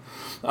Lion,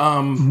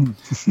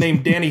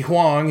 named Danny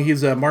Huang.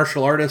 He's a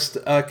martial artist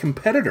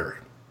competitor.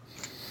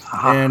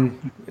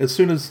 And as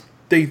soon as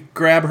they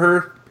grab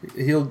her,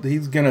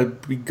 he's going to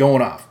be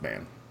going off,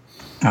 man.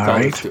 All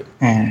right.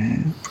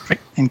 And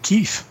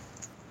Keith?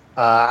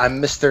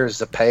 I'm Mr.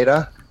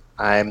 Zepeda.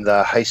 I'm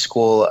the high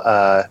school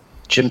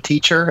gym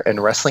teacher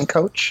and wrestling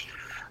coach.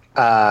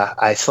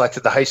 I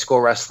selected the high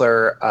school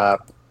wrestler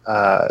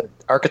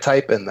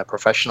archetype in the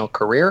professional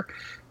career,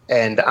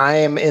 and I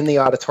am in the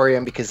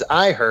auditorium because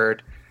I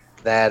heard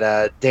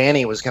that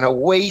Danny was going to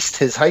waste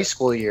his high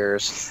school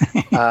years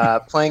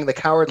playing the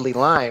Cowardly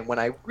Lion when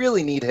I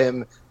really need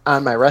him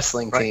on my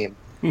wrestling team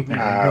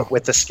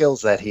with the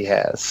skills that he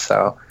has.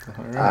 So,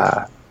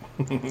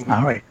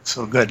 all right,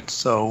 so good.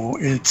 So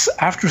it's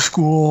after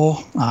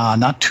school,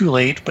 not too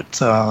late, but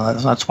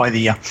that's why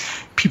the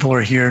people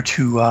are here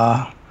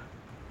to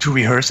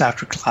rehearse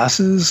after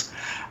classes.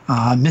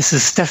 Mrs.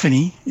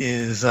 Stephanie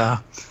is the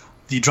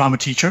drama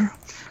teacher,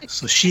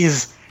 so she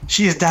is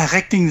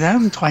directing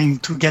them, trying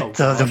to get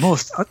the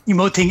most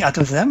emoting out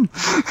of them.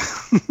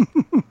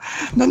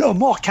 No,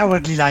 more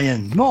Cowardly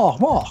Lion, more.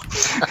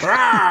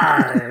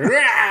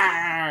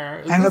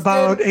 And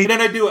about and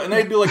then I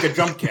do like a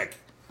jump kick.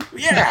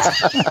 Yeah.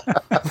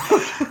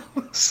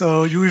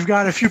 So we've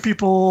got a few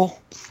people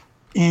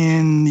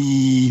in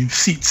the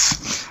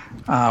seats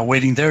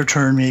waiting their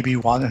turn, maybe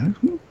while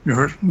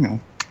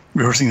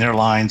rehearsing their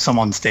lines. Some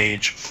on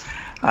stage.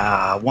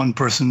 One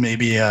person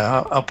maybe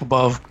up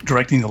above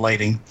directing the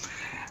lighting,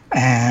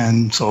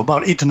 and so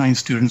about 8 to 9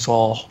 students,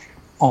 all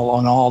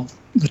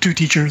the 2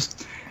 teachers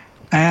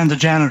and the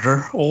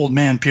janitor, old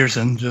man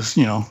Pearson, just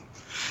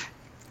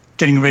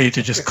getting ready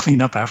to just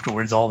clean up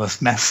afterwards all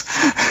this mess.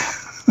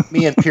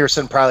 Me and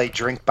Pearson probably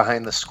drink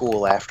behind the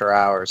school after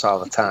hours all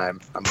the time.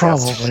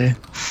 Probably.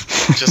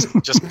 Just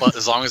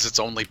as long as it's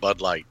only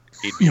Bud Light,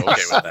 he'd be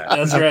okay with that.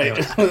 That's right.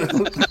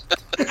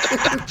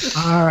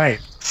 All right,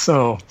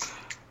 so.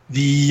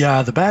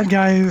 The bad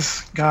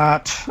guys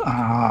got,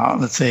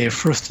 let's say,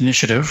 first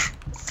initiative,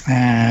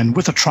 and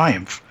with a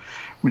triumph,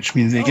 which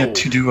means they get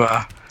to do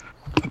a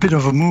bit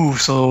of a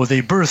move. So they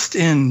burst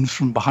in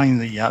from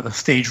behind the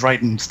stage right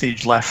and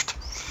stage left,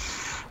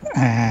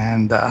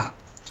 and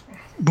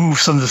move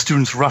some of the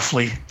students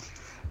roughly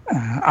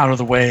out of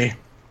the way.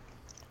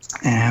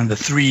 And the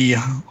three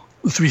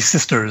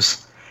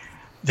sisters,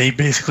 they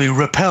basically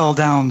rappel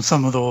down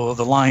some of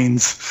the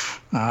lines,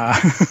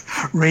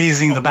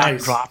 raising the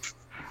backdrop. Nice.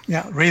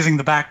 Yeah, raising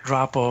the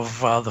backdrop of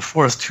the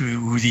forest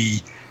to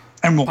the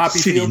Emerald Poppy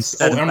City. Fields?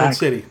 Oh, Emerald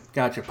City.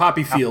 Gotcha.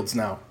 Poppy Fields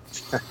now.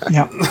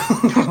 Yeah.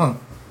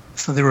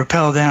 So they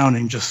rappel down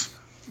and just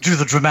do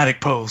the dramatic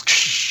pose.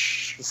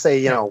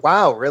 Say,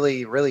 wow,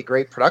 really, really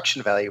great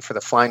production value for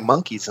the flying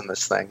monkeys in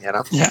this thing,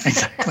 Yeah,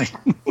 exactly.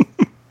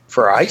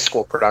 For a high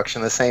school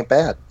production, this ain't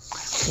bad.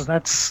 So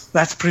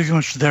that's pretty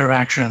much their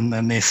action,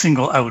 and they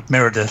single out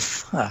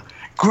Meredith.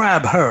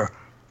 Grab her.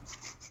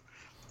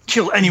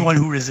 Kill anyone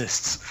who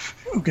resists.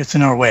 Who gets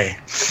in our way?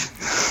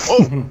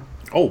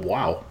 Oh,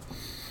 wow.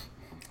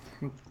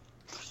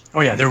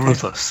 Oh yeah, they're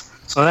ruthless.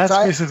 So that's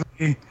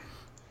basically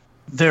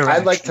their.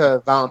 I'd like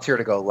to volunteer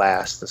to go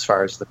last as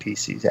far as the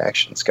PC's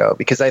actions go,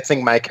 because I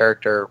think my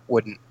character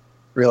wouldn't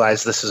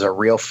realize this is a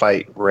real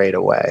fight right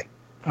away.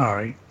 All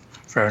right,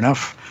 fair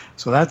enough.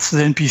 So that's the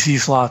NPC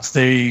slots.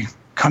 They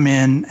come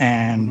in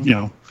and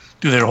do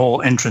their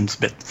whole entrance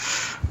bit.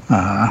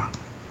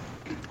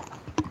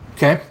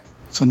 Okay.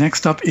 So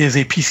next up is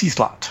a PC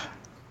slot.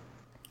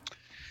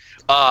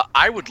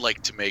 I would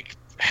like to make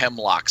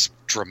Hemlock's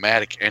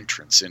dramatic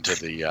entrance into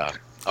the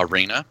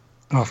arena.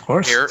 Of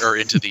course. Or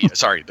into the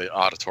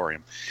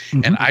auditorium.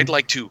 Mm-hmm. And I'd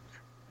like to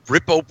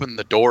rip open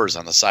the doors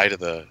on the side of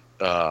the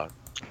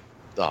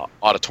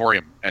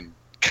auditorium and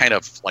kind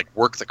of like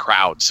work the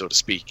crowd, so to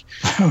speak.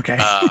 Okay.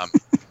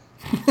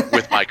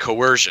 With my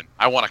coercion.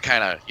 I want to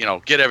kind of,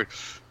 get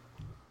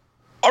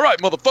all right,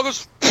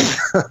 motherfuckers.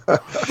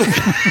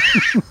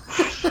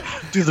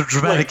 Do the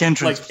dramatic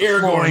entrance. Like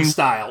Aragorn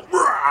style.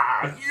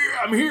 Yeah,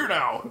 I'm here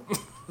now.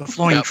 The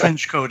flowing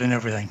trench coat and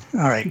everything.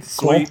 All right.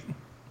 Sweet.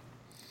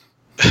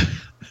 Cool.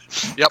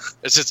 Yep.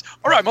 It's just,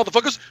 all right,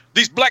 motherfuckers.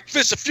 These black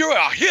fists of fury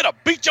are here to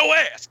beat your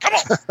ass. Come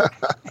on.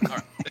 All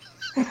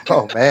right.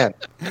 Oh, man.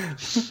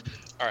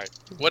 All right.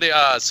 What?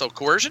 So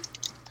coercion?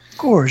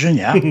 Coercion,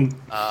 yeah.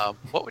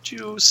 What would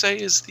you say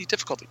is the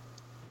difficulty?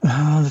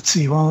 Let's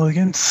see. Well,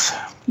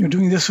 you're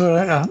doing this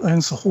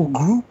against the whole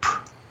group.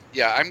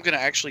 Yeah, I'm going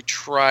to actually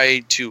try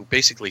to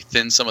basically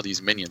thin some of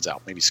these minions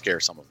out, maybe scare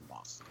some of them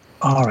off.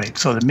 All right,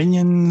 so the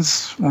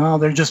minions, well,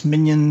 they're just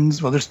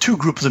minions. Well, there's 2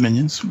 groups of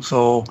minions,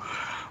 so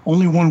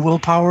only 1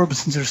 willpower, but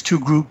since there's 2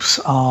 groups,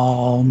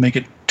 I'll make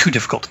it 2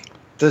 difficulty.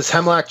 Does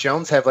Hemlock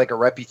Jones have like a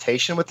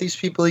reputation with these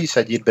people? You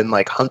said you'd been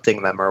like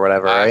hunting them or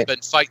whatever, right? I've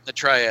been fighting the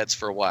triads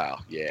for a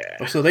while. Yeah.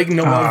 Oh, so they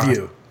know of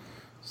you.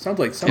 Sounds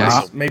like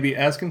somebody's maybe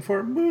asking for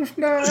a boost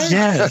die.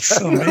 Yes,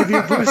 so maybe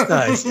a boost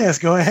dice. Yes,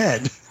 go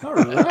ahead. All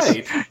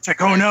right. It's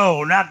like, oh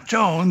no, not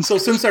Jones. So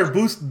since our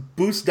boost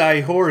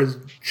die whore is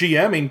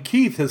GMing,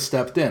 Keith has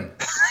stepped in.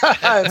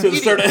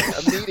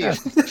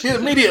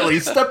 Immediately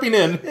stepping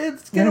in.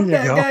 It's gonna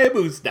that guy a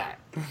boost die.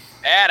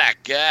 Atta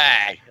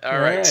guy. All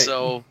right.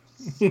 So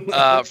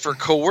for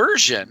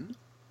coercion,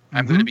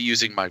 I'm going to be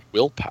using my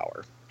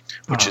willpower,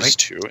 which is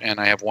 2, and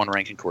I have 1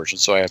 rank in coercion.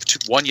 So I have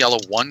 1 yellow,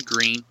 1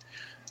 green,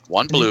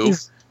 1 blue.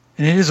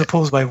 And it is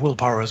opposed by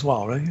willpower as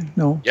well, right?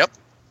 No. Yep.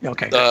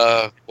 Okay.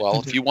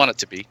 Well, if you want it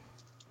to be,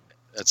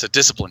 it's a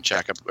discipline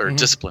check, or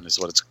discipline is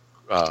what it's.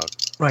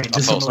 Right,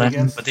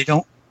 discipline, but they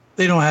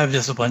don't have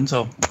discipline,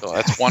 so. So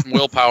that's 1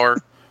 willpower,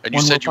 and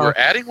you said you were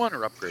adding 1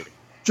 or upgrading.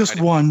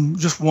 Just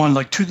one,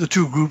 like the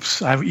 2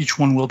 groups. I have each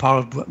 1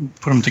 willpower. Put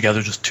them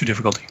together, just 2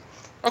 difficulty.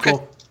 Okay.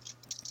 Cool.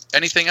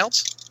 Anything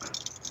else?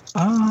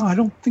 I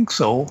don't think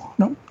so.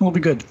 No, we'll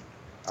be good.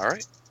 All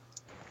right.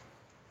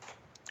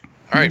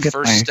 All right,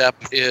 first step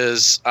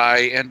is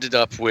I ended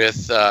up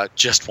with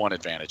just 1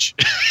 advantage.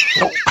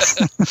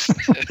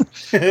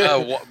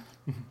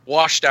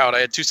 Washed out. I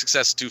had 2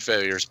 successes, 2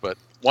 failures, but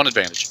 1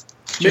 advantage.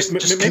 Just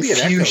maybe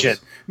confusion.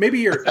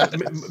 Maybe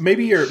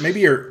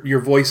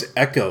your voice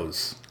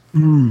echoes.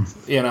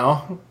 You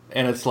know,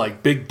 and it's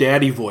like Big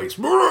Daddy voice.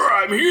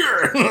 I'm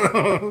here.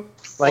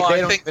 Like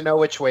they don't even know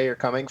which way you're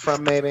coming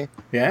from. Maybe.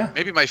 Yeah.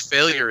 Maybe my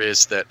failure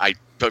is that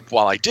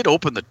while I did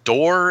open the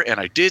door and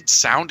I did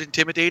sound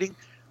intimidating,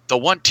 the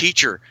one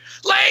teacher,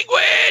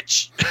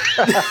 language,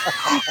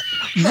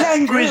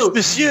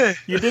 monsieur.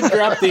 You did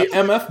drop the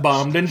MF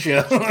bomb, didn't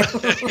you?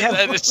 and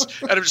I'm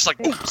just like,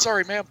 oh,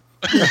 sorry, ma'am.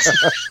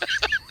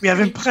 We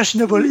have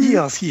impressionable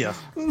ears here.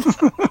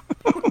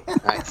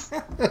 Nice.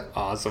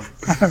 Awesome.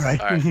 All right.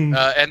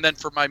 And then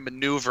for my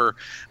maneuver,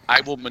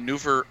 I will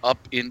maneuver up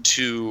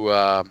into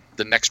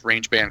the next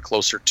range band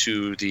closer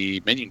to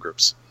the minion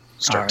groups.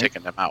 Start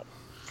taking them out.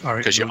 All right.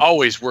 Because you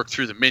always work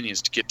through the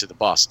minions to get to the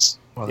bosses.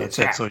 Well, that's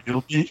it. So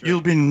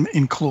you'll be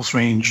in close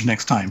range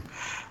next time.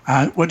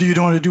 What do you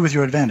want to do with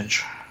your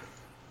advantage?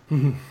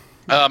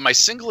 My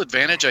single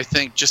advantage, I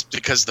think, just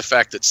because the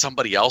fact that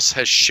somebody else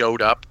has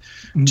showed up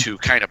to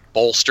kind of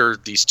bolster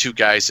these 2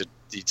 guys and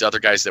these other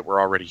guys that were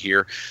already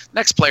here.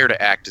 Next player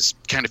to act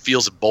kind of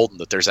feels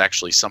emboldened that there's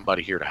actually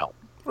somebody here to help.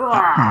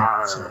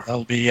 So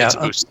that'll be it's a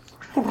boost.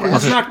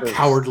 It's not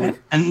cowardly.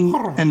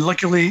 And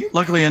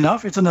luckily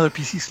enough, it's another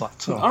PC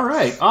slot. So all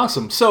right,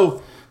 awesome.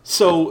 So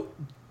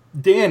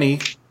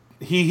Danny,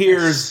 he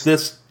hears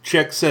this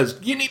chick says,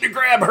 "You need to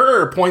grab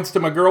her," points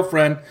to my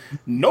girlfriend.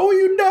 "No,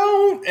 you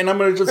don't." And I'm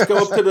going to just go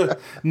up to the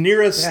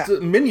nearest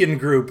minion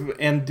group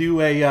and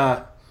do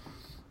a...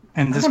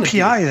 and this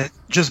PI that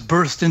just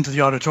burst into the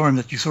auditorium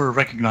that you sort of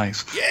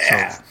recognize.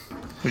 Yeah.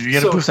 So you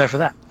get a boost die for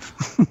that.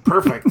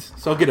 Perfect.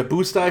 So I'll get a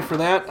boost die for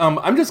that.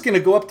 I'm just going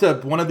to go up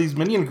to one of these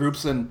minion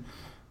groups and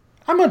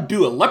I'm going to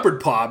do a leopard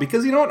paw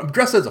because, you know what? I'm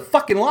dressed as a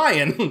fucking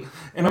lion.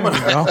 And I'm going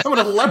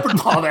to leopard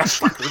paw that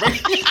fucker.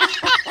 Right?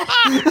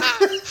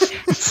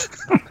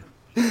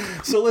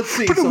 So let's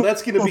see. So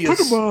that's going to be Put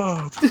him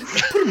up.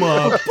 Put him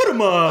up. Put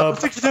him up.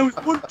 Take you down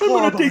with one I'm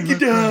going to take you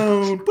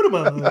down. Put him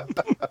up.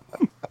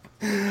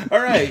 All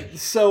right.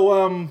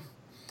 So,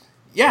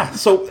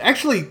 So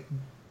actually,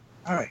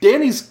 all right.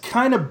 Danny's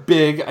kind of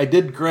big. I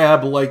did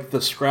grab like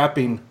the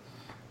scrapping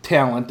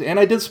talent, and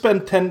I did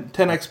spend 10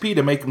 XP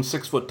to make him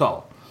 6 foot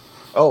tall.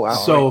 Oh wow!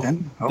 So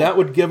that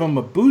would give him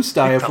a boost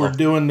die if we're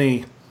doing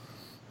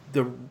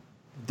the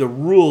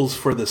rules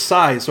for the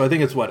size. So I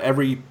think it's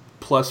every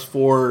plus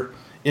 4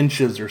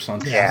 inches or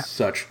something. Yeah.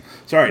 Such.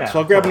 So all right. So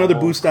I'll grab another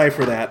boost die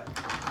for that.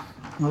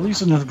 Well, at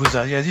least another boost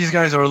die. Yeah, these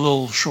guys are a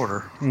little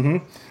shorter. Mm-hmm.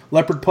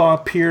 Leopard paw,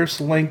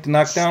 pierce, linked,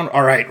 knockdown.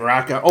 All right,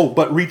 rock out. Oh,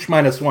 but reach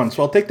 -1,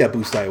 so I'll take that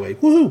boost die away.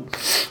 Woohoo!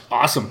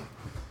 Awesome.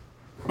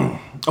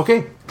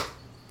 Okay,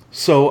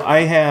 so I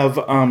have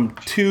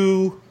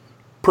 2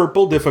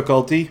 purple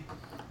difficulty.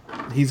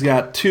 He's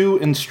got 2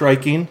 in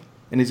striking,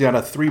 and he's got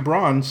a 3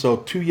 bronze. So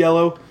 2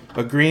 yellow,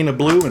 a green, a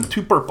blue, and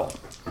 2 purple.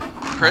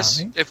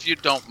 Chris, if you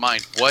don't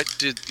mind, why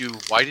did you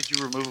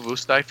remove a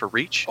boost die for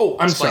reach? Oh,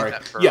 I'm Explain sorry.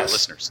 That for Yes, our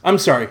listeners. I'm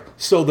sorry.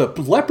 So the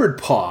leopard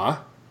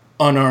paw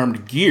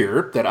unarmed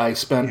gear that I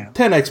spent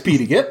 10 XP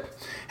to get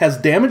has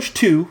damage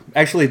 2.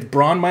 Actually, it's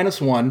brawn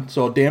 -1,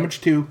 so damage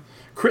 2,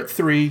 crit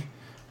 3,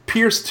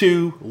 pierce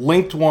 2,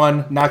 linked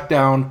 1,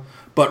 knockdown,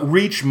 but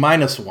reach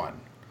 -1.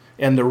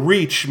 And the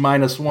reach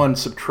 -1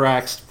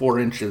 subtracts 4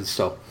 inches,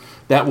 so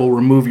that will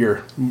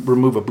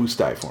remove a boost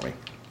die for me.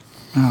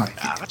 All right.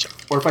 Gotcha.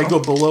 Or if I go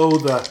below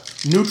the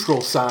neutral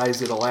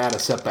size, it'll add a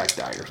setback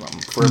die or something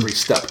for every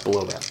step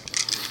below that.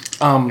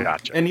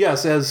 Gotcha. And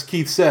yes, as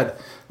Keith said,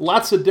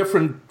 lots of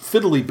different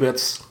fiddly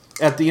bits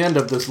at the end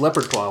of this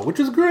leopard claw, which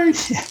is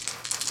great.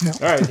 Yeah.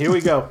 All right, here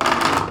we go.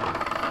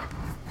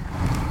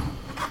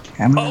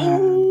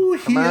 Oh,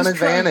 Come on,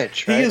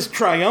 advantage. He is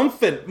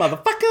triumphant,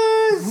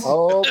 motherfuckers.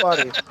 Oh,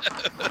 buddy.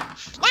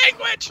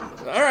 Language!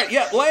 All right,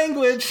 yeah,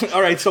 language.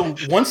 All right, so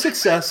 1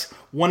 success,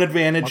 1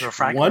 advantage,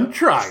 Motherfucker. 1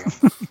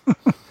 triumph.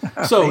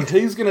 So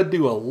he's going to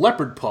do a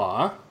leopard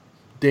paw.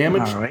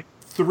 Damage, All right.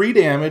 3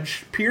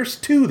 damage. Pierce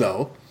 2,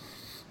 though,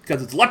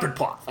 because it's leopard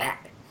paw.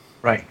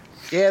 Right.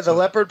 Yeah, the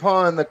leopard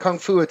paw and the kung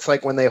fu, it's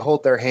like when they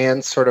hold their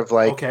hands sort of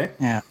like Okay.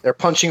 Yeah. they're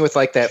punching with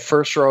like that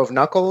first row of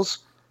knuckles,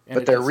 And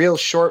but it they're is- real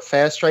short,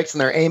 fast strikes,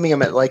 and they're aiming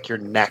them at like your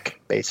neck,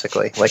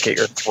 basically, like at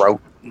your throat.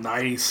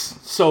 Nice.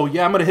 So,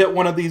 yeah, I'm going to hit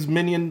one of these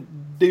minion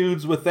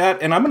dudes with that,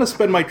 and I'm going to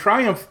spend my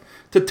triumph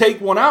to take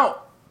one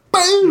out.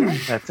 Boom!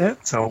 That's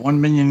it. So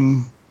 1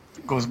 minion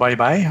goes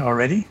bye-bye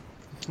already.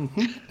 You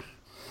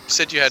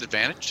said you had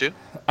advantage too?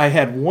 I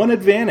had 1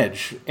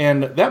 advantage,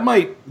 and that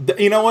might,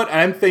 you know what?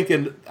 I'm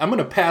thinking I'm going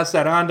to pass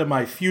that on to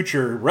my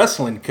future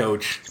wrestling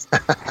coach.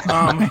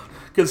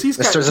 Because he's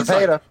got, Mr.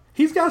 Zepeda.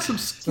 he's got some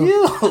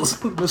skills.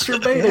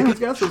 Mr. Beta, he's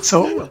got some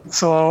skills.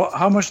 So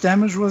how much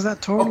damage was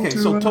that total? Okay, to,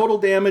 so total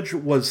damage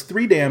was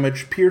 3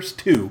 damage, pierce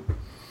 2.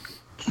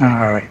 All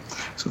right.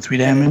 So 3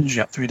 damage.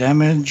 Yeah, 3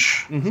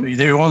 damage. So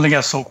they only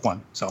got soak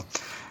 1. So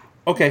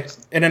Okay,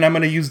 and then I'm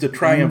going to use the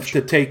triumph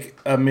to take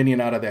a minion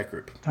out of that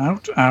group.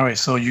 out. All right.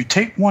 So you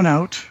take 1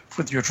 out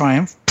with your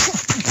triumph.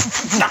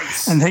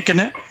 Nice. And taking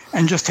it,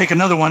 and just take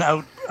another one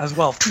out as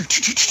well. There's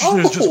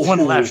just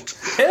 1 left.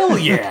 Hell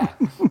yeah!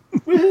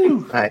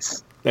 Woohoo!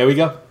 Nice. There we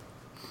go.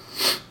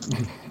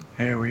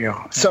 There we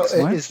go. So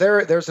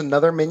Excellent. there's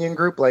another minion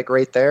group like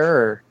right there,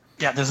 or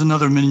Yeah, there's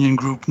another minion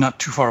group not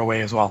too far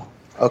away as well.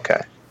 okay?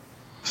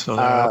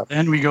 So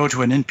then we go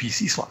to an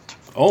NPC slot.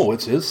 Oh,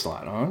 it's his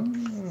slot, huh?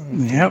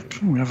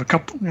 Yep, we have a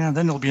couple. Yeah,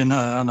 then there'll be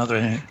another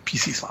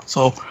NPC slot.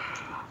 So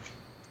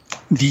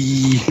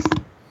the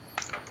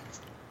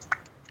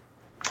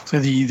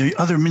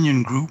other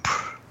minion group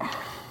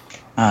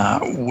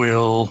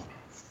will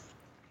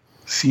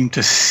seem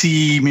to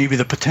see maybe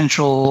the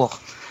potential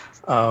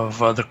of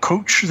the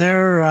coach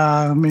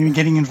there maybe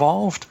getting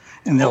involved,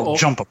 and they'll Uh-oh.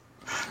 jump him.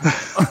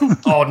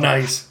 Oh,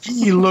 nice.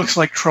 He looks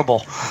like trouble.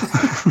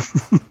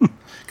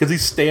 Because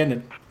he's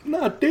standing.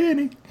 Not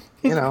Danny.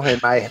 You know, in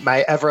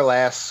my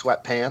Everlast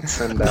sweatpants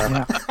and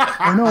Yeah.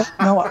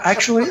 Or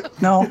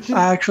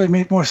I actually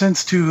made more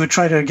sense to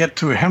try to get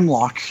to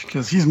Hemlock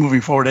because he's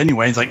moving forward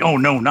anyway. It's like, oh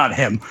no, not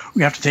him.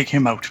 We have to take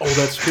him out. Oh,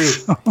 that's true.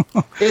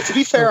 to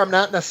be fair, I'm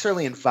not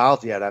necessarily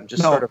involved yet. I'm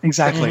just No, sort of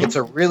exactly. It's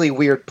a really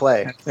weird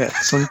play. Yeah,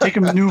 so they take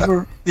a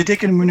maneuver. They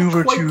take a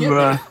maneuver Quite to.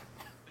 giving.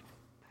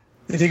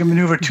 They take a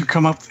maneuver to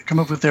come up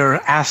with their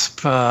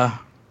asp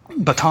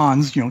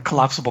batons,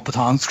 collapsible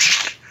batons,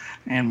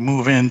 and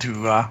move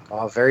into.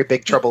 Oh, very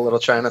Big Trouble Little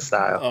China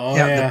style. Oh,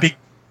 the big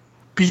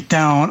beat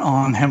down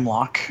on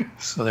Hemlock.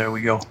 So there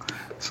we go.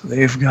 So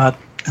they've got.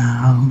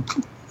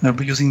 They'll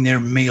be using their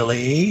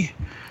melee.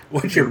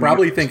 What you're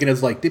probably thinking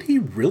is like, did he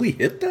really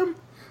hit them?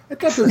 I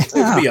thought this was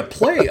supposed to be a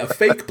play, a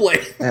fake play.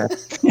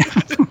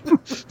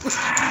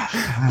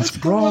 That's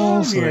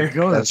brawl. So there you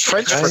go. That's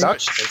French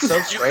production. It's so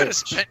You could have strange.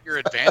 spent your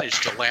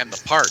advantage to land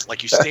the part.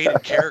 Like you stayed in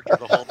character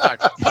the whole time.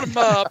 Put him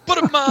up! Put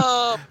him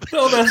up!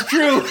 No, that's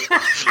true.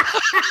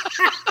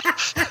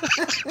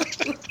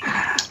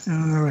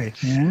 All right.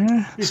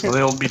 Yeah. So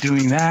they'll be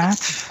doing that.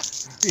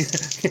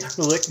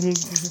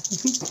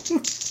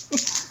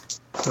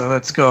 So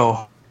let's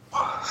go.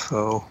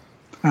 So,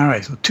 all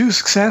right. So 2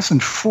 success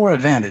and 4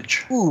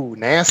 advantage. Ooh,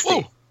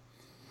 nasty.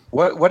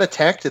 Whoa. What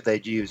attack did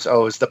they use?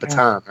 Oh, it was the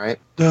baton, right?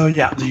 The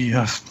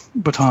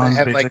They batons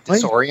had like basically.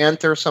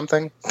 disorient or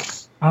something,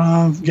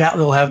 Yeah,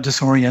 they'll have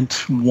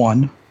disorient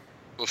 1.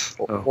 Oof.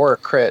 or a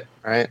crit,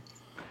 right?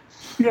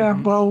 Yeah.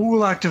 Well,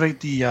 we'll activate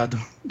the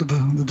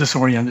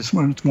disorient.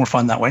 It's more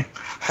fun that way.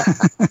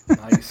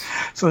 Nice.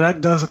 So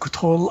that does a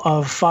total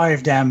of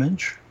 5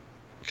 damage.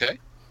 Okay.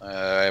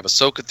 I have a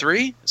soak of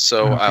 3,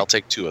 so Okay. I'll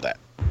take 2 of that.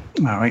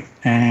 All right,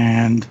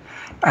 and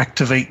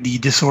activate the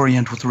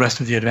disorient with the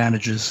rest of the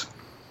advantages.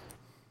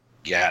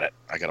 Got it.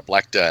 I got a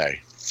black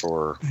die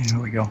for There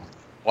we go.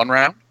 1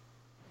 round.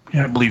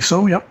 Yeah, I believe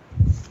so. Yep.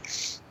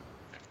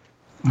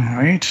 All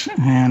right,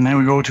 and then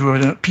we go to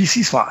a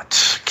PC slot.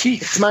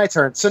 Keith. It's my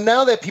turn. So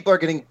now that people are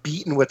getting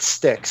beaten with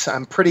sticks,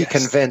 I'm pretty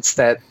convinced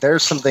that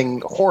there's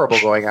something horrible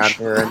going on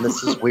here, and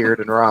this is weird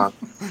and wrong.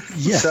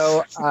 Yes.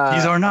 So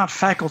These are not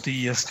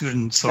faculty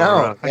students or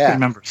No, faculty yeah.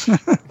 members.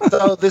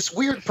 so this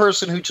weird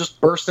person who just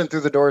burst in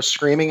through the door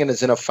screaming and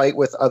is in a fight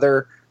with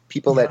other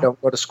people that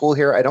don't go to school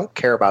here, I don't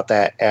care about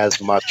that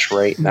as much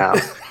right now.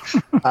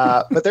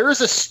 But there is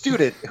a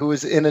student who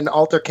is in an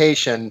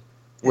altercation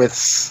with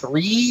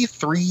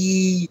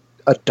three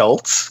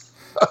adults.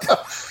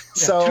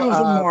 So 2 of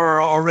them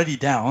are already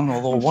down,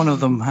 although one of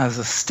them has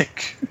a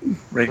stick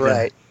right there.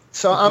 right.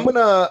 So I'm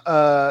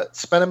gonna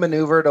spend a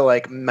maneuver to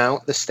like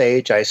mount the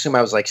stage. I assume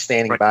I was like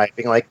standing Right. by,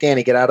 being like,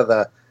 "Danny, get out of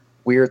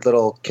weird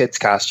little kid's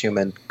costume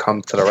and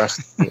come to the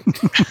rescue.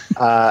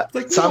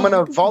 So I'm going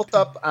to vault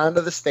up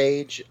onto the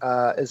stage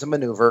as a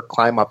maneuver,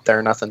 climb up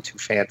there, nothing too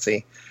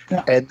fancy.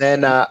 Yeah. And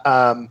then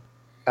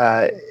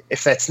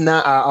if that's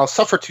not, I'll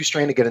suffer 2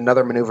 strain to get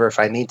another maneuver if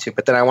I need to,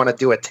 but then I want to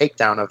do a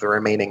takedown of the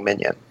remaining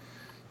minion.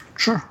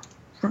 Sure.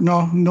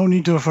 No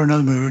need to for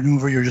another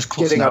maneuver. You're just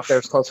close Getting enough. Up there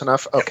is close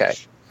enough? Okay.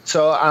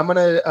 So I'm going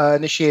to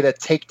initiate a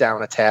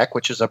takedown attack,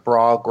 which is a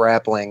brawl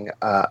grappling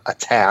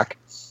attack.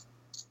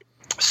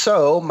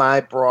 So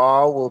my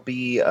brawl will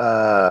be,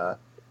 I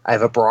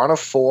have a brawn of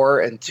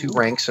 4 and 2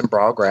 ranks in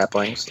brawl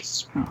grappling. So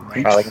it's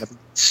probably going to be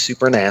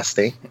super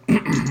nasty.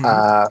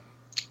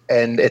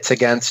 And it's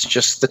against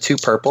just the 2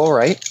 purple,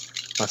 right?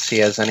 Let's see,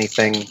 has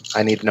anything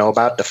I need to know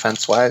about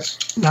defense-wise?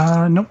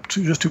 Nope,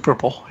 just 2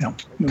 purple. Yeah,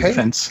 no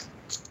defense.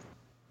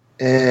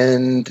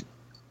 And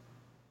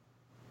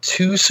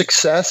 2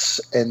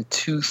 success and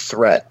 2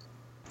 threat.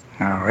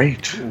 All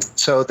right.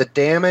 So the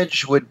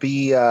damage would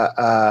be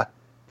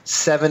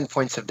 7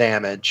 points of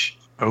damage.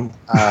 Oh.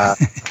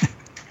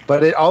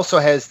 But it also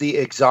has the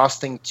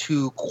exhausting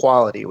 2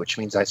 quality, which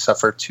means I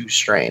suffer 2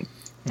 strain.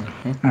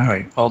 Mm-hmm. All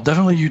right. Well,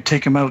 definitely you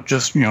take him out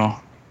just,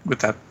 with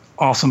that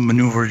awesome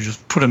maneuver. You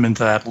just put him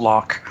into that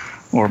lock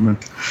and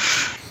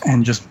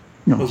just,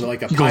 Was it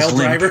like a pile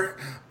driver?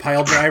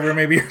 Pile driver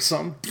maybe or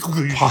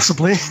something?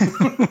 Possibly.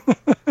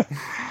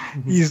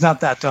 He's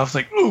not that tough. It's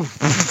like, ooh.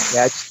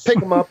 Yeah, just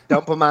pick him up,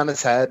 dump him on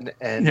his head,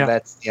 and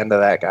that's the end of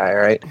that guy,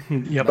 right?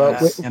 Yeah, but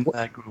that's the end of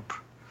that group.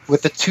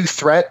 With the 2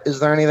 threat, is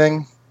there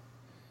anything?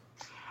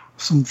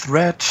 Some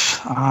threat.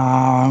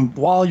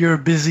 While you're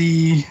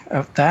busy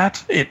at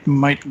that, it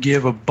might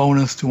give a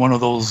bonus to one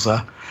of those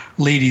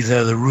ladies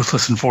there, the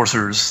Ruthless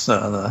Enforcers.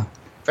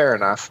 Fair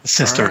enough.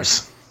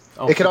 Sisters. Right.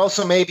 Okay. It could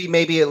also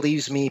maybe it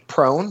leaves me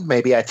prone.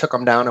 Maybe I took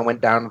him down and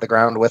went down to the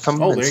ground with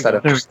him instead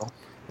of.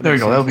 There you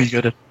go. That'll be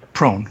good at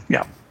prone.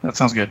 Yeah, that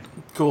sounds good.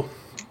 Cool.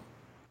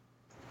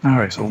 All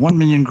right, so 1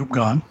 minion group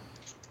gone.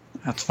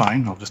 That's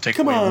fine. I'll just take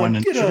away 1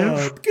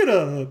 initiative. Get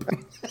up.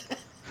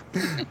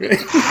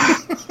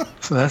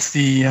 So that's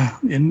the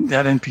in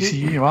that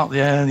NPC. Well, the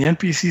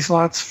NPC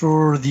slots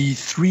for the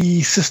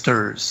 3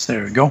 sisters.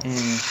 There we go.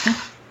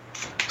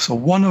 Mm-hmm. So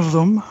one of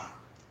them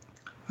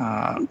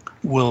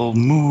will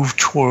move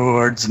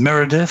towards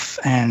Meredith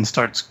and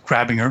starts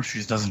grabbing her.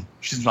 She's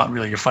not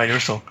really a fighter,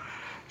 so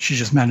she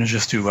just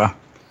manages to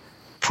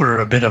put her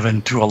a bit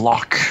into a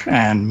lock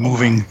and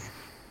moving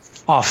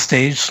off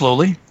stage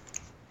slowly.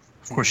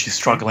 Of course, she's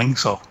struggling,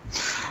 so.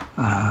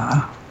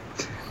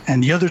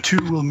 And the other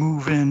 2 will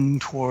move in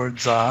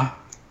towards the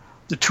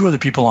 2 other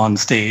people on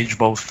stage,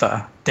 both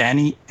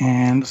Danny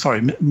and,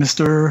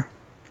 Mr.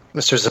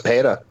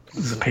 Zapata.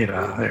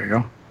 Zapata, there you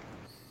go.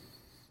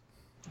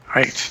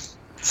 Right.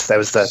 That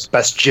was the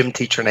best gym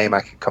teacher name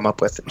I could come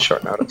up with in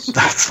short notice.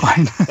 That's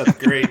fine. That's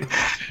great.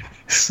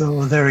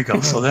 So there we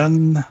go. So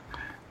then,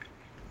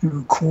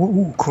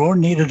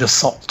 coordinated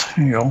assault.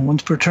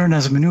 Once per turn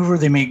as a maneuver,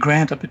 they may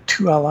grant up to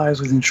 2 allies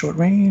within short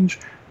range.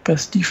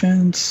 Best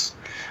defense.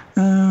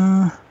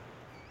 Right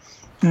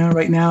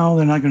now,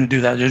 they're not going to do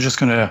that. They're just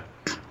going to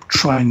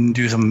try and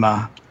do some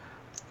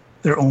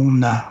their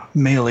own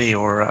melee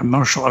or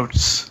martial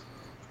arts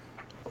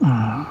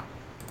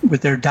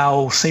with their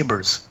Dao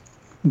sabers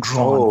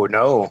drawn. Oh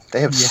no, they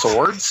have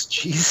swords?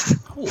 Jeez.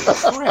 Holy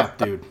crap,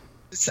 dude.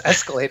 It's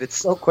escalated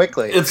so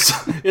quickly. It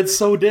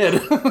so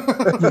did.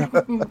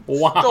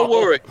 Wow. Don't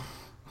worry.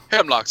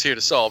 Hemlock's here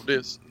to solve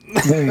this.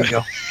 There you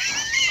go.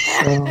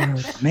 So,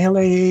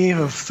 melee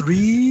of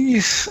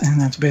 3s,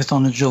 and that's based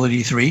on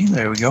agility 3.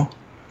 There we go.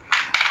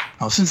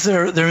 Now, since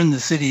they're in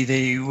the city,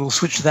 they will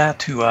switch that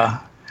to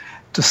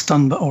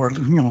stun, or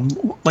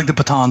like the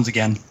batons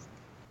again.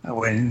 That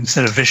way,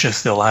 instead of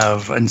vicious, they'll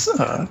have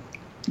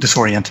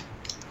disorient.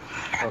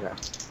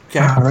 Okay.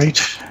 All right.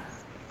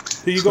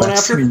 Who are you going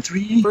after? 3 and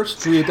 3.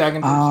 First, who are you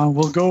attacking first?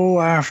 We'll go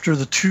after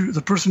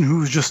the person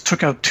who just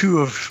took out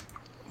 2 of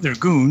their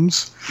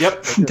goons.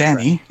 Yep.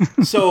 Danny.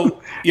 So,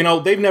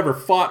 they've never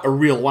fought a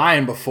real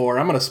lion before.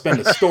 I'm going to spend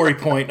a story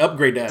point,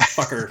 upgrade that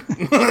fucker.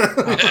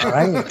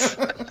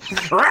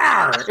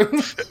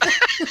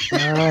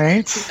 All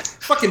right.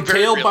 Fucking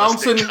tail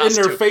bouncing in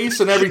their face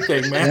and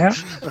everything, man.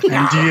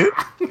 Yeah.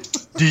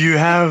 And do you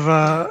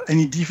have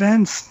any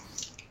defense?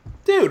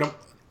 Dude,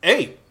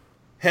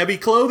 heavy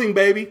clothing,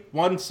 baby.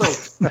 1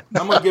 soak.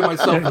 I'm going to give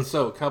myself a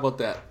soak. How about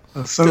that?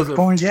 A soak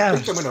point, yeah. I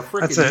think I'm going to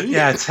freaking need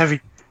it. It's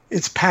heavy.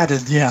 It's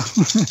padded, yeah,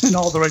 in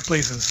all the right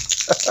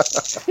places.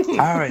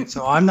 All right,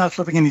 so I'm not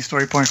flipping any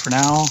story point for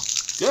now.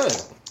 Good.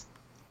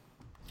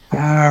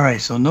 All right,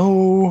 so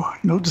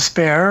no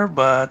despair,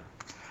 but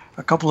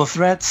a couple of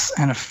threats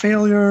and a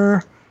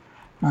failure.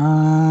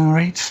 All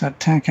right, that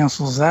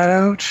cancels that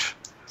out.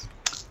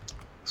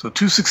 So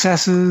 2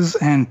 successes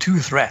and 2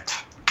 threat.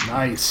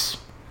 Nice.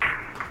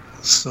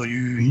 So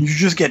you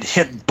just get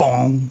hit,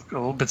 bong, a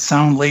little bit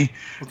soundly,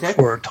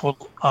 for a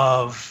total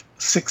of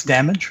 6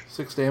 damage.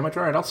 6 damage.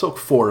 All right, I'll soak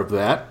 4 of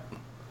that.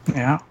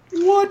 Yeah.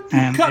 What?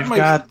 You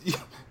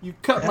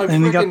cut my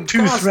freaking 2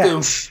 costume.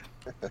 threats.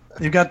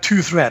 You've got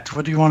 2 threats.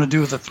 What do you want to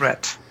do with the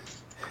threat?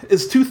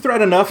 is 2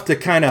 threat enough to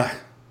kind of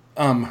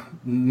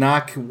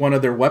knock one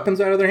of their weapons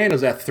out of their hand? Or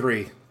is that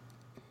 3?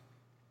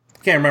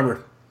 Can't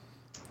remember.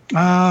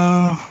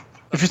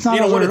 If it's not,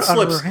 you know what, it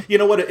slips. You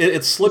know what,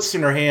 it slips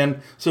in her hand,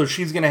 so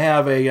she's gonna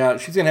have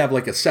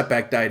like a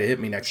setback die to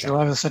hit me next time. She'll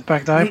have a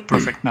setback die.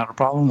 Perfect, not a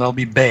problem. That'll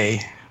be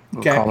Bay.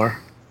 We'll call her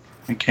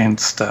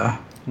against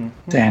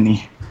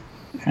Danny.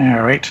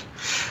 All right,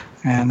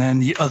 and then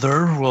the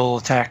other will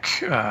attack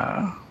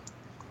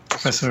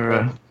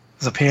Professor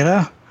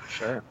Zepeda.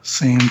 Sure.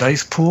 Same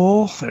dice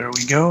pool. There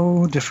we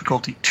go.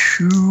 Difficulty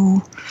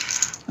 2,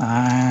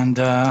 and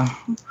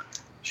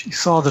she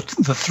saw the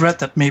threat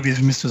that maybe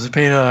Mr.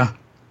 Zepeda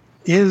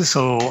is,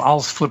 so I'll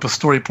flip a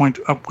story point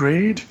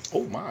upgrade.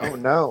 Oh my! Oh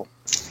no!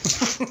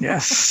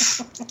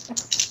 Yes.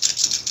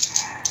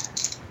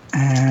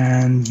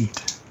 And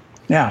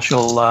yeah,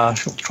 she'll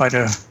try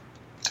to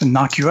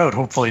knock you out.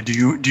 Hopefully, do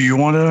you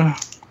want to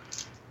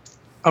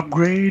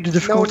upgrade the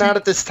difficulty? No, not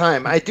at this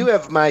time. I do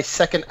have my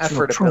second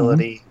effort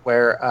ability,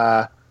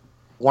 where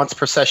once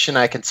per session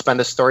I can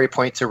spend a story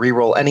point to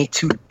reroll any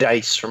 2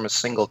 dice from a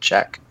single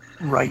check.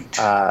 Right.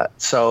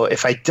 So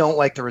if I don't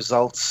like the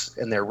results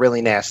and they're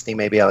really nasty,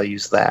 maybe I'll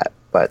use that.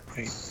 But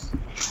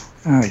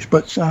all right.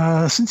 But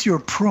since you're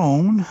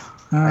prone,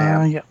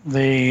 yeah,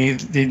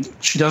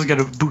 she does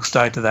get a boost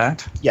die to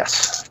that.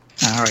 yes.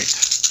 All right.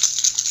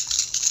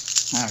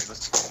 All right.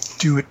 Let's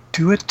do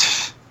it.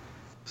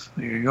 So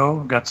there you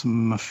go. Got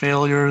some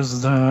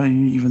failures,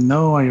 even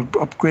though I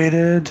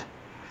upgraded.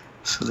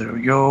 So there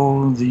we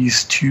go.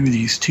 These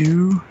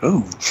two.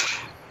 Oh,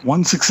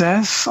 1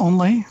 success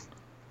only.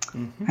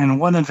 And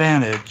 1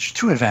 advantage.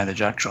 2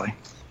 advantage, actually.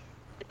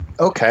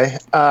 Okay.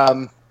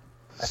 I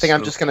think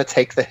I'm just going to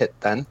take the hit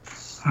then.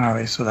 All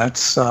right, so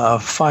that's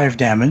 5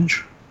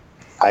 damage.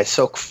 I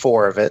soak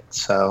 4 of it,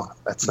 so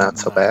that's not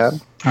so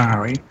bad. All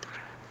right.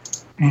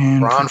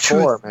 And We're on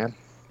 4, man.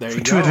 There you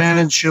for go. 2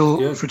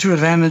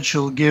 advantage,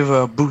 she'll give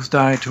a boost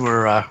die to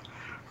her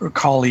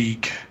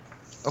colleague,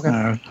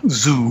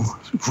 Zoo,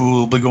 who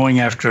will be going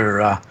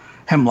after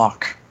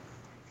Hemlock.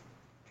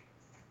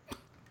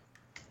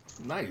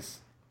 Nice.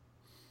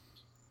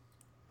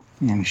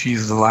 And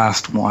she's the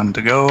last one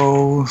to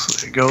go. So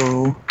there you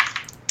go.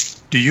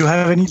 Do you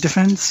have any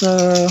defense,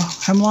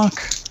 Hemlock?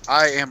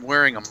 I am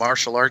wearing a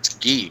martial arts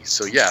gi,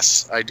 so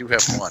yes, I do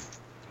have 1.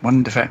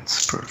 1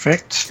 defense.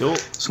 Perfect. Cool.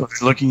 So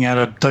you're looking at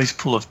a dice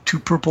pool of 2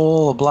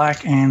 purple, a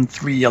black, and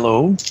 3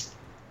 yellow.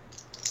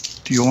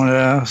 Do you want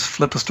to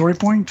flip a story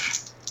point?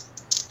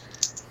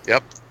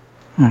 Yep.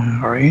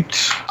 All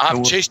right.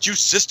 I've chased you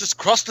sisters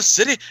across the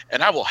city,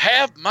 and I will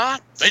have my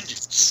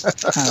vengeance. All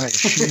right.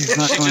 She's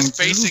not She's going just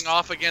to. facing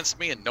off against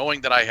me and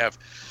knowing that I have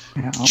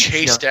Yeah,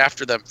 chased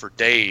after them for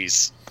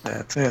days.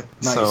 That's it.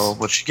 Nice. So,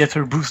 but she gets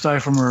her boost die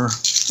from her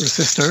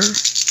sister.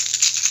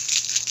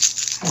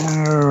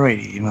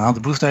 Alrighty. Well,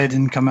 the boost die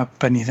didn't come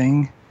up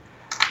anything.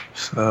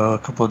 So, a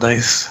couple of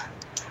dice.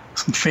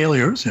 Some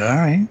failures.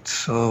 Alright.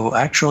 So,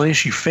 actually,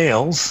 she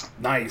fails.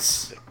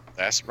 Nice.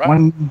 That's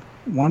right.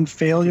 One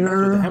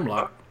failure. With the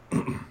Hemlock.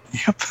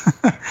 Yep.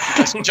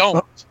 That's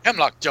Jones.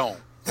 Hemlock Jones.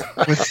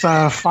 With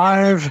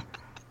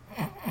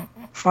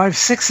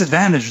 6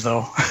 advantage,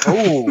 though.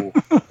 Ooh.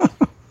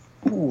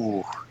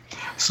 Ooh.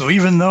 So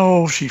even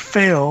though she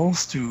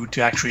fails to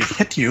actually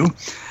hit you,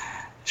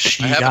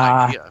 she I have an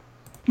idea.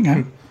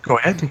 Yeah, go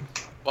ahead.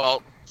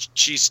 Well,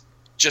 she's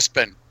just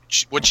been.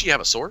 Would she have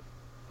a sword?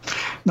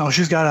 No,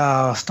 she's got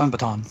a stun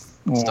baton,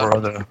 or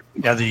the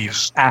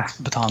axe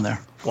baton there.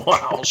 Wow.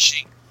 Well,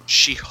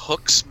 she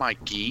hooks my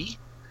gi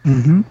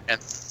Mm-hmm.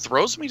 and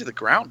throws me to the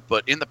ground,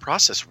 but in the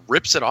process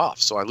rips it off,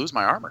 so I lose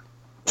my armor.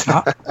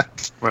 But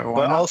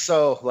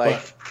also,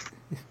 like,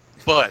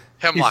 But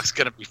Hemlock's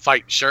gonna be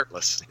fighting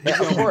shirtless.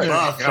 yeah, of course.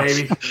 Buff,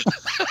 baby.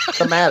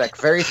 Thematic,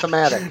 very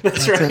thematic.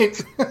 That's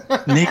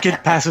right. Naked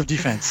passive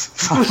defense.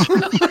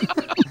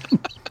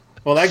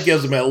 Well, that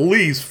gives him at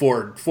least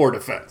four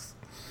defense.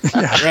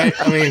 Right?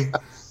 I mean,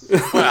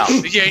 Well,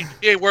 he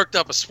ain't worked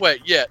up a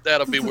sweat yet.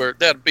 That'll be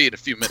in a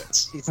few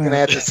minutes. He's going to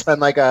have to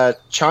spend like a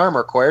charm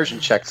or coercion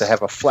check to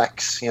have a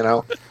flex, you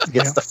know? He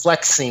gets the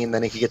flex scene,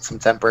 then he can get some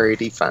temporary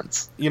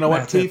defense. you know what,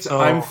 That's it, Keith? so-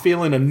 I'm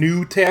feeling a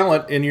new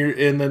talent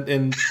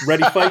in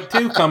Ready Fight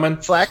 2 coming.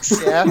 Flex,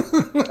 yeah.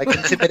 Like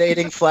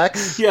intimidating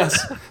flex. Yes,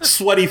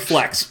 sweaty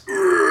flex.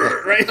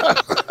 Right?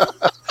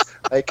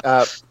 Like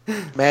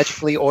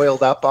magically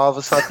oiled up all of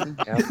a sudden.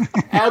 Yeah.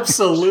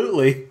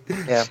 Absolutely.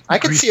 Yeah. I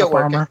can Greased see it up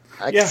working. armor.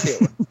 I can Yeah. see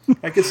it working.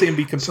 I could see him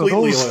be So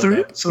completely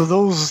oiled up.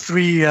 those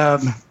three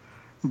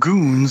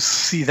goons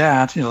see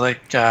that, you know,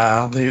 like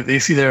they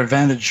see their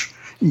advantage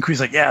increase.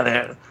 Like,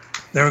 yeah,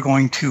 they're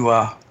going to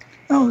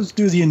let's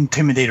do the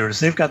intimidators.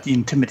 They've got the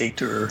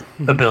intimidator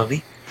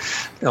ability.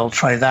 They'll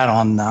try that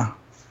on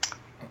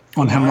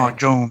Hemlock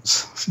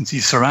Jones, since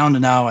he's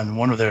surrounded now, and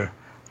one of their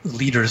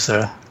leaders,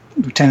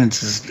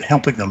 lieutenants, is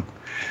helping them.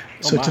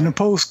 So it's an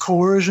opposed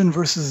coercion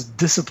versus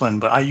discipline,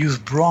 but I use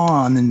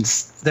brawn and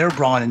their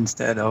brawn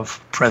instead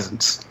of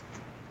presence.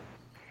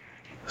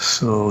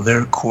 So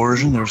their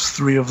coercion, there's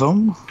 3 of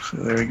them. So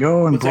there you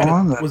go, and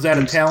brawn. Was that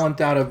a talent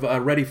out of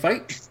Ready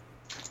Fight?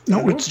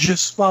 No, it's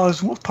just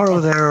it's part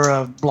of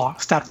their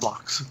stat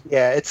blocks.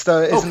 Yeah, it's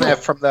isn't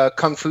that from the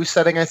Kung Fu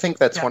setting? I think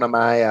that's one of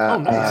my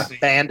nice.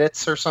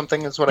 bandits or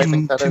something is what I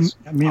think that is.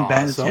 I mean,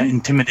 bandits,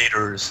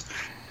 intimidators.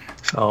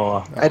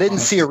 So I didn't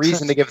see a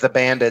reason to give the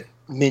bandit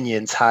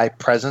minions high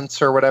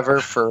presence or whatever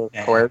for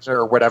coercion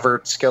or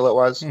whatever skill it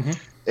was. Mm-hmm.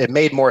 It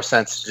made more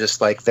sense to just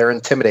like they're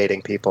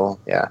intimidating people.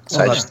 Yeah, so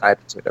I just tied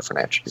it to a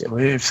different attribute. So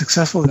if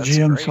successful, the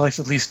GM selects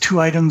at least 2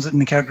 items in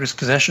the character's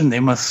possession.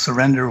 They must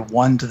surrender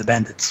 1 to the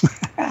bandits.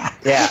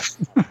 Yeah,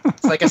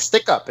 it's like a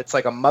stick up. It's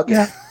like a mug.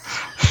 Yeah.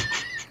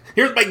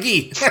 Here's my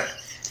gi.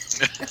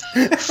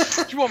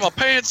 You want my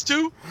pants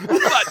too? I'm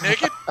not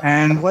naked.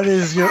 And what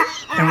is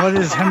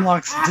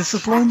Hemlock's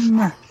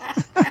discipline?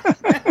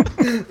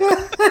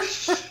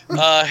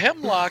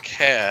 Hemlock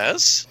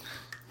has.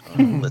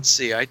 Let's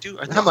see. I think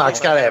Hemlock's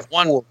got to have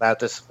one. cool about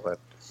discipline.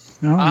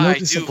 No I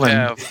discipline. do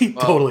have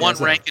Totally one has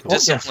that. rank in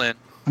Yes. discipline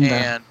I'm there.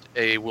 and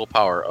a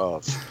willpower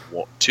of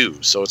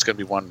 2. So it's going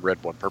to be 1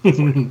 red, 1 purple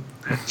for you.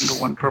 The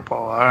 1 purple.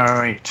 All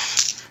right.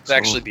 It's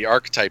actually the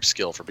archetype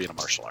skill for being a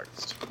martial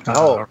artist.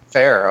 Oh,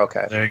 fair.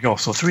 Okay. There you go.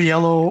 So 3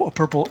 yellow, a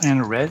purple, and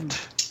a red.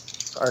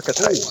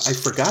 Archetype. Oh, I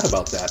forgot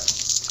about that.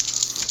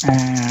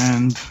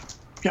 And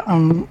yeah,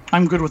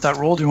 I'm good with that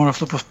roll. Do you want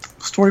to flip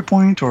a story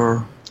point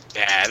or?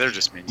 Yeah, they're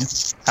just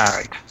minions. All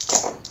right.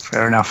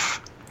 Fair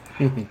enough.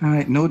 All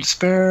right. No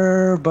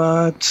despair,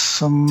 but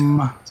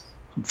some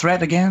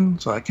threat again.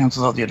 So that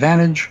cancels out the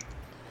advantage.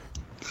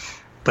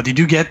 But you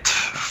do get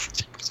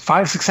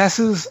 5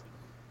 successes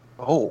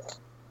Oh,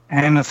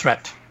 and a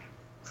threat.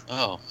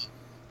 Oh.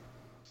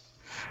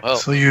 Well,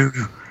 So you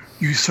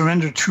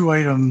surrender 2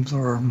 items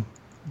or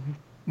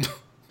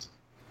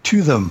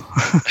to them.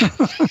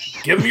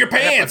 Give him your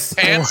pants.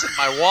 pants and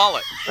my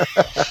wallet.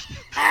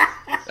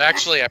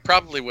 Actually, I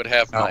probably would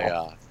have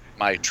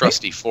my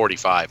trusty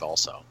 45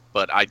 also,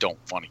 but I don't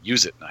want to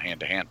use it in a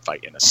hand-to-hand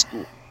fight in a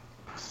school.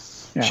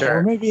 Yeah, Sure.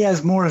 Or maybe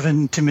as more of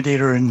an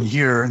intimidator in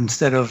here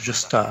instead of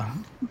just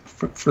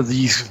for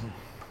these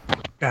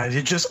guys.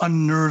 It just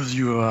unnerves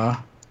you.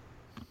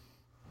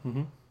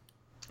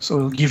 So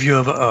it'll give you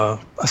a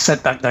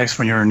setback dice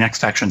for your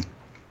next action.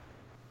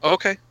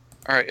 Okay.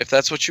 All right. If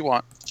that's what you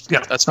want. Yeah,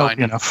 That's that'll fine.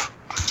 be enough.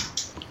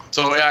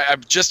 So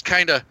I'm just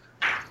kind of.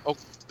 Oh,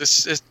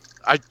 this is.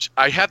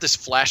 I had this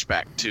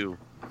flashback to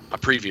a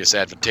previous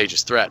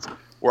advantageous threat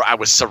where I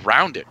was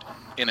surrounded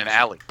in an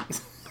alley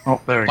Oh,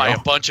 there you by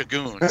go. a bunch of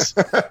goons.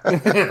 There you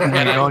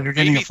go. You're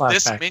getting a Maybe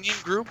this flashback. minion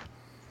group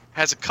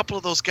has a couple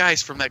of those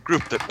guys from that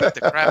group that beat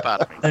the crap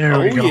out of me. There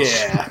Oh we go.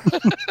 yeah.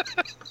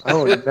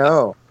 oh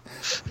no.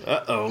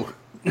 Uh-oh.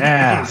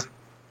 Yeah.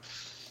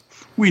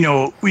 We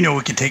know we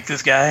can take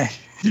this guy.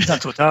 He's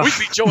not so tough. We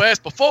beat your ass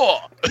before.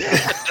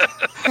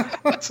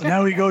 So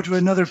now we go to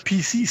another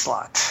PC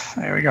slot.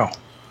 There we go.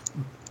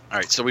 All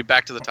right, so we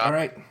back to the top. All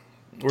right.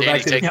 We're Danny,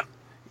 back to take Yeah. it.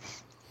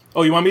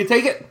 Oh, you want me to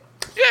take it?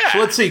 Yeah. So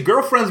let's see.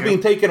 Girlfriend's being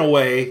taken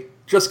away.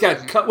 Just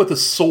got cut with a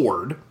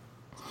sword.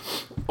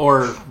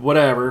 Or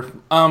whatever.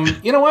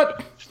 You know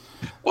what?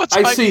 What's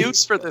I my see.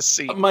 muse for this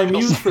scene? My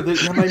muse for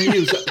this. My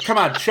muse. Come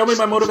on, show me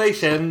my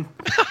motivation.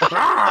 What's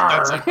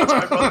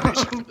my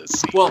motivation for this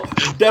scene? Well,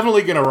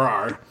 definitely gonna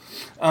roar.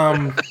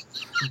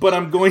 But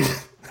I'm going.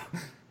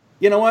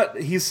 You know what?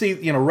 He sees.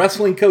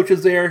 Wrestling coach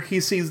is there. He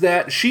sees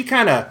that. She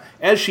kind of,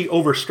 as she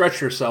overstretched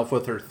herself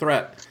with her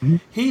threat,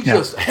 he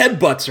just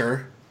headbutts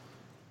her.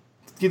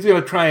 He's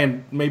gonna try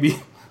and maybe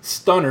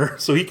stun her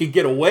so he can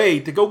get away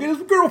to go get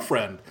his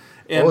girlfriend.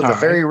 And Oh, it's a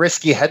very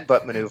risky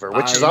headbutt maneuver,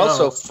 which I is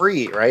also know.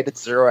 free, right?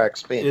 It's 0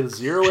 XP. it is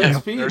 0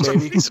 XP, There's a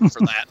baby. reason for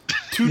that.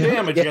 2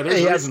 damage. Yeah, there's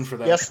a yes, reason for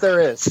that. Yes, there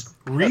is.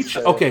 Reach.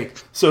 Yes, Okay,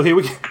 so here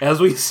we, as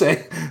we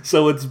say,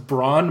 so it's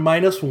brawn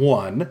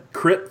 -1,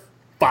 crit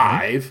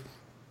 5,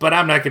 but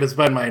I'm not going to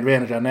spend my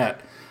advantage on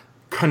that.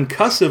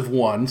 Concussive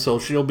 1, so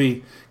she'll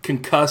be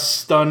concussed,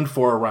 stunned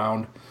for a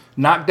round,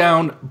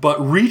 knockdown, but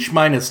reach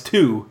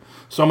 -2.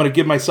 So I'm going to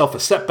give myself a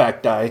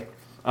setback die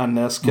on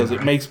this because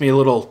it makes me a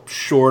little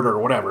short or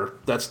whatever.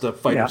 That's the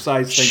fighter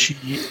size thing.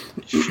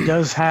 She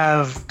does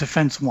have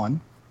defense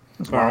 1.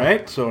 All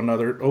right, so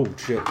another. Oh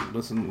shit,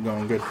 this isn't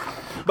going good.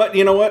 But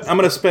you know what? I'm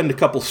going to spend a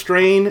couple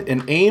strain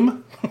and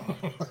aim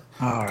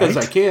All because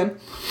right. I can.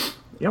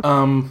 Yep.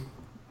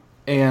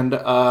 And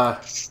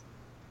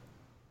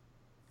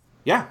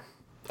yeah.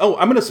 Oh,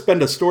 I'm going to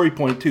spend a story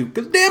point too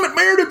because damn it,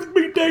 Meredith is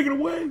being taken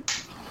away.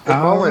 Big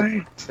All moment.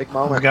 right. Big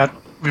moment.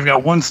 We've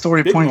got 1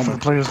 story Big point for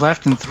moment. the players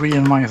left and 3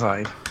 on my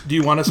side. Do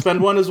you want to spend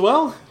one as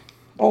well?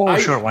 Oh,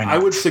 sure, why not? I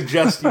would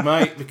suggest you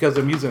might because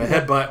I'm using a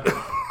headbutt.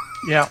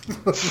 Yeah.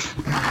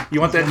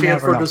 You want that chance never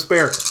for know.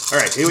 despair? All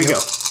right, here we go.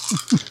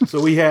 So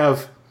we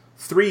have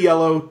 3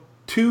 yellow,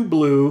 2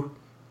 blue,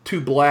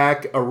 2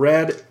 black, a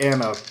red,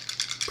 and a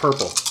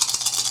purple.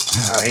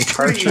 A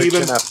partridge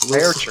even. in a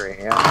pear tree.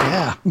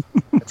 Yeah. Yeah.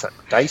 It's a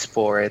dice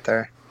pool right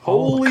there.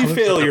 Holy colors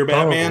failure, of the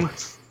bow. Batman!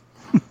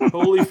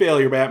 Holy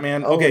failure,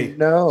 Batman. Oh, Okay,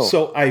 no.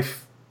 So I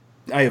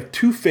have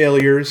 2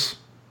 failures,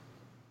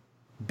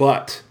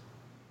 but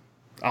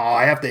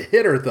I have to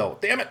hit her though.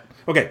 Damn it.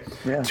 Okay,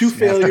 Yes, 2 you have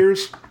to.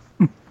 failures,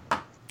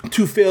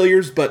 2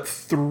 failures, but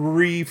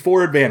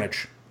 4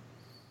 advantage.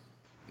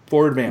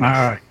 4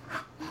 advantage.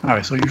 All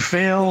right. So you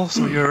fail.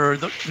 So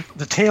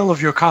the tail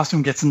of your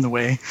costume gets in the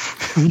way.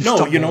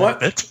 No, you know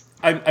what?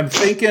 I'm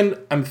thinking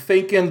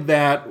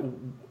that.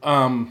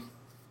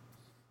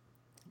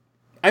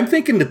 I'm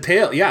thinking the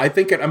tail. Yeah, I'm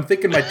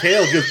thinking my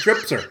tail just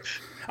trips her.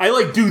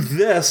 I do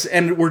this,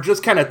 and we're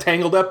just kind of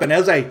tangled up. And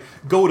as I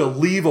go to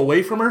leave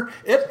away from her,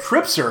 it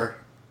trips her,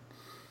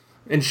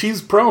 and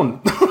she's prone.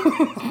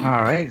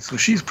 All right, so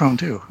she's prone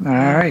too. All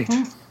right,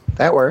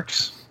 that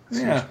works.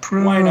 Yeah,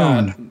 why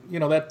not?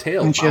 That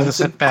tail. And she has a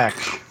setback.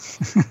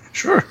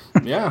 Sure.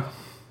 Yeah.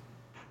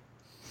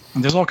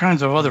 And there's all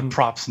kinds of other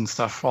props and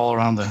stuff all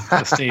around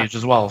the stage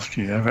as well. If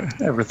you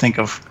ever think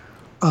of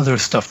other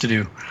stuff to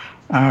do.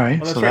 All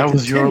right, so that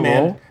was your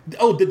roll.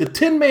 Oh, did the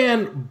Tin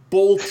Man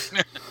bolt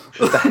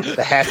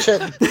the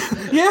hatchet?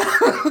 Yeah.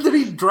 Did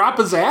he drop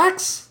his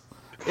axe?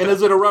 And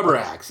is it a rubber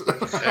axe?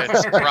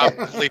 It's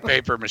probably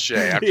paper mache.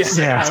 I'm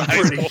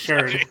pretty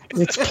sure.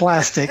 It's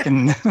plastic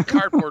and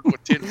cardboard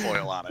with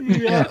tinfoil on it.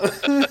 Yeah.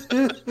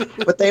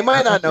 But they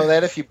might not know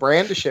that if you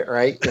brandish it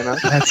right,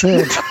 That's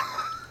it.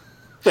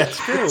 That's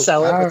true.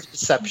 Sell it with a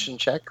deception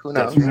check. Who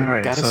knows? All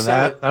right, so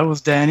that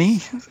was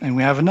Danny, and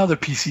we have another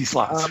PC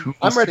slot.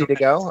 I'm ready to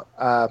go.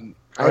 I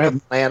have a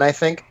plan, I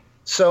think.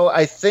 So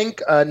I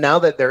think now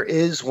that there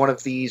is one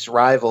of these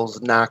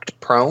rivals knocked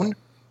prone,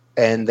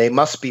 and they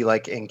must be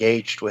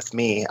engaged with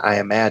me, I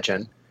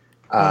imagine.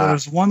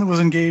 There's one that was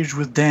engaged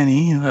with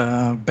Danny,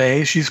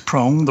 Bay. She's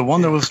prone. The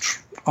one that was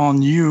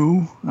on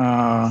you.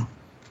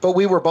 But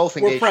we were both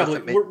engaged.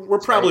 We're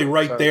probably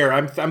right there.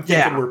 I'm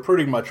thinking we're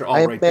pretty much all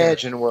right there. I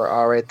imagine we're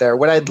all right there.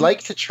 What I'd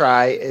like to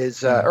try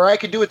is, or I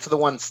could do it to the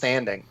one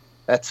standing.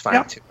 That's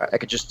fine too. I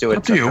could just do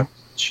it to you.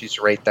 She's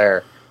right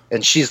there,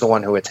 and she's the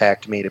one who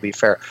attacked me. To be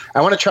fair,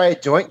 I want to try a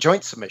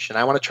joint submission.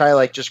 I want to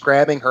try just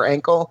grabbing her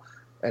ankle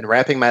and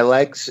wrapping my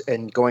legs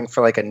and going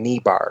for a knee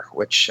bar,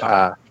 which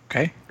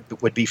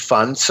would be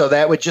fun. So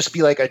that would just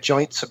be a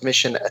joint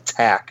submission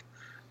attack.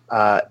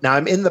 Now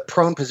I'm in the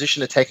prone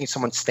position attacking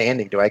someone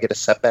standing. Do I get a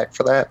setback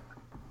for that?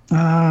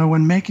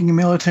 When making a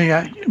melee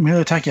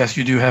attack, yes,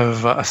 you do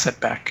have a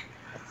setback.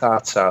 I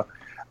thought so.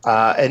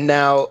 And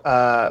now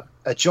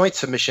a joint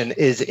submission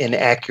is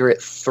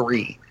inaccurate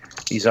 3.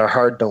 These are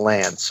hard to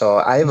land. So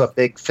I have a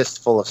big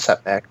fistful of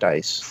setback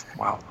dice.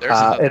 Wow.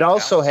 It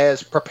also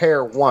has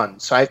prepare 1.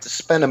 So I have to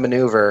spend a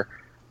maneuver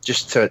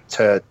just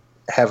to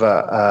have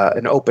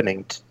an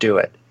opening to do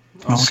it.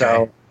 Okay.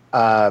 So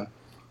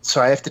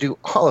I have to do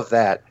all of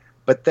that.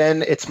 But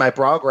then it's my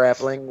brawl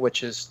grappling,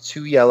 which is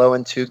 2 yellow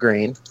and 2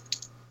 green.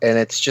 And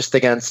it's just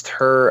against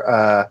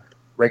her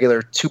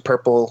regular 2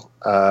 purple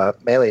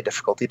melee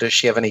difficulty. Does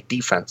she have any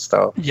defense,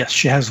 though? Yes,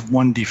 she has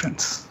 1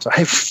 defense. So I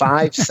have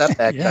 5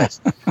 setback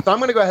dice. So I'm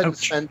going to go ahead and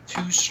spend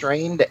 2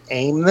 strain to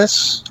aim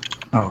this.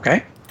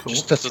 Okay. Cool.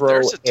 Just to So throw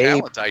there's a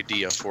talent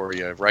idea for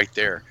you right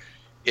there.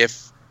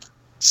 If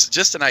it's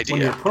just an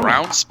idea,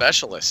 ground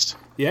specialist.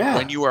 Yeah.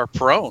 When you are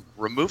prone,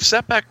 remove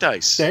setback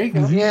dice. There you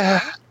go. Yeah.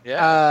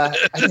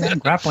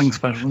 Grappling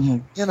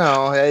specialist.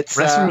 It's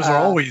wrestlers are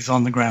always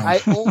on the ground.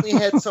 I only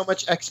had so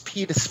much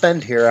XP to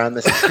spend here on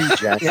this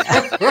pre-gen.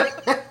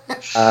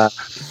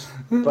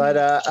 But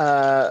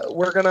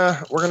we're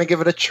gonna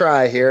give it a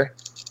try here.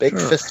 Big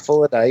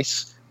fistful of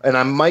dice, and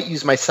I might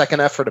use my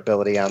second effort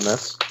ability on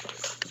this.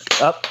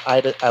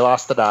 I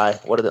lost the die.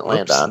 What did it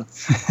land on?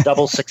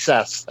 Double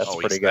success. That's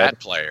pretty good. That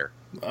player.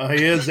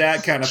 He is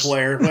that kind of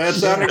player.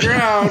 That's on the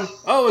ground.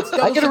 Oh, it's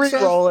double I get to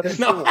success. re-roll it if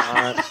you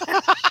want.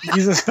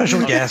 He's a special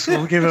guest.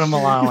 We'll give him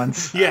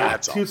allowance. Yeah,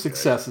 That's 2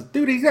 successes.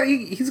 Dude,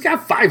 he's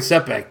got 5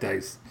 setback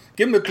dice.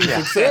 Give him the 2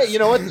 success. Yeah, you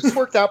know what? This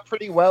worked out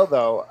pretty well,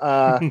 though.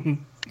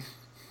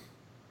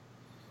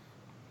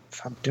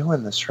 If I'm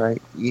doing this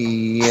right.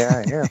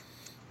 Yeah.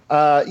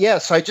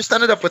 So I just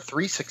ended up with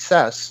 3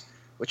 success,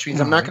 which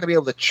means I'm not going to be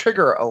able to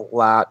trigger a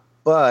lot,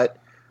 but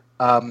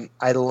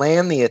I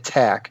land the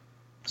attack.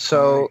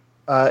 So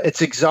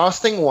it's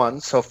exhausting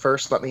 1. So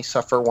first, let me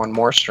suffer 1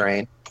 more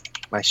strain.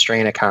 My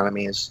strain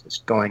economy is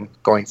going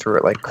through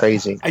it like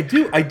crazy. I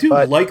do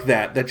like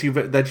that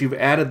you've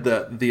added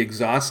the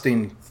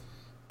exhausting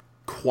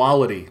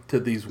quality to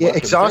these weapons. Yeah,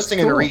 exhausting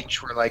That's and cool.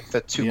 reach were the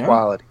 2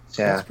 qualities.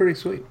 Yeah, that's pretty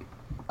sweet.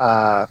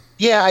 I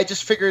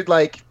just figured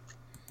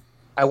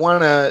I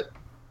want to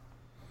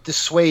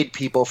dissuade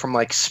people from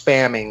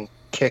spamming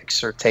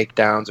kicks or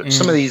takedowns or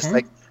some of these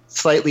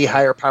slightly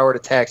higher powered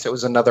attacks. It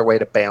was another way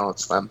to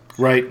balance them.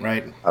 Right.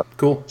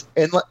 Cool.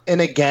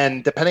 And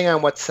again, depending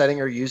on what setting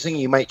you're using,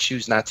 you might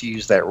choose not to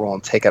use that rule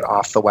and take it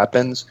off the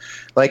weapons.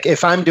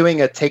 If I'm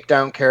doing a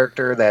takedown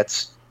character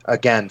that's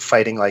again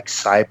fighting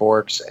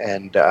cyborgs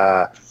and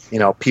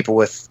people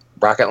with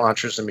rocket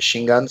launchers and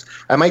machine guns,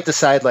 I might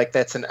decide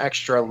that's an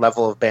extra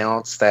level of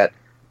balance that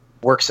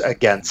works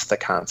against the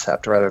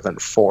concept rather than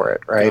for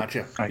it, right?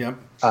 Gotcha.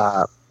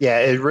 Yep.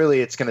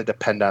 It's going to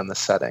depend on the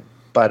setting.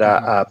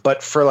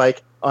 But for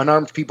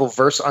unarmed people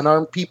versus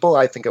unarmed people,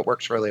 I think it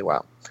works really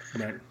well.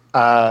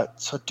 Right.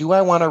 So do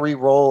I want to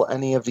re-roll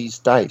any of these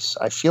dice?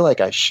 I feel like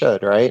I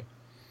should, right?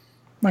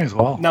 Might as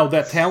well. Now,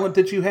 that talent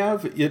that you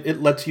have,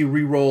 it lets you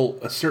re-roll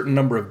a certain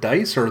number of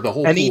dice or the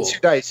whole Any pool? 2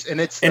 dice, and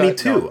it's Any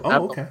two?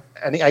 Okay.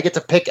 I get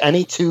to pick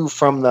any 2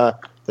 from the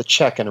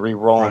check and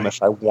re-roll them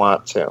if I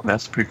want to.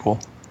 That's pretty cool.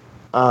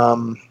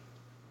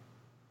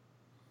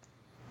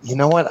 You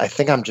know what? I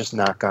think I'm just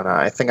not gonna.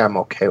 I think I'm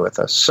okay with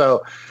this.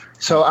 So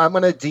I'm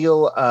gonna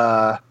deal.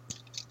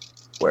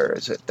 Where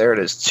is it? There it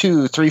is.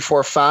 2, 3,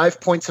 4,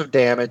 5 points of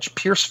damage.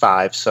 Pierce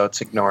 5, so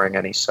it's ignoring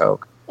any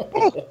soak.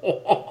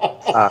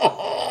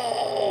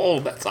 Oh,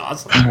 that's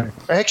awesome.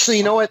 Actually,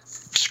 you know what?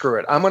 Screw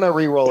it. I'm gonna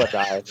re-roll a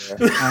die there.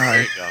 All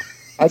right.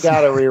 I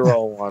gotta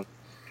re-roll one.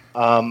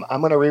 I'm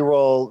gonna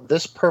re-roll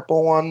this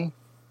purple one,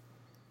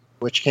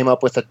 which came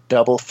up with a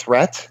double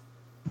threat,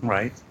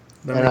 Right.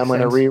 That and makes I'm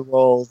gonna sense.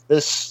 re-roll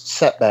this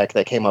setback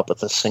that came up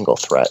with a single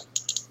threat,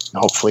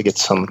 and hopefully get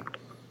some.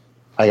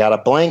 I got a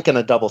blank and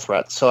a double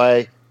threat, so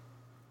I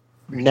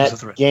net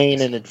threat.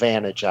 gain an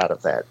advantage out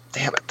of that.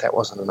 Damn it, that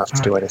wasn't enough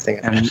to do anything.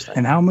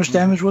 And how much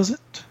damage was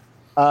it?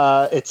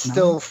 It's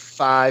still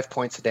 5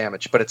 points of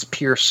damage, but it's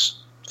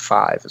Pierce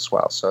 5 as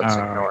well, so it's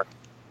ignoring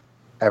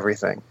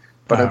everything.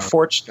 But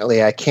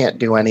unfortunately, I can't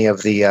do any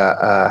of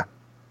the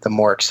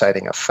more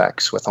exciting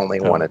effects with only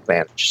one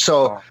advantage.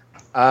 So,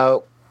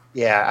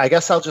 yeah, I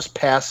guess I'll just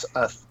pass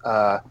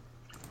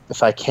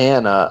if I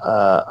can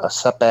a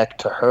setback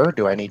to her.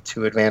 Do I need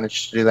 2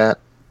 advantage to do that?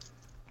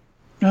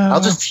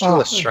 I'll just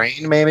heal a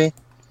strain, maybe.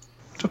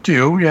 It's up to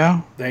you.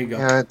 Yeah. There you go.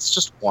 Yeah, it's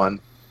just 1.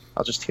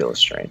 I'll just heal a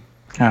strain.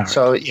 All right.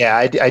 So yeah,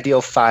 I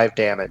deal 5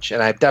 damage,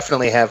 and I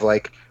definitely have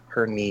like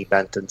her knee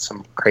bent in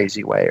some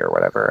crazy way or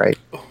whatever, right?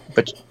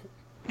 But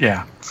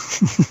yeah.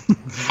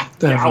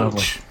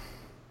 Definitely. Ouch.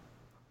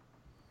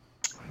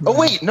 oh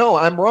wait, no,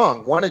 I'm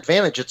wrong. 1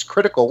 advantage. It's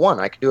critical 1.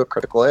 I can do a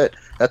critical hit.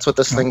 That's what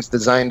this thing's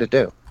designed to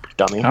do.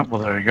 Dummy. Oh,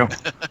 well, there you go.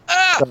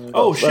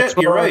 Oh, shit, Let's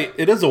you're roll. right.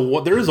 There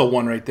is a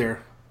 1 right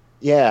there.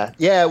 Yeah.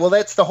 Well,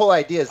 that's the whole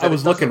idea. Is that I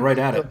was it doesn't looking right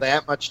at deal it.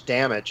 That much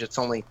damage. It's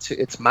only 2.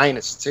 It's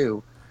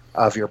 -2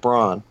 of your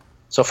brawn.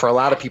 So for a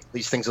lot of people,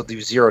 these things will do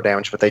 0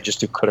 damage, but they just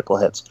do critical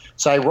hits.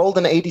 So I rolled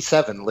an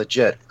 87,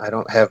 legit. I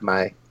don't have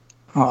my.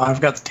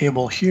 I've got the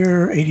table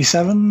here,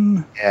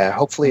 87. Yeah,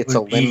 hopefully it's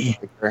a Would be-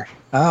 limb breaker.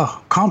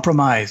 Oh,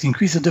 compromise.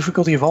 Increase the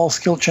difficulty of all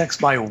skill checks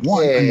by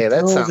 1 Yeah, that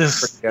until sounds this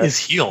pretty good. is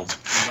healed.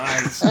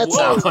 Nice. That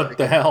sounds what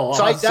the hell?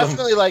 So Awesome. I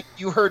definitely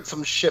you heard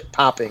some shit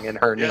popping in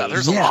her knee. Yeah,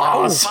 there's a Yeah. lot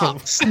of Awesome.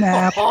 pops.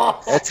 Snap.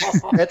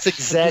 That's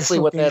exactly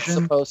what that's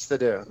Dislocation. supposed to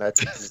do.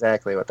 That's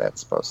exactly what that's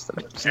supposed to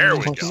do. There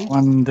we go.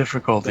 1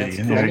 difficulty.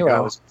 That's There I you knew I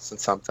go. was missing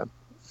something.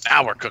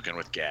 Now we're cooking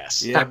with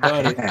gas. Yeah,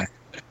 buddy.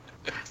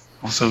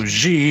 Also,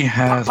 G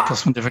has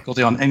 +1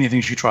 difficulty on anything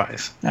she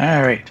tries.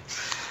 All right.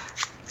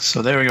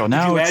 So there we go.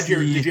 Now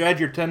Did you add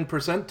your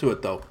 10% to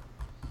it though?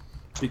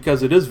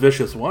 Because it is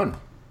vicious 1.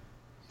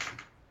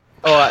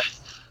 Oh,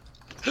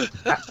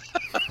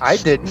 I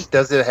didn't.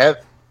 Does it have?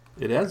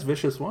 It has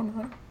vicious 1.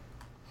 Huh? Am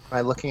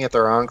I looking at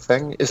the wrong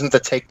thing? Isn't the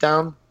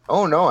takedown?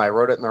 Oh no, I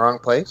wrote it in the wrong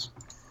place.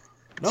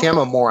 No. See, I'm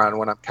a moron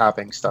when I'm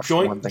copying stuff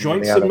from one thing to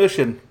Joint the other.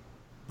 submission.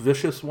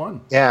 Vicious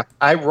 1. Yeah,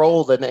 I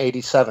rolled an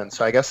 87,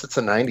 so I guess it's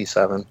a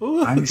 97.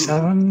 Ooh.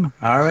 97.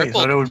 All right.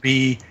 So that would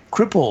be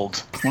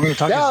crippled. One of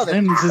the Yeah, target's that's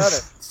limbs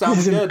better.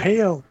 Sounds is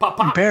good. Pop,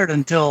 pop. impaired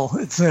until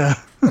it's.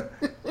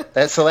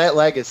 So that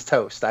leg is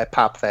toast. I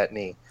popped that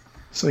knee.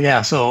 So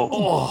yeah. So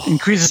Oh,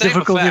 increase the same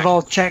difficulty effect. of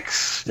all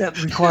checks that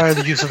require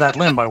the use of that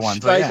limb by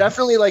 1. So So I yeah.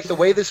 definitely like the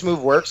way this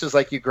move works is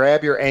like you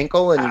grab your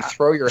ankle and you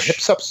throw your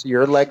hips up so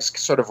your legs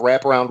sort of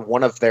wrap around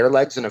one of their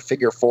legs in a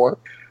figure 4.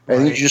 And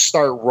then you Right. just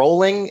start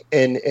rolling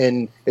and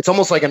it's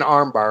almost like an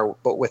arm bar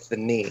but with the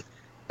knee.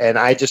 And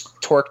I just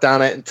torqued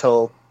on it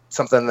until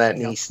something in that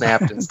knee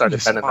snapped and started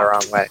Just bending the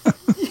wrong way.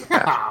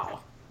 Wow.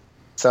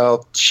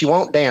 So she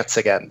won't dance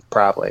again,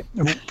 probably.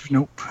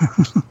 Nope.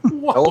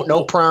 Whoa.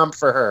 No prom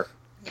for her.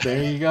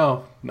 There you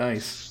go.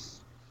 Nice.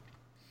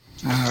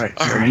 All right.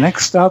 So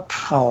next up,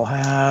 I'll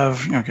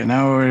have. Okay,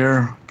 now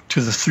we're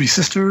to the 3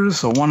 sisters.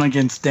 So 1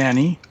 against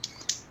Danny.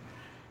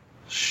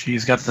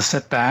 She's got the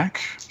setback.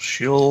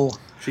 She'll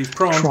She's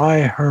prone.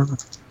 try her.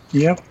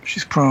 Yep,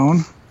 she's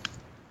prone.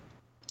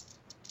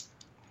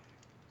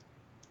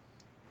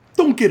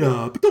 Don't get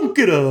up. Don't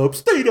get up.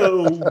 Stay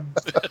down.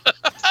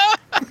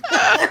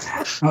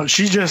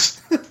 She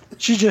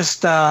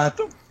just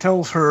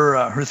tells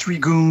her 3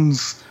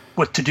 goons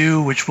what to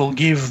do, which will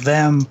give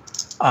them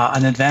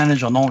an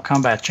advantage on all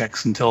combat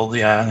checks until the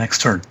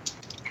next turn.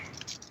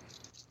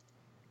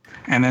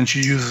 And then she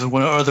uses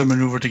one other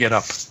maneuver to get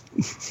up.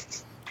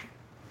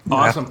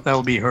 Awesome.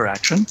 That'll be her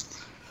action.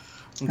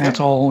 Okay. That's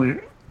all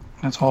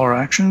her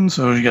action.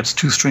 So she gets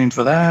 2 strain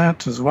for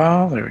that as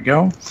well. There we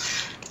go.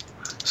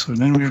 So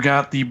then we've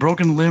got the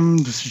broken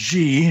limbed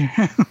G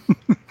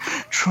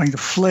trying to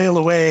flail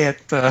away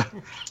at So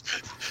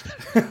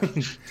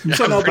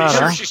now, I'm pretty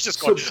sure uh, she's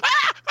just going.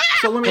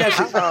 so let me ask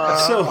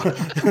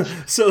you.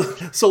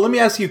 So let me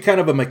ask you kind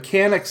of a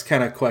mechanics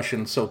kind of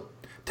question. So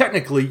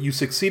technically, you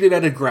succeeded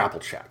at a grapple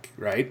check,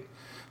 right?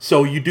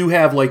 So you do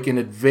have like an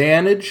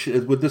advantage.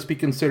 Would this be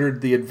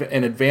considered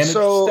an advantage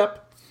So- step?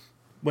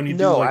 when you do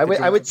No,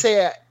 like I would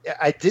say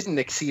I didn't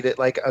exceed it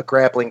like a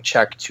grappling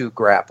check to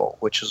grapple,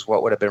 which is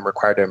what would have been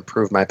required to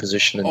improve my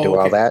position and do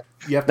all that.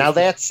 Now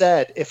that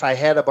said, if I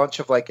had a bunch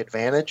of like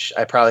advantage,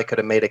 I probably could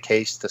have made a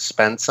case to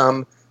spend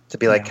some to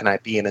be like, can I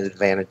be in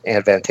an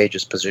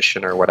advantageous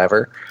position or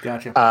whatever?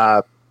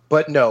 Gotcha.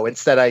 But no,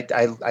 instead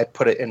I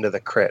put it into the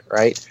crit,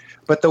 right?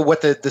 But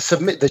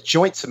the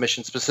joint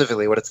submission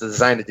specifically, what it's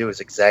designed to do is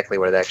exactly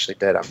what it actually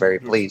did. I'm very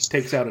pleased.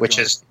 Takes out a which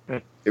joint.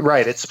 is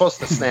right. It's supposed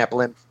to snap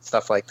limbs,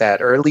 stuff like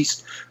that, or at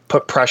least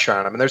put pressure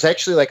on them. And there's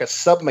actually like a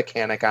sub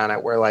mechanic on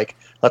it where, like,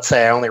 let's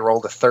say I only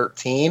rolled a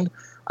 13,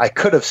 I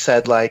could have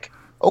said like,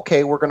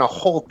 okay, we're going to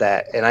hold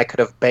that, and I could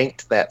have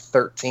banked that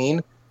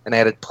 13 and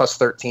added plus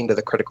 13 to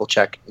the critical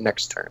check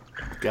next turn.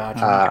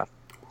 Gotcha.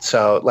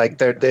 So like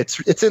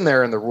it's in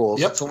there in the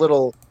rules. Yep. It's a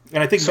little,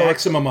 and I think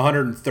maximum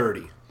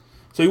 130.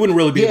 So you wouldn't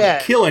really be able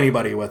to kill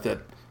anybody with it,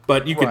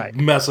 but you could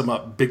mess them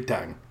up big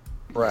time.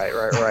 Right.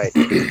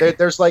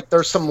 There's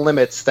some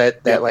limits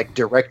that like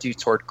direct you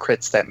toward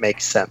crits that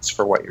make sense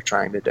for what you're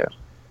trying to do,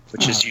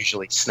 which is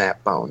usually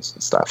snap bones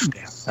and stuff.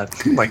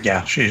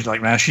 Yeah, she's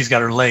like, man, she's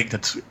got her leg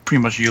that's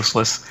pretty much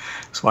useless.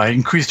 So I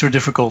increased her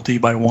difficulty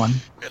by 1.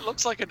 It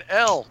looks like an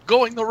L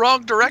going the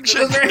wrong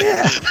direction.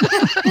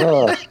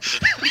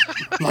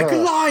 Like a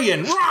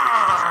lion.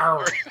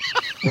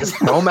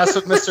 Don't mess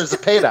with Mr.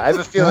 Zepeda. I have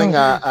a feeling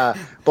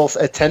both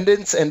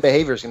attendance and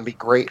behavior is going to be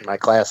great in my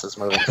classes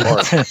moving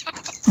forward.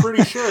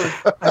 Pretty sure.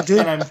 I did.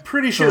 And I'm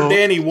pretty sure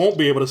Danny won't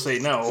be able to say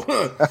no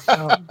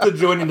to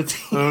joining the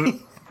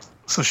team.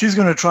 So she's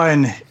going to try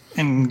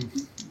and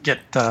get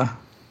Mr.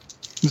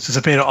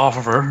 Zepeda off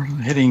of her,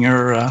 hitting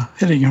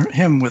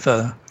him with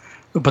a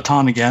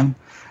baton again.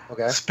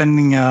 Okay.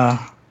 Spending a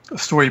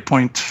story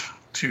point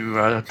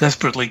to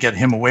desperately get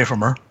him away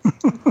from her.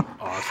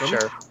 Awesome.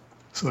 Sure.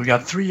 So we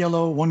got 3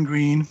 yellow, 1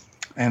 green,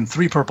 and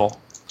 3 purple.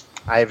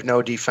 I have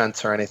no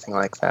defense or anything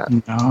like that.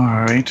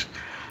 All right.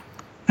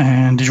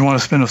 And did you want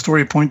to spend a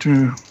story point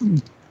to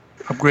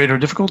upgrade her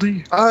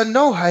difficulty?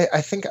 No,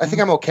 I think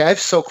I'm okay. I have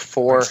soak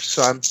 4,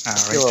 so I'm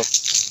still.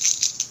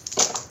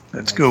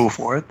 Let's go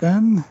for it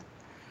then.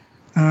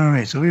 All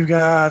right, so we've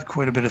got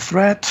quite a bit of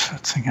threat.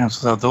 Let's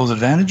cancel out those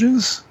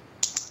advantages.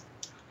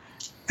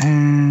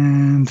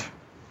 And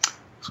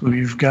so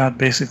we've got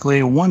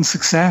basically 1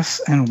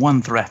 success and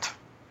 1 threat.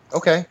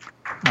 Okay.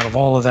 Out of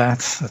all of that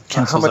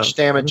cancels How much out.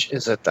 damage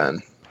is it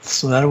then?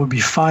 So that would be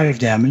 5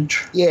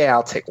 damage. Yeah,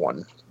 I'll take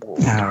 1. All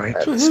right.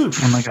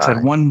 And like I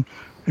said, 1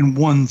 and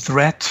 1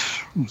 threat.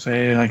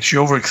 Say like she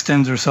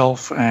overextends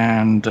herself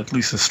and at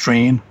least a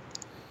strain.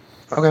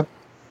 Okay.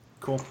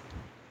 Cool.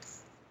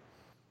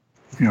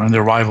 And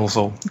their rival,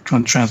 so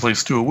it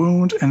translates to a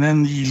wound. And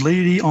then the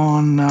lady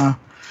on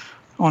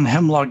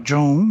Hemlock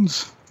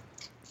Jones.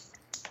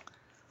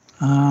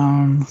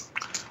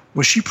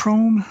 Was she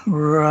prone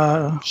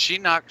or? She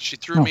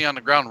threw me on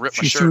the ground, and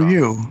ripped my shirt She threw off.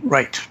 you,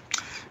 right?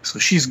 So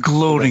she's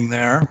gloating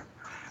there.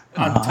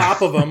 On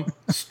top of him,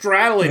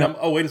 straddling him.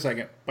 Oh, wait a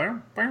second. Yep.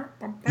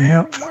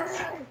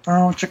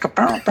 Bow, chicka,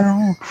 bow,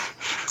 bow.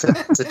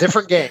 It's a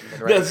different game.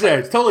 That's it.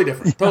 It's totally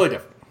different. Totally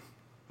different.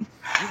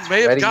 You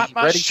may have got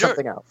my shirt.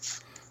 Something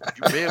else.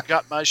 You may have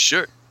got my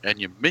shirt, and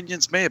your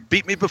minions may have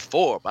beat me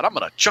before, but I'm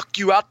gonna chuck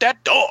you out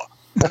that door.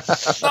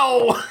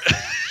 No.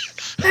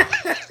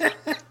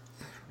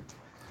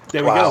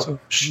 There we go.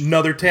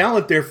 Another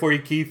talent there for you,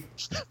 Keith.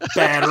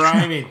 Bad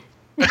rhyming.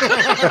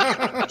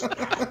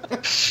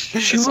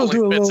 This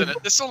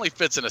only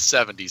fits in a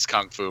 70s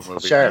kung fu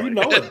movie. Sure. You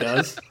know it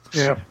does.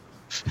 Yeah.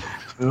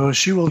 So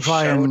she will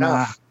try and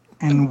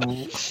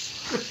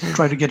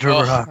try to get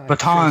her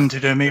baton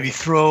to maybe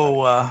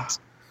throw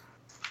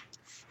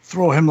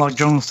Hemlock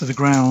Jones to the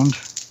ground.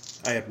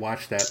 I had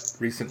watched that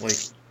recently.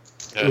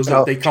 It was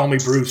They Call Me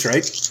Bruce,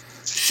 right?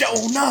 Show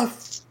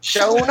enough.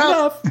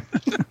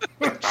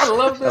 I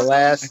love that.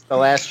 The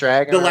last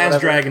dragon. The Last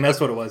Dragon. That's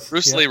what it was.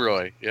 Bruce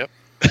Leroy. Yep.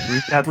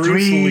 We've got Bruce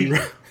three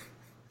Leroy.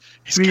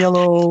 3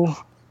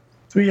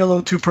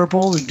 yellow, 2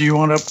 purple. Do you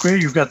want to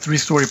upgrade? You've got 3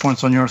 story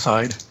points on your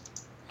side.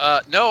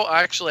 No,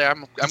 actually,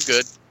 I'm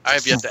good. I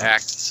have yet to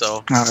act, so.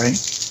 All right.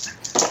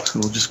 So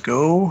we'll just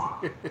go.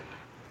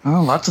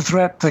 Lots of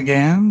threat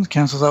again.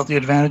 Cancels out the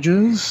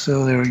advantages.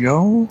 So there we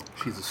go.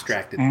 She's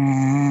distracted.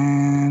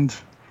 And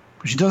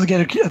she does get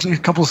at least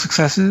a couple of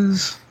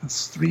successes.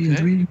 That's 3 and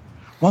 3.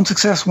 1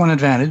 success, 1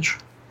 advantage.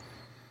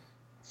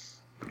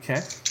 Okay.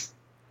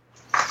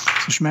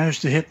 So she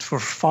managed to hit for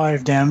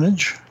 5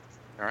 damage.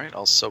 All right,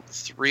 I'll soak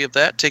 3 of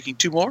that, taking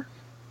 2 more.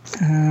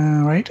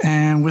 Right,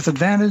 and with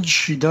advantage,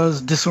 she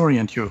does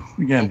disorient you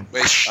again. Oh,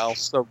 wait, I'll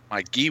soak.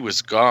 My gi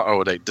was gone.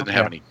 Oh, they didn't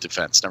have any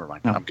defense. Never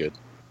mind. No. I'm good.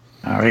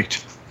 All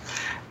right.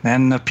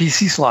 Then a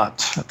PC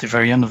slot at the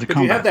very end of the But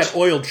combat. you have that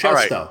oiled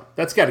chest, though.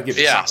 That's got to give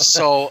you something.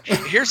 So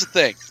here's the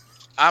thing.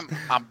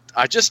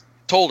 I just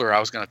told her I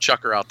was going to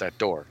chuck her out that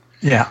door.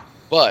 Yeah.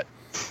 But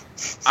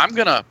I'm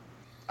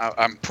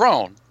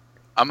prone.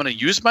 I'm going to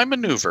use my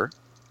maneuver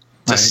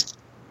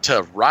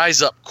to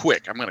rise up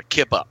quick. I'm going to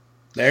kip up.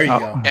 There you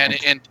go.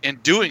 And in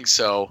doing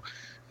so,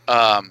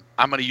 I'm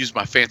going to use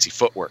my fancy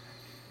footwork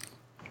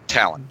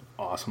talent.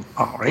 Awesome.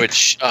 All right.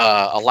 which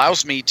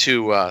allows me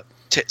to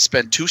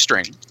spend 2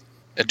 strain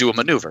and do a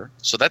maneuver.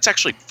 So that's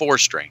actually 4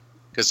 strain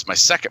because it's my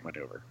second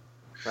maneuver.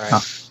 Right.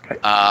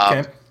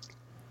 Okay.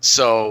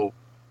 So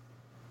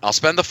I'll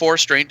spend the 4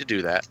 strain to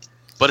do that,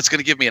 but it's going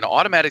to give me an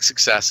automatic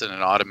success and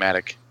an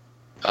automatic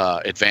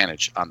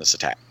advantage on this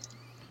attack.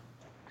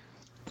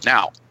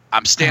 Now,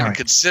 I'm standing Alright.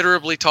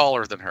 considerably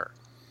taller than her.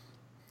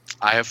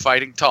 I have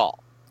fighting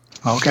tall.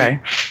 Okay.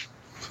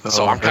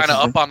 So I'm kind of this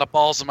is up on the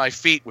balls of my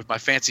feet with my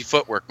fancy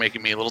footwork,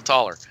 making me a little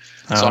taller.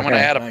 So I'm going to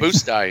Okay. add a Nice.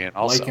 boost die in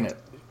also.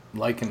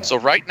 Liking it. So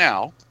right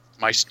now,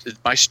 my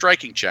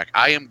striking check,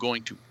 I am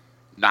going to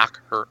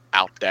knock her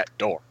out that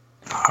door.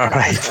 All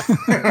right.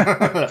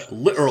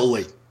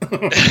 Literally.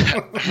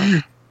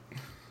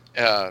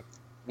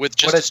 With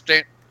just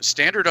a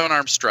standard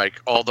unarmed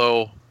strike,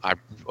 although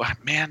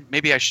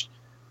maybe I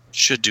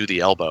should do the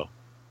elbow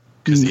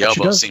because the She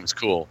elbow does. seems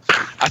cool.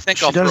 I think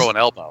She I'll does. throw an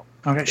elbow.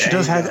 Okay. She There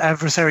does you have go.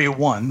 adversary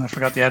 1. I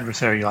forgot the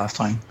adversary last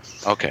time.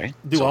 Okay.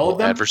 Do So all of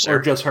them adversary. or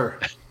just her?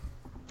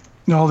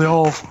 No, they're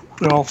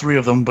all 3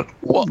 of them, but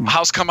Well,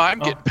 how's come I'm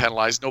getting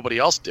penalized? Nobody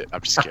else did.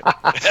 I'm just kidding.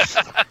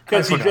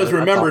 Because he just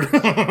remembered.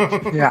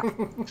 yeah.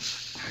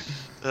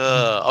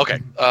 Okay.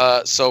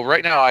 So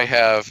right now I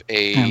have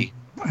a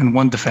And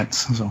 1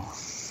 defense. So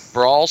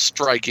brawl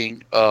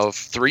striking of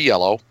 3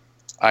 yellow.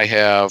 I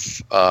have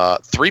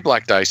 3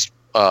 black dice.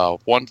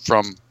 One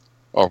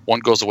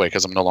goes away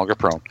because I'm no longer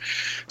prone.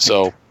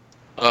 So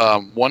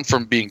 1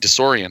 from being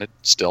disoriented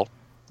still.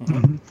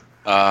 mhm.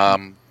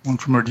 1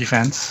 from her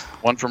defense.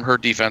 1 from her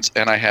defense,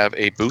 and I have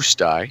a boost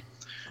die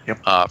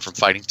Yep. from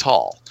fighting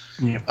tall.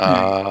 Yep.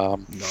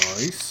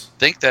 Nice.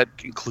 Think that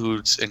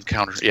includes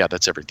encounter. Yeah,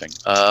 that's everything.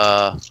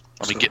 Let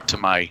me get to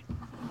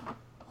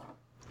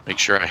make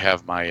sure I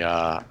have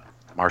my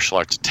martial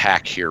arts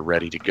attack here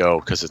ready to go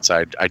because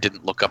I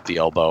didn't look up the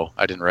elbow.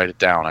 I didn't write it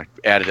down. I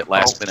added it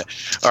last minute.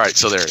 All right,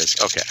 so there it is.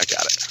 Okay, I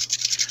got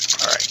it.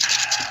 All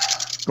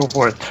right. Go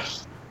for it.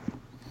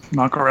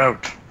 Knock her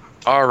out.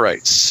 All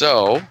right,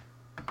 so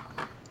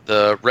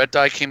the red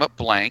die came up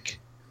blank.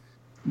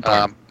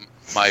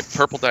 My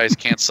purple die is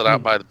canceled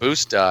out by the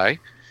boost die.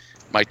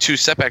 My 2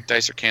 setback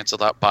dice are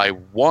canceled out by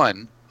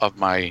 1 of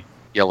my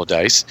yellow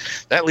dice.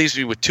 That leaves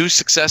me with 2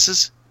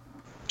 successes,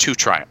 2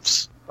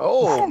 triumphs.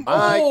 Oh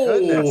my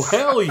goodness!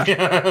 Hell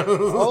yeah.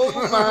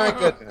 Oh my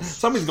goodness!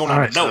 Somebody's going All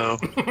on right. a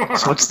note.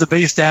 So what's the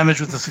base damage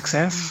with the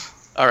success?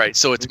 All right,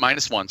 so it's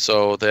 -1,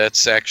 so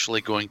that's actually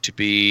going to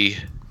be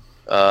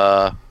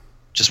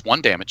just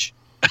 1 damage.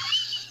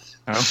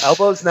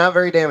 Elbow's not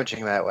very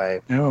damaging that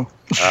way. No.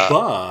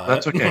 But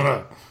That's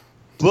okay.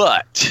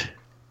 But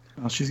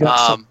Well, she's got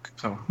soak.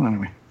 So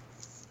anyway.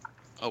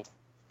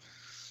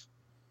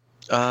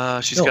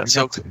 she's Still, got you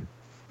soak.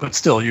 But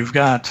still, you've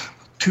got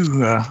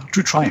 2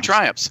 triumphs.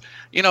 Triumphs.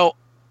 You know,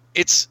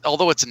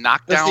 although it's a Does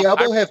knockdown. the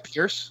elbow have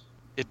pierce?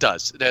 It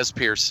does. It has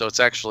pierce, so it's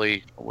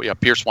actually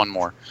pierce 1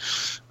 more.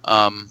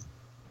 I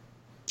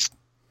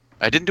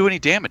didn't do any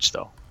damage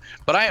though,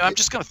 but I'm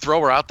just gonna throw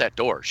her out that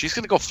door. She's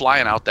gonna go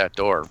flying out that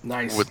door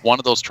Nice. with 1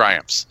 of those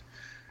triumphs.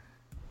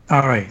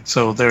 All right.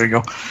 So there you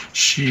go.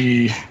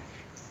 She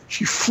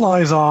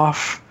flies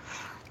off,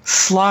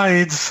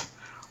 slides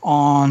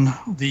on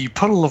the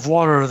puddle of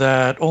water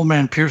that Old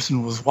Man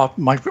Pearson was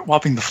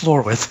whopping the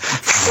floor with.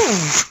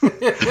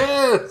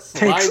 Takes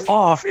Slides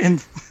off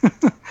into the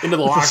with the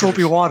lockers.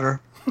 soapy water.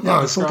 Yeah,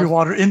 Oh, the soapy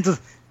water into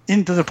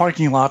the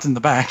parking lot in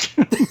the back.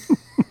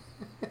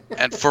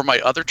 And for my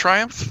other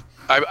triumph,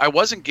 I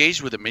was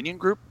engaged with a minion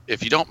group.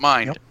 If you don't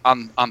mind, Yep.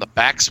 on the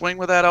backswing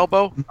with that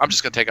elbow, I'm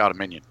just gonna take out a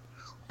minion.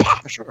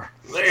 Sure.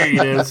 There it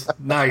is.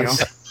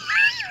 Nice.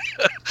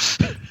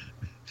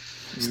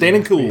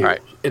 Standing cool All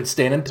right. and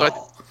standing So I-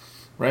 tall.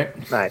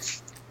 Right?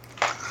 Nice.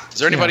 Is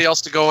there anybody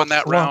else to go in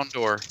that Well- round,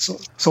 or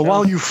So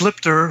while you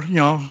flipped her,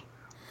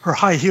 her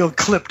high heel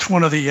clipped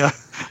one of the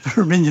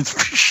her minions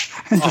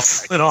and just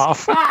slid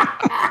off.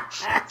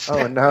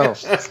 Oh no!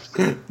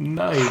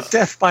 Nice.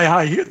 Death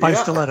by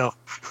stiletto.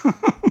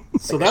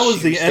 So that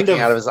was the end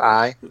Sticking out of of. his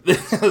eye.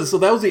 So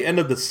that was the end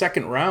of the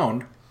second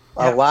round.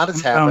 A lot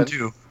has Round happened.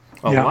 2.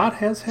 A Yeah. lot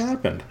has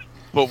happened.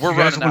 but we're You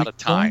guys running out of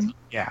time.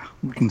 Yeah,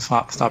 we can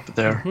stop it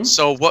there.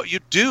 So what you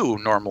do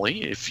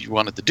normally, if you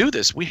wanted to do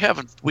this, we have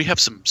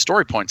some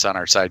story points on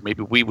our side.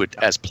 Maybe we would,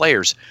 as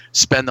players,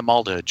 spend them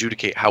all to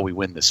adjudicate how we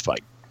win this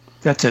fight.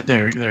 That's it.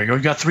 There you go. You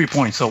got 3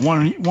 points. So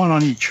one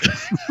on each.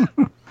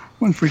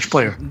 1 for each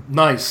player.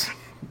 Nice.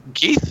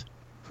 Keith,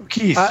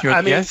 Keith, you're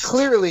I mean, yes.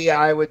 clearly,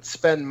 I would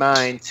spend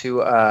mine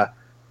to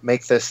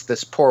make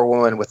this poor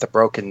woman with the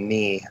broken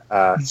knee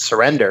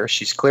surrender.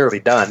 She's clearly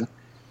done.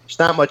 There's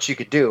not much you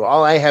could do.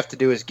 All I have to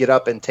do is get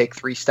up and take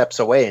 3 steps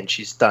away, and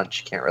she's done.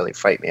 She can't really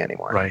fight me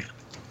anymore. Right.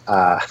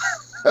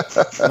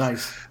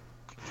 Nice.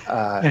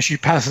 And she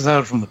passes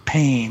out from the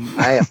pain.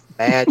 I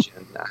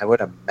would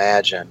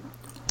imagine.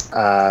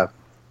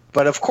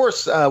 But of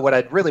course, what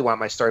I'd really want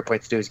my story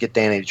point to do is get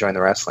Danny to join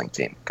the wrestling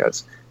team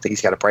because I think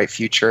he's got a bright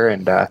future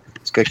and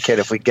he's a good kid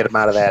if we get him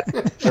out of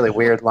that really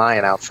weird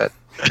lion outfit.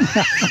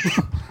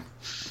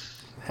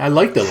 I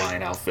like the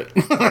lion outfit.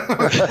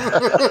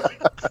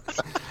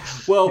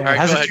 Well, It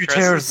has a few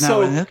tears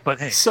now in it, but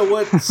hey. So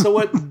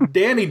what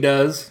Danny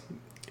does,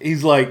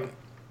 he's like,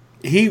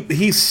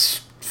 he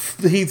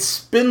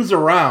spins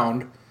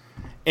around,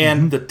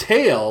 and the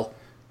tail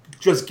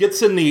just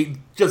gets in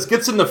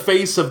the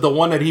face of the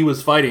one that he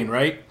was fighting,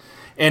 right?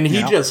 And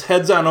he just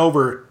heads on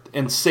over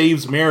and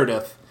saves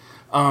Meredith,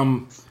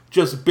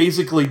 just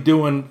basically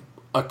doing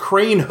a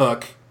crane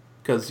hook,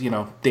 because,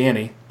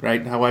 Danny,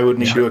 right? Why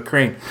wouldn't he do a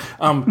crane?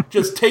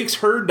 Just takes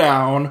her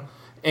down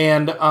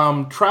and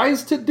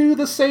tries to do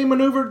the same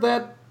maneuver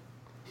that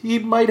he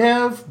might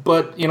have,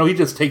 but, he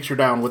just takes her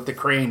down with the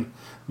crane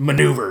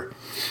maneuver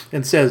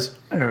and says,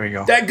 there we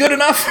go. That good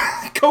enough,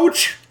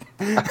 coach?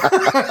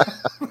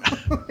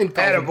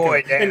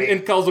 Attaboy, Danny.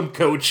 And calls him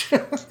coach.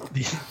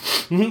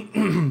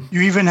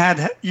 You even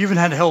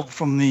had help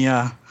from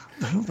the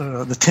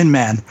Tin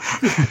Man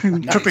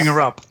tripping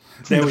her up.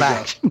 There we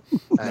back. go.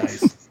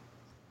 Nice.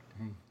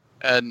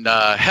 And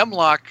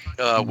Hemlock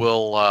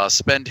will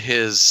spend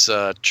his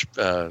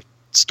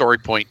story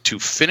point to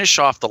finish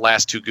off the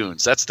last two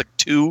goons. That's the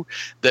two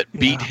that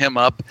beat him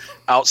up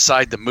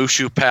outside the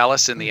Mushu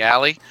Palace in the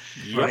alley.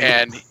 Right.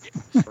 And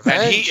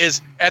he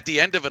is, at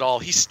the end of it all,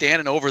 he's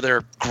standing over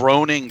their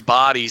groaning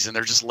bodies, and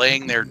they're just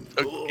laying there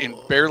in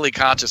barely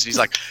conscious. He's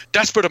like,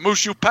 "That's for the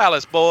Mushu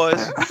Palace,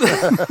 boys."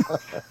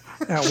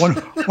 Yeah,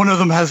 one of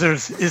them has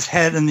his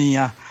head in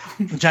the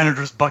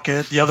janitor's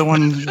bucket. The other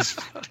one just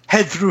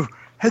head through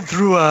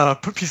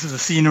pieces of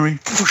scenery.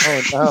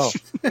 Oh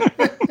no!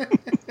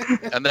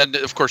 And then,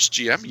 of course,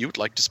 GM, you would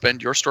like to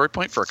spend your story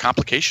point for a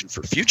complication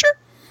for future?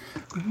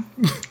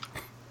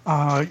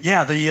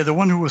 The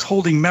one who was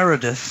holding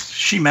Meredith,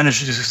 she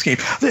managed to escape.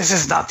 This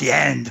is not the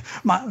end.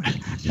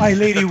 My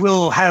lady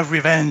will have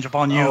revenge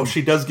upon you. Oh,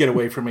 she does get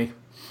away from me.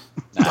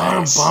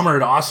 Nice.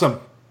 Bummer.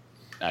 Awesome.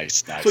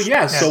 Nice.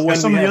 So when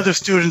some of the other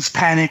students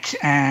panic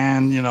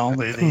and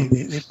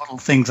they muddle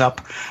things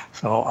up.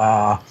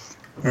 So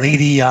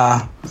Lady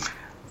what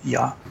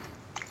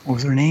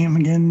was her name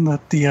again?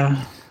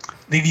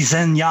 Lady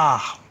Zenya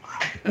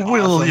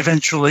will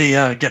eventually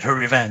get her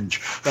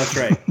revenge. That's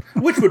right.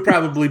 Which would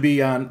probably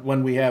be on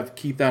when we have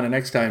Keith on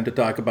next time to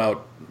talk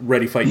about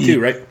Ready Fight 2,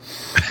 right?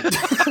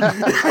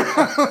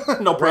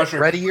 No pressure.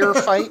 Readier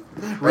fight.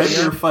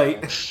 Readier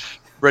fight.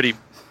 Ready.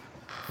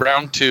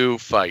 Round 2,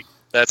 fight.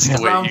 That's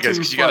the way Round you guys, 2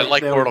 because you got to fight.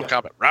 like There we Mortal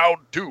go. Kombat. Round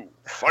 2,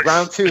 fight.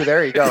 Round 2.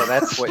 There you go.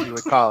 That's what you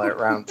would call it.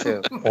 Round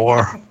 2.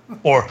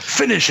 Or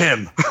finish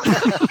him.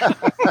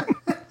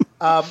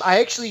 I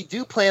actually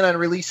do plan on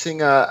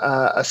releasing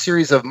a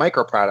series of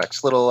micro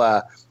products, little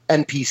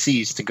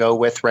NPCs to go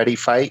with Ready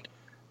Fight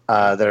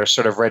that are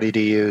sort of ready to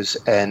use,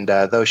 and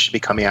those should be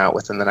coming out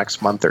within the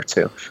next month or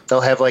two.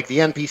 They'll have like the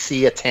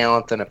NPC, a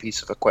talent, and a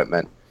piece of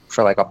equipment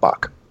for like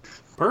 $1.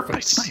 Perfect.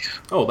 Nice.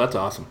 Oh, that's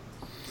awesome.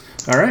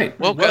 All right.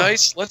 Well,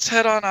 guys, let's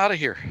head on out of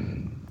here.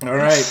 All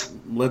right.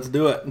 Let's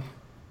do it.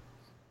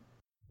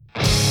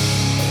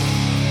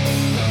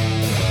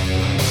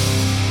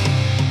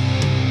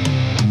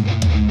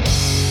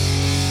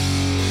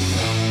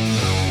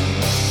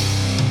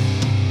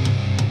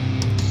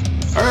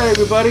 All right,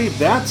 everybody,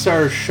 that's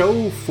our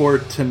show for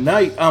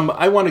tonight.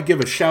 I want to give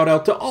a shout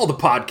out to all the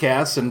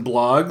podcasts and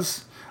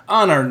blogs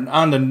on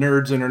the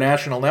Nerds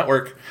International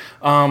Network.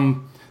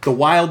 The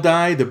Wild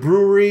Die, the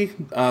Brewery,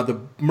 the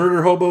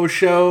Murder Hobo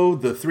Show,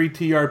 the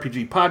 3T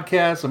RPG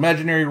Podcast,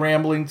 Imaginary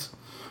Ramblings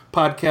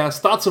Podcast,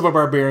 Thoughts of a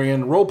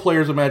Barbarian, Role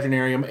Players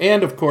Imaginarium,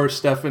 and of course,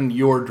 Stefan,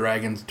 your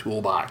Dragon's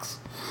Toolbox.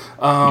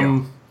 You're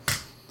going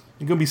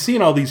to be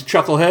seeing all these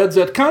chuckleheads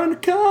at Con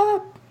and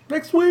Cop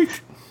next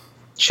week.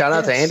 Shout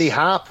out to Andy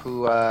Hopp,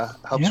 who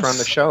helps run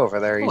the show over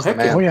there. He's the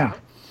man. Oh, yeah.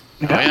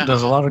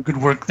 Does a lot of good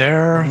work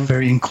there.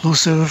 Very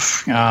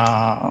inclusive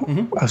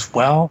as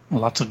well.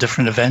 Lots of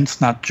different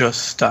events, not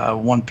just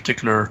one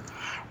particular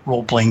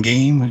role-playing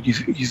game.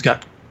 He's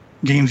got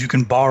games you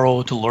can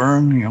borrow to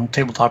learn,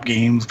 tabletop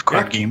games,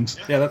 card games.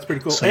 Yeah, that's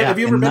pretty cool. So, have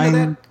you ever been to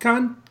that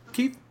con,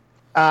 Keith?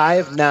 I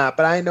have not,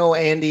 but I know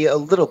Andy a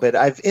little bit.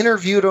 I've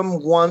interviewed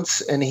him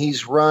once, and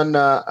he's run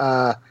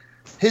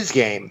his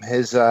game,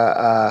 his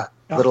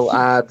little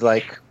odd,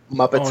 like,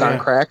 Muppets on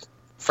Crack.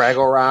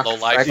 Fraggle Rock, Low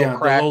Life. Fraggle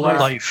Crack. Low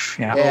Life.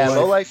 Yeah,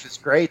 Low Life is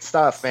great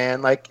stuff,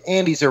 man. Like,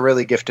 Andy's a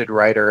really gifted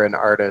writer and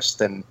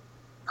artist and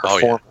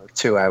performer,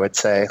 too, I would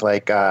say.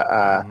 Like,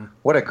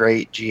 what a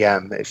great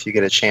GM if you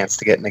get a chance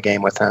to get in a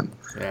game with him.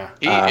 Yeah.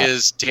 He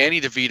is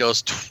Danny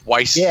DeVito's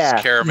twice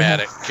as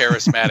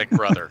charismatic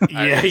brother.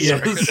 Yeah, he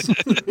is.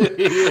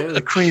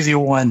 The crazy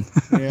one.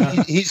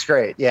 Yeah. He's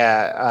great.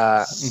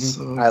 Yeah.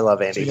 I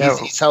love Andy.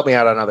 He's helped me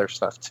out on other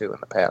stuff, too, in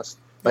the past.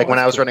 Like, when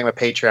I was running my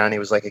Patreon, he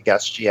was like a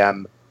guest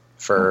GM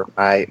for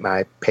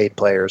my paid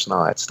players and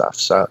all that stuff.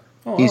 So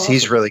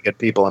he's really good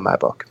people in my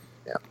book.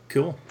 Yeah.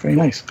 Cool. Very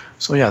nice.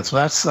 So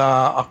that's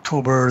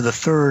October the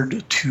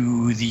 3rd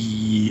to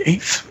the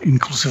 8th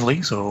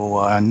inclusively.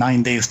 So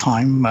 9 days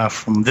time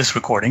from this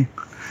recording.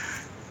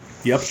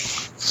 Yep.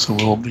 So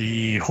we'll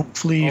be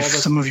hopefully if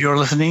some of you are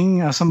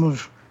listening, some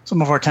of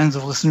some of our tens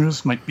of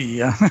listeners might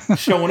be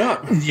showing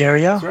up in the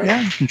area. Right.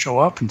 Yeah, you can show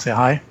up and say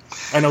hi.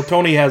 I know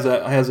Tony has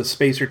a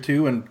space or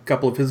two and a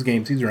couple of his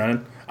games he's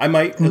running. I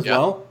might as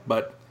well,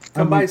 but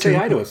come by and say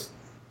hi to us.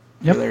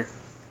 Yep. There.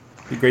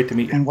 Be great to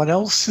meet you. And what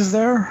else is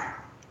there?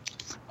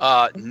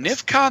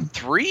 NivCon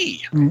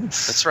 3.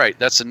 Yes. That's right.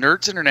 That's a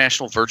Nerds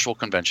International virtual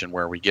convention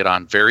where we get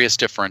on various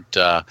different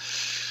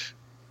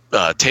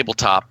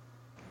tabletop,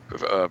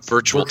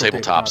 virtual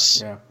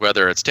tabletops,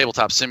 whether it's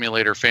Tabletop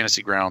Simulator,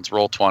 Fantasy Grounds,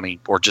 Roll20,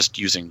 or just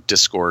using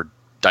Discord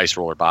dice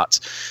roller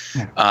bots.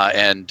 Yeah.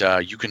 And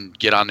you can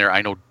get on there.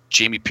 I know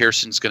Jamie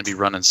Pearson's going to be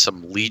running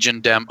some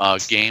Legion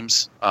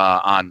games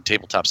on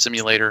Tabletop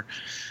Simulator.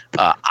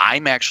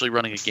 I'm actually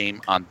running a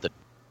game on the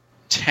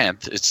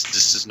 10th.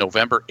 This is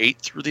November 8th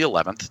through the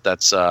 11th.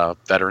 That's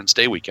Veterans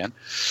Day weekend.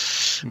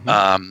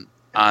 Mm-hmm.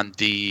 On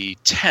the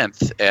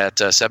 10th at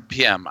 7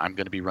 p.m., I'm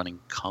going to be running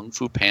Kung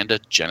Fu Panda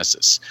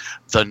Genesis,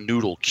 The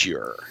Noodle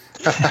Cure.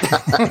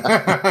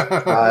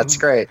 That's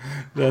great.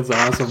 That's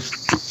awesome.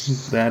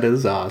 That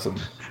is awesome.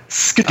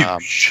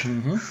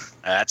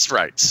 That's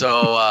right.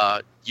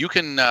 So you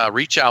can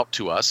reach out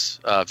to us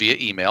via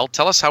email.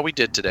 Tell us how we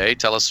did today.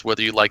 Tell us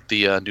whether you like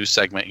the new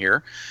segment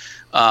here.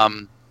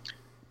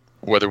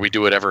 Whether we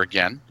do it ever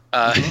again.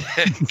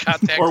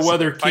 Contact or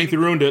whether Keith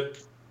ruined it.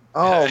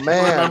 Oh,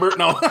 man. Remember?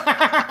 No.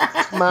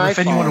 If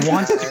anyone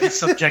wants to be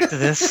subject to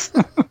this.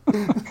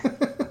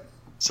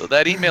 So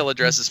that email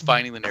address is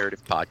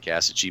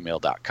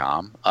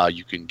findingthenarrativepodcast@gmail.com.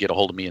 You can get a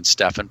hold of me and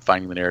Stefan,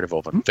 Finding the Narrative,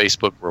 over on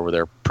Facebook, where we're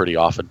there pretty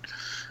often.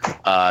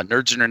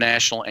 Nerds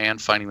International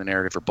and Finding the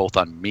Narrative are both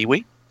on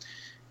MeWe.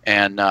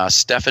 And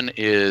Stefan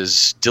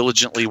is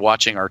diligently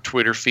watching our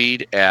Twitter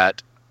feed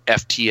at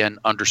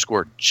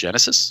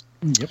FTN_Genesis.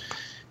 Yep.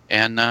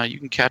 And you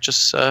can catch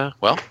us,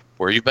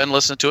 where you've been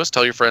listening to us.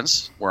 Tell your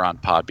friends. We're on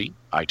Podbean,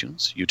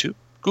 iTunes, YouTube,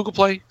 Google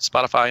Play,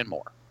 Spotify, and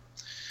more.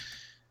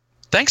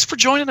 Thanks for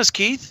joining us,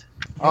 Keith.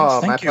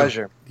 Oh, my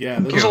pleasure.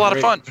 Yeah, it was a lot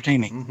of fun.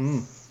 Entertaining.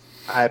 Mm-hmm.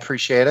 I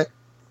appreciate it.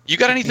 You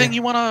got anything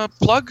you want to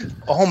plug?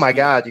 Oh my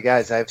God, you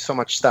guys! I have so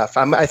much stuff.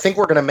 I think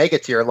we're gonna make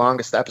it to your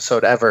longest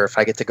episode ever if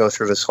I get to go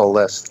through this whole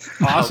list.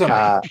 Awesome.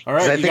 All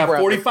right, you got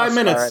 45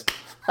 minutes. Right.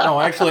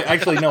 No,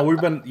 actually, no. We've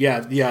been,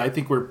 I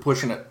think we're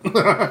pushing it.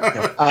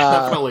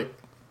 Definitely.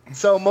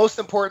 So most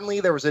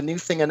importantly, there was a new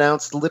thing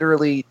announced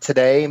literally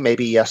today,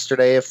 maybe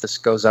yesterday. If this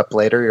goes up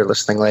later, you're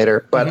listening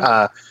later.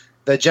 But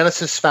the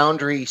Genesis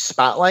Foundry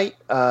Spotlight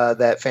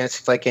that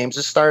Fantasy Flight Games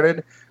has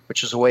started,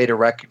 which is a way to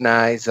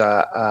recognize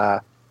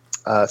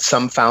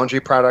some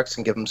Foundry products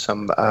and give them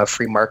some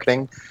free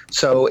marketing.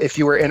 So if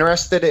you were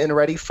interested in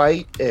Ready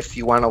Fight, if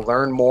you want to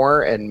learn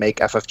more and make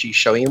FFG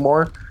show you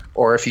more,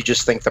 or if you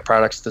just think the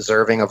product's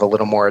deserving of a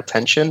little more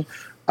attention,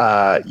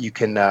 you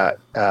can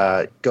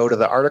go to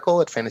the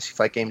article at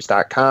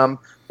fantasyflightgames.com.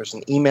 There's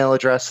an email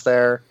address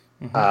there,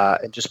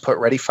 and just put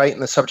Ready Fight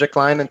in the subject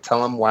line and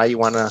tell them why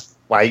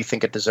you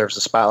think it deserves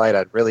the spotlight.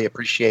 I'd really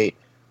appreciate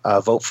a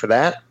vote for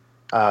that.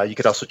 You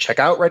could also check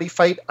out Ready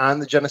Fight on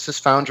the Genesis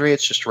Foundry.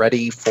 It's just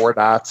Ready, Fight, !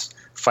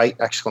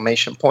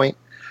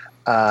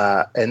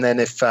 And then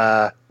if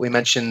we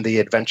mentioned the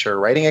Adventure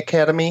Writing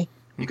Academy,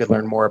 you could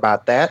learn more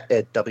about that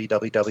at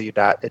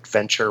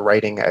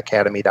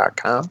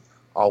www.adventurewritingacademy.com,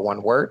 all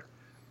one word.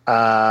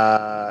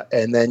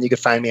 And then you can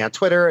find me on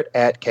Twitter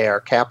at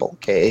KRKappel,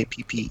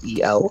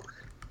 Kappel,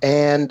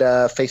 and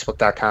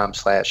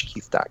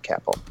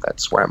facebook.com/Keith.Kappel.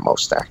 That's where I'm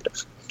most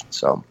active.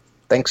 So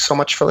thanks so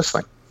much for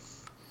listening.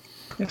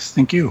 Yes,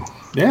 thank you.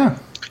 Yeah.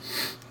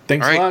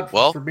 Thanks a lot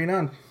for being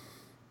on.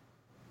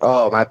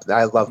 Oh,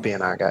 I love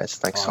being on, guys.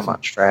 Thanks so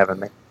much for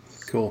having me.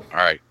 Cool. All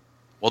right.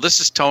 Well,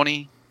 this is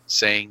Tony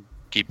saying,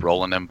 keep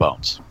rolling them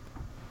bones.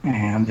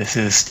 And this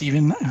is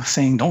Steven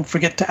saying, don't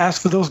forget to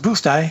ask for those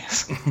boost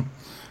dice.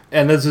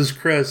 And this is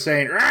Chris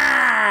saying,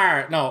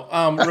 Rawr! No,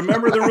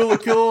 remember the rule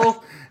of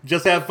cool.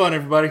 Just have fun,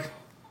 everybody.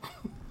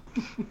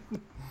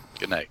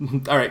 Good night.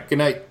 All right, good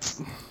night.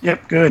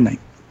 Yep, good night.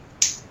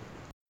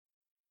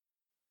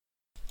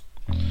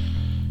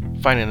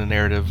 Finding the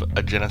Narrative,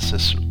 a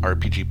Genesis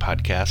RPG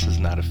podcast, is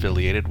not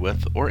affiliated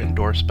with or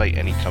endorsed by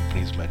any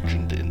companies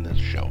mentioned in this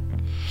show.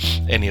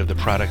 Any of the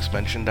products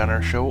mentioned on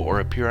our show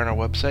or appear on our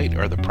website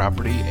are the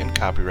property and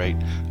copyright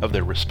of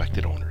their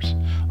respected owners.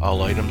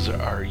 All items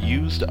are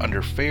used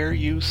under fair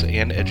use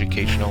and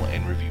educational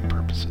and review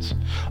purposes.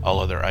 All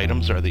other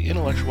items are the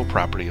intellectual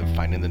property of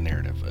Finding the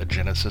Narrative, a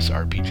Genesis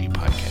RPG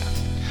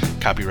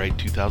podcast. Copyright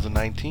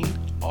 2019,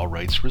 all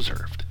rights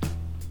reserved.